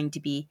she's going to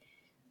be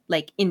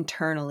like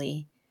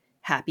internally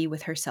happy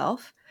with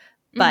herself.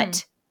 mhm.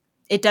 But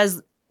it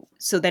does,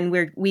 so then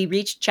we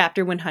reached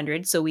chapter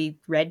 100. So we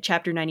read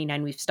chapter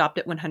 99. We've stopped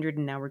at 100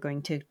 and now we're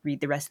going to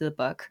read the rest of the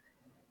book.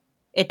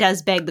 It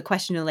does beg the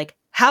question of like,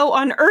 how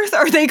on earth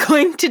are they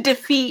going to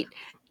defeat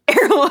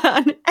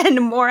Erewhon and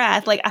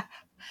Morath? Like,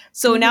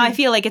 so now I Mhm.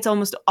 feel like it's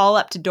almost all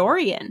up to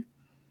Dorian.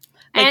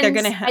 Like they're And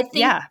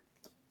gonna,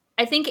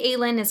 I think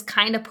Aelin is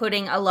kind of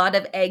putting a lot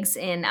of eggs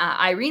in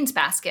Irene's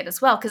basket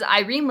as well, because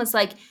Irene was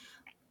like,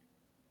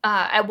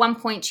 at one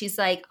point she's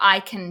like, I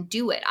can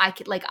do it. I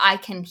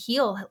can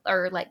heal,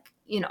 or like,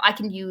 I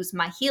can use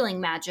my healing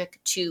magic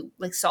to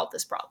like solve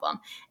this problem.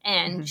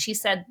 And Mhm. she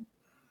said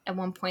at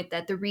one point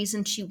that the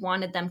reason she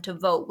wanted them to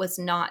vote was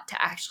not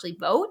to actually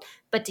vote,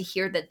 but to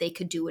hear that they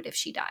could do it if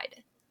she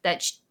died.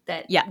 That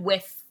Yeah,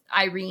 with it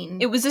Irene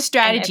was a and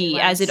strategy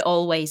as it everyone's,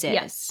 always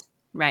yeah. is,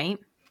 right?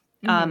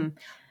 Hmm. Um,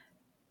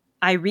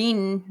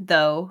 Irene,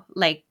 though,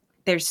 like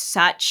there's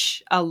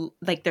so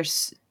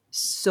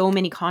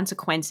many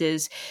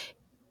consequences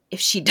if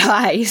she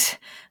dies,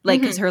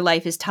 like because Hmm. her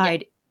life is Yeah.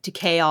 tied to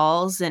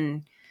Chaos,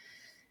 and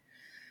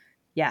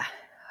yeah,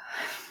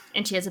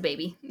 And she has a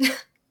baby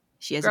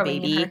she has a growing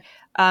in baby. her.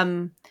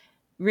 Um,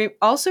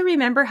 also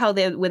remember how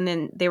they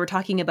were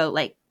talking about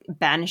like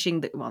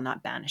banishing the, well,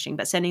 not banishing,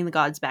 but sending the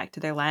gods back to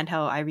their land.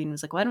 How Irene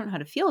was like, "Well, I don't know how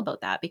to feel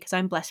about that because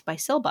I'm blessed by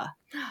Silba."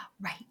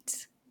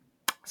 Right.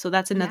 So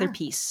that's another Yeah.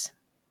 piece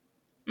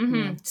Hmm.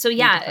 we So need to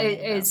yeah,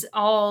 find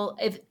out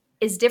about.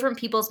 is different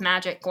people's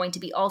magic going to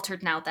be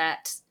altered now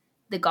that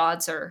the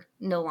gods are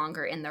no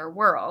longer in their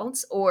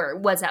worlds, or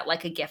was that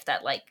like a gift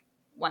that like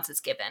once it's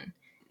given,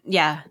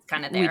 Yeah, it's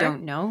kind of we there?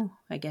 don't know.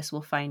 I guess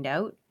we'll find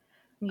out.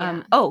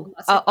 Yeah.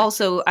 Lots of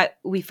Also, questions.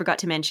 we forgot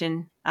to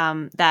mention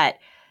that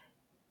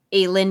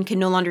Aelin can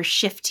no longer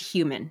shift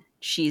human.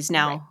 She's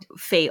now Right.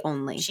 Fey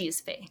only. She is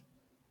Fae.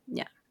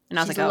 Yeah. And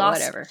I was like, oh,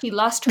 whatever. She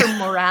lost her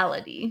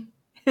morality.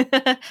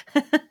 Her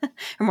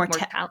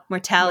Mortal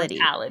mortality.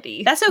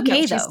 mortality. That's No,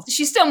 okay, she's though.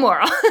 she's still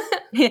moral.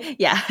 Yeah.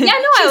 Yeah, no,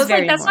 I She's was like,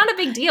 very that's moral. not a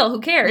big deal.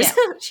 Who cares? Yeah.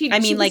 I She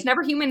mean, was like,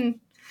 never human.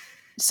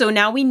 so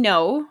now we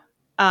know.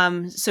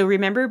 So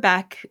remember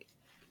back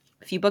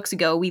a few books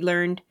ago, we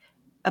learned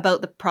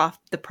about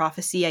the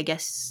prophecy, I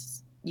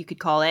guess you could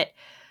call it.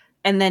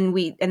 And then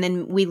we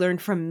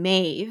learned from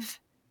Maeve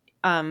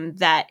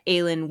that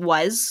Aelin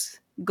was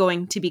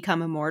going to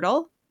become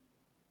immortal.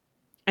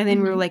 And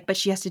then we were Hmm. like, but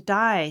she has to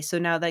die. So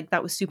now like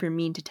that was super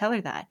mean to tell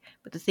her that.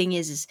 But the thing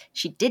is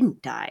she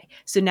didn't die.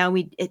 So now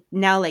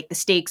like the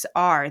stakes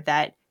are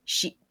that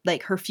she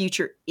like her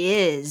future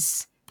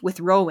is with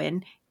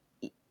Rowan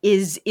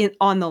is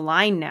on the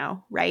line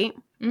now, right?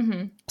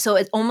 Hmm. So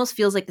it almost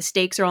feels like the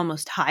stakes are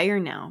almost higher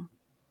now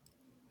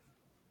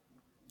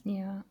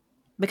Yeah.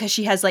 because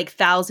she has like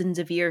thousands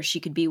of years she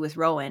could be with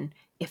Rowan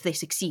if they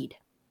succeed.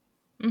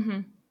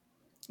 Hmm.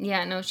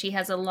 Yeah, no, she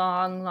has a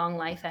long, long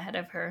life ahead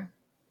of her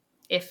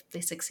if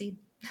they succeed.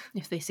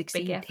 If they Big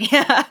succeed. if.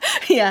 Yeah.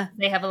 Yeah.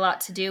 They have a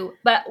lot to do.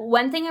 But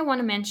one thing I want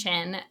to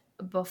mention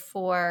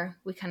before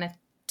we kind of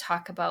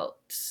talk about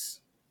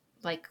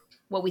like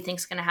what we think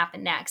is going to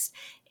happen next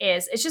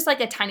is it's just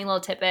like a tiny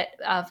little tidbit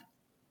of,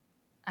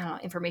 I don't know,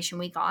 information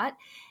we got,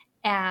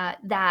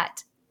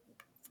 that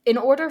in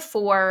order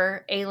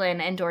for Aelin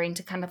and Dorian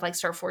to kind of like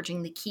start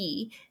forging the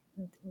key,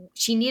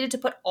 she needed to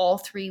put all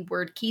three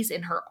word keys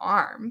in her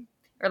arm,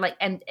 or like,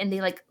 and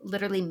they like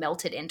literally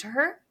melted into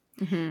her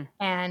Hmm.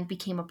 and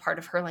became a part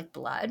of her like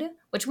blood.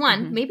 Which,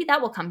 one, Hmm. maybe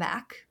that will come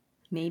back,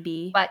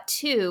 Maybe. but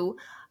two,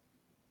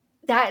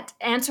 that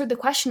answered the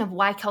question of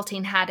why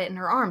Keltane had it in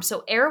her arm.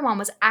 So Erewhon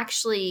was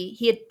actually,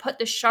 he had put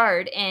the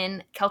shard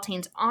in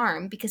Keltane's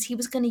arm because he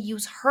was going to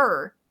use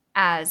her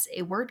as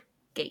a word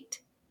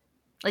gate.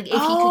 Like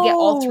if he could get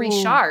all three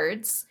Oh,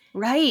 shards,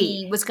 right.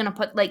 he was going to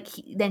put like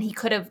then he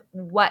could have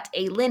what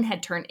Aelin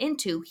had turned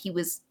into. He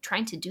was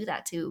trying to do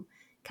that to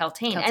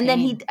Keltane, and then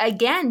he Keltane.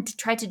 again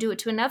tried to do it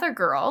to another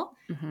girl.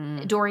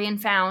 Hmm. Dorian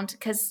found,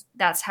 because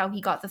that's how he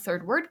got the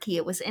third word key.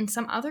 It was in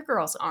some other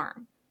girl's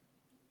arm.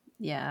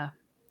 Yeah.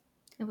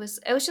 It was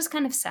just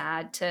kind of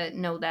sad to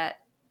know that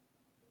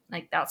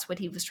like that's what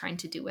he was trying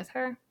to do with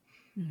her.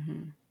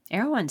 Hmm.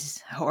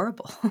 Everyone's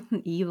horrible,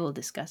 evil,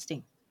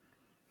 disgusting.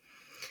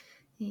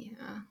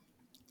 Yeah,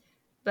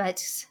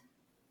 but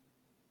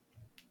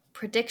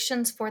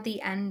predictions for the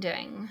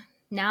ending.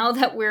 Now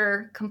that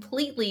we're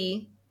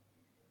completely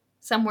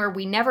somewhere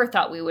we never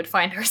thought we would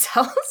find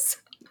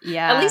ourselves. At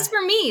Yeah. least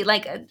for me,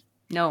 like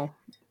No,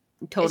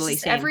 it's totally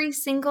just same. every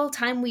single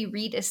time we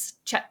read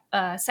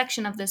a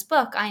section of this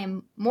book, I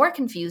am more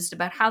confused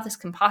about how this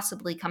can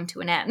possibly come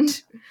to an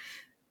end.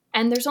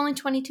 And there's only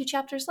 22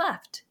 chapters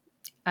left.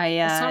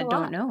 That's not I a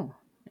don't lot.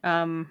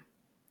 know.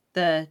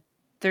 The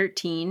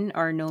 13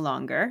 are no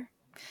longer.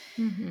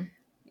 Mm-hmm.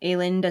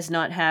 Aelin does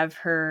not have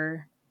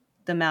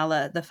the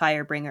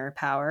Firebringer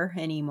power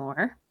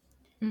anymore.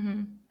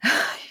 Mm-hmm.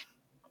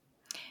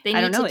 They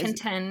I don't need know. to Is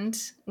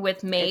contend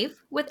with it?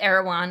 Maeve, with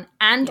Erewhon,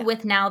 and Yeah.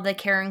 with now the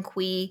Karen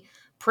Kui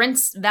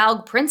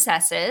Valg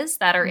princesses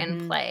that are in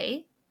Mm-hmm.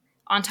 play,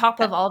 on top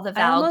of all the I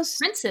Valg almost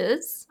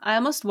princes. I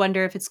almost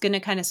wonder if it's going to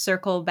kind of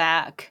circle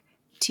back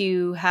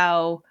to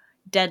how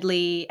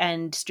deadly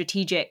and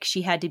strategic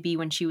she had to be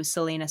when she was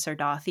Selena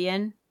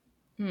Sardothian,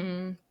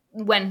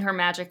 When her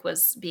magic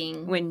was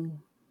being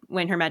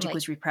when her magic like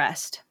was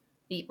repressed.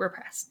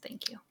 repressed.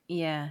 Thank you.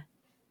 Yeah,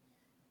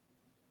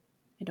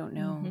 I don't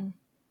know. Mm-hmm.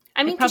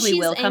 I mean, It because probably she's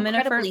will come in a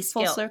incredibly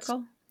full skilled.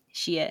 circle.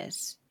 She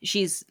is.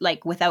 She's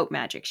like without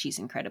magic, she's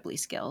incredibly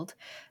skilled.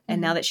 And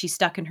now Mm-hmm. that she's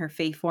stuck in her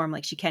Fae form,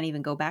 like she can't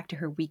even go back to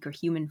her weaker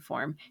human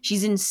form.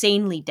 She's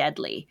insanely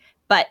deadly.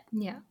 But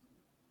Yeah.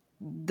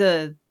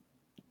 the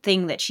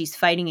thing that she's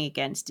fighting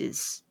against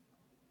it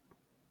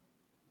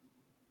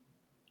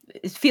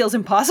feels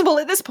impossible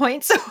at this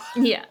point. So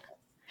Yeah.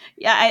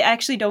 yeah,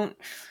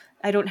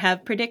 I don't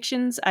have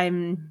predictions.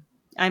 I'm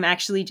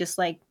actually just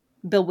like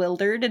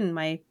bewildered and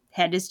my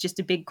head is just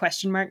a big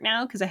question mark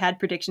now because I had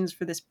predictions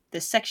for this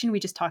section we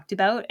just talked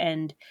about,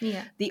 and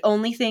Yeah. the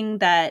only thing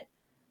that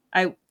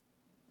I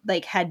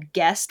like had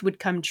guessed would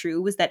come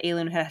true was that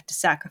Aelin would have to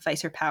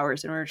sacrifice her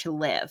powers in order to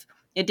live.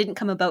 It didn't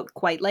come about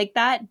quite like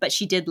that, but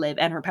she did live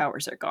and her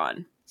powers are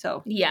gone.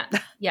 So Yeah.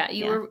 Yeah.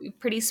 You yeah. were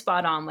pretty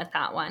spot on with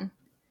that one.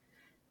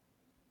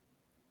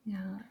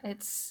 Yeah.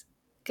 It's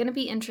going to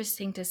be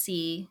interesting to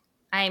see.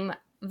 I'm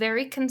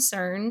very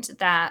concerned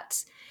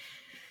that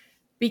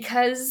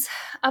because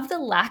of the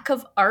lack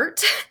of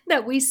art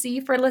that we see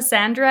for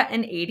Lysandra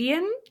and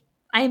Adian,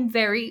 I'm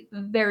very,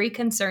 very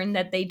concerned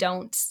that they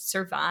don't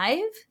survive.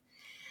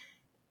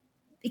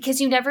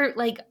 Because you never,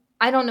 like,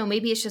 I don't know,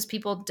 maybe it's just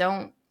people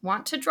don't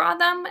want to draw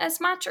them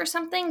as much or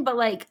something, but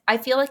like, I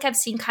feel like I've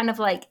seen kind of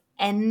like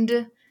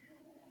end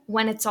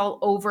when it's all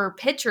over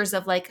pictures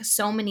of like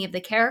so many of the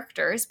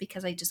characters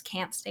because I just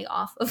can't stay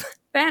off of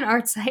fan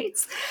art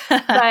sites.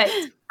 But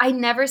I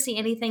never see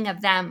anything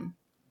of them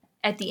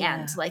at the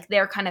end. Yeah. Like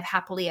they're kind of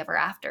happily ever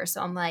after.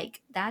 So I'm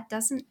like, that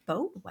doesn't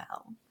bode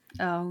well.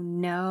 Oh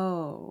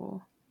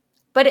no.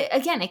 But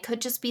again, it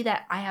could just be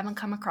that I haven't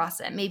come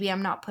across it. Maybe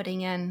I'm not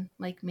putting in,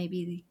 like,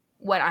 maybe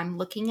what I'm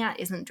looking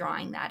at isn't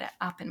drawing that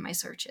up in my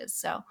searches.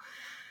 So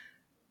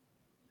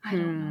I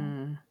don't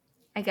know.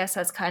 I guess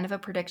that's kind of a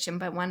prediction,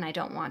 but one I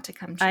don't want to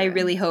come I true.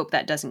 really hope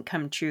that doesn't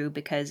come true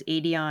because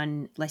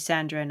Adion,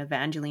 Lysandra, and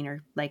Evangeline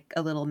are like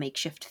a little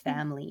makeshift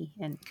family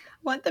and I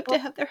want them to Well,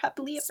 have their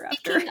happily ever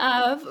after. speaking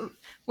of,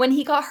 when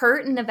he got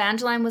hurt and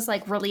Evangeline was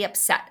like really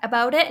upset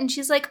about it, and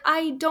she's like,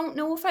 I don't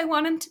know if I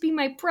want him to be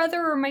my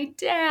brother or my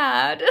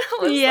dad. I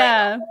was like,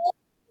 Yeah.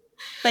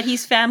 But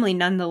he's family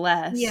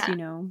nonetheless, yeah. you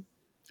know.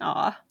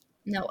 Aw.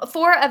 No,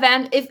 for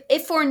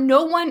if for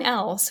no one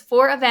else,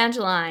 for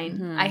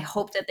Evangeline, I Mm-hmm.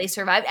 hope that they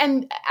survive.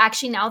 And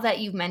actually, now that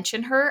you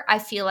mention her, I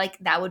feel like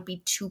that would be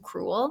too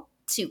cruel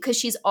to because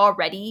she's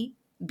already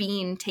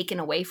being taken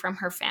away from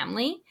her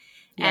family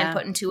and Yeah,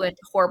 put into a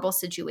horrible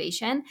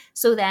situation.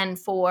 So then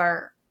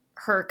for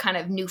her kind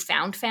of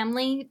newfound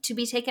family to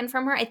be taken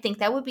from her, I think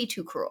that would be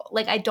too cruel.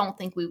 Like I don't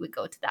think we would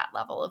go to that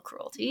level of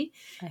cruelty.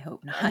 I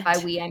hope And by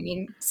not. we, I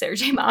mean Sarah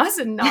J. Maas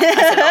and not us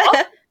at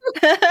all.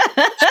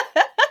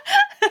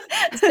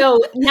 So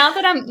now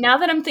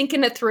that I'm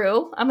thinking it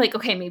through, I'm like,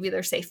 okay, maybe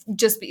they're safe.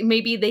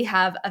 Maybe they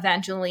have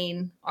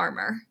Evangeline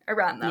armor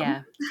around them.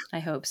 Yeah, I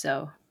hope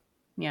so.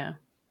 Yeah.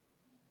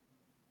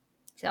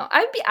 So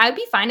I'd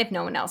be fine if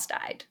no one else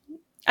died.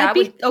 I'd That be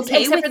would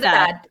okay with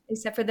that.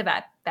 except for the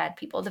bad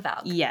people, the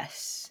Valg.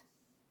 Yes.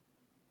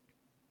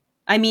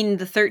 I mean,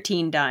 the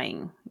 13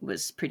 dying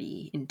was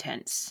pretty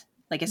intense.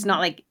 Like, it's not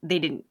like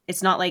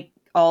it's not like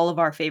all of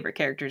our favorite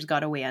characters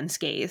got away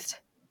unscathed.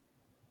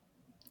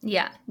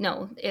 Yeah,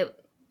 no,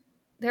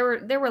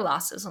 there were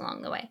losses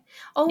along the way.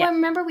 Oh, I Yeah.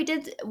 remember we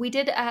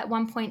did at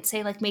one point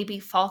say like maybe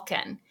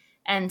Falcon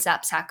ends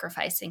up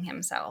sacrificing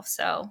himself.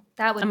 So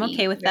that would I'm okay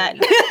be with that.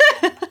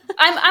 very.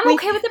 I'm We,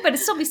 okay with it, but it'd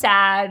still be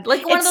sad.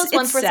 Like one of those it's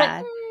ones where it's like,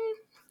 sad.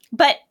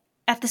 But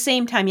at the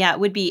same time, yeah, it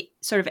would be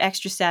sort of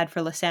extra sad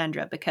for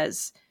Lysandra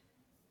because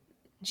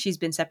she's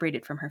been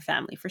separated from her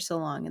family for so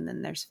long, and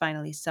then there's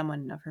finally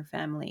someone of her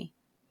family.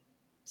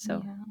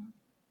 So yeah.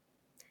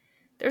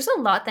 There's a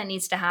lot that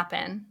needs to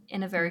happen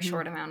in a very mhm.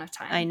 short amount of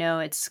I time. know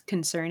it's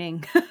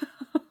concerning.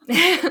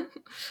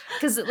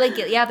 Because like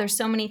yeah, there's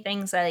so many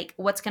things like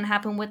what's going to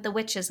happen with the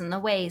witches and the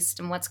waste,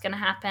 and what's going to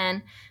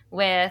happen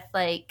with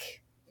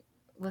like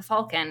with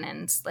Falcon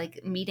and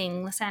like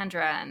meeting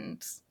Lysandra,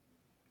 and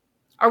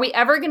Are we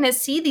ever going to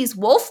see these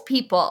wolf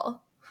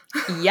people?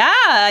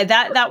 Yeah,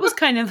 that was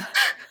kind of,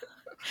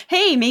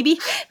 hey, maybe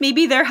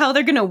they're how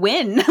they're gonna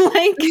win.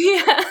 Like,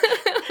 Yeah.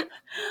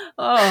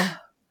 oh,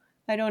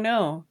 I don't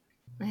know.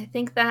 I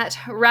think that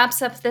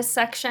wraps up this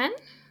section.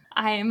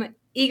 I'm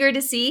eager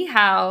to see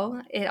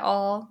how it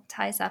all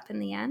ties up in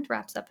the end,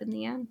 wraps up in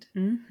the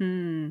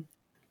end.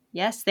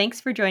 Yes,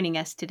 thanks for joining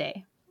us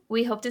today.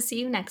 We hope to see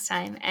you next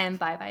time, and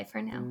bye-bye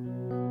for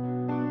now.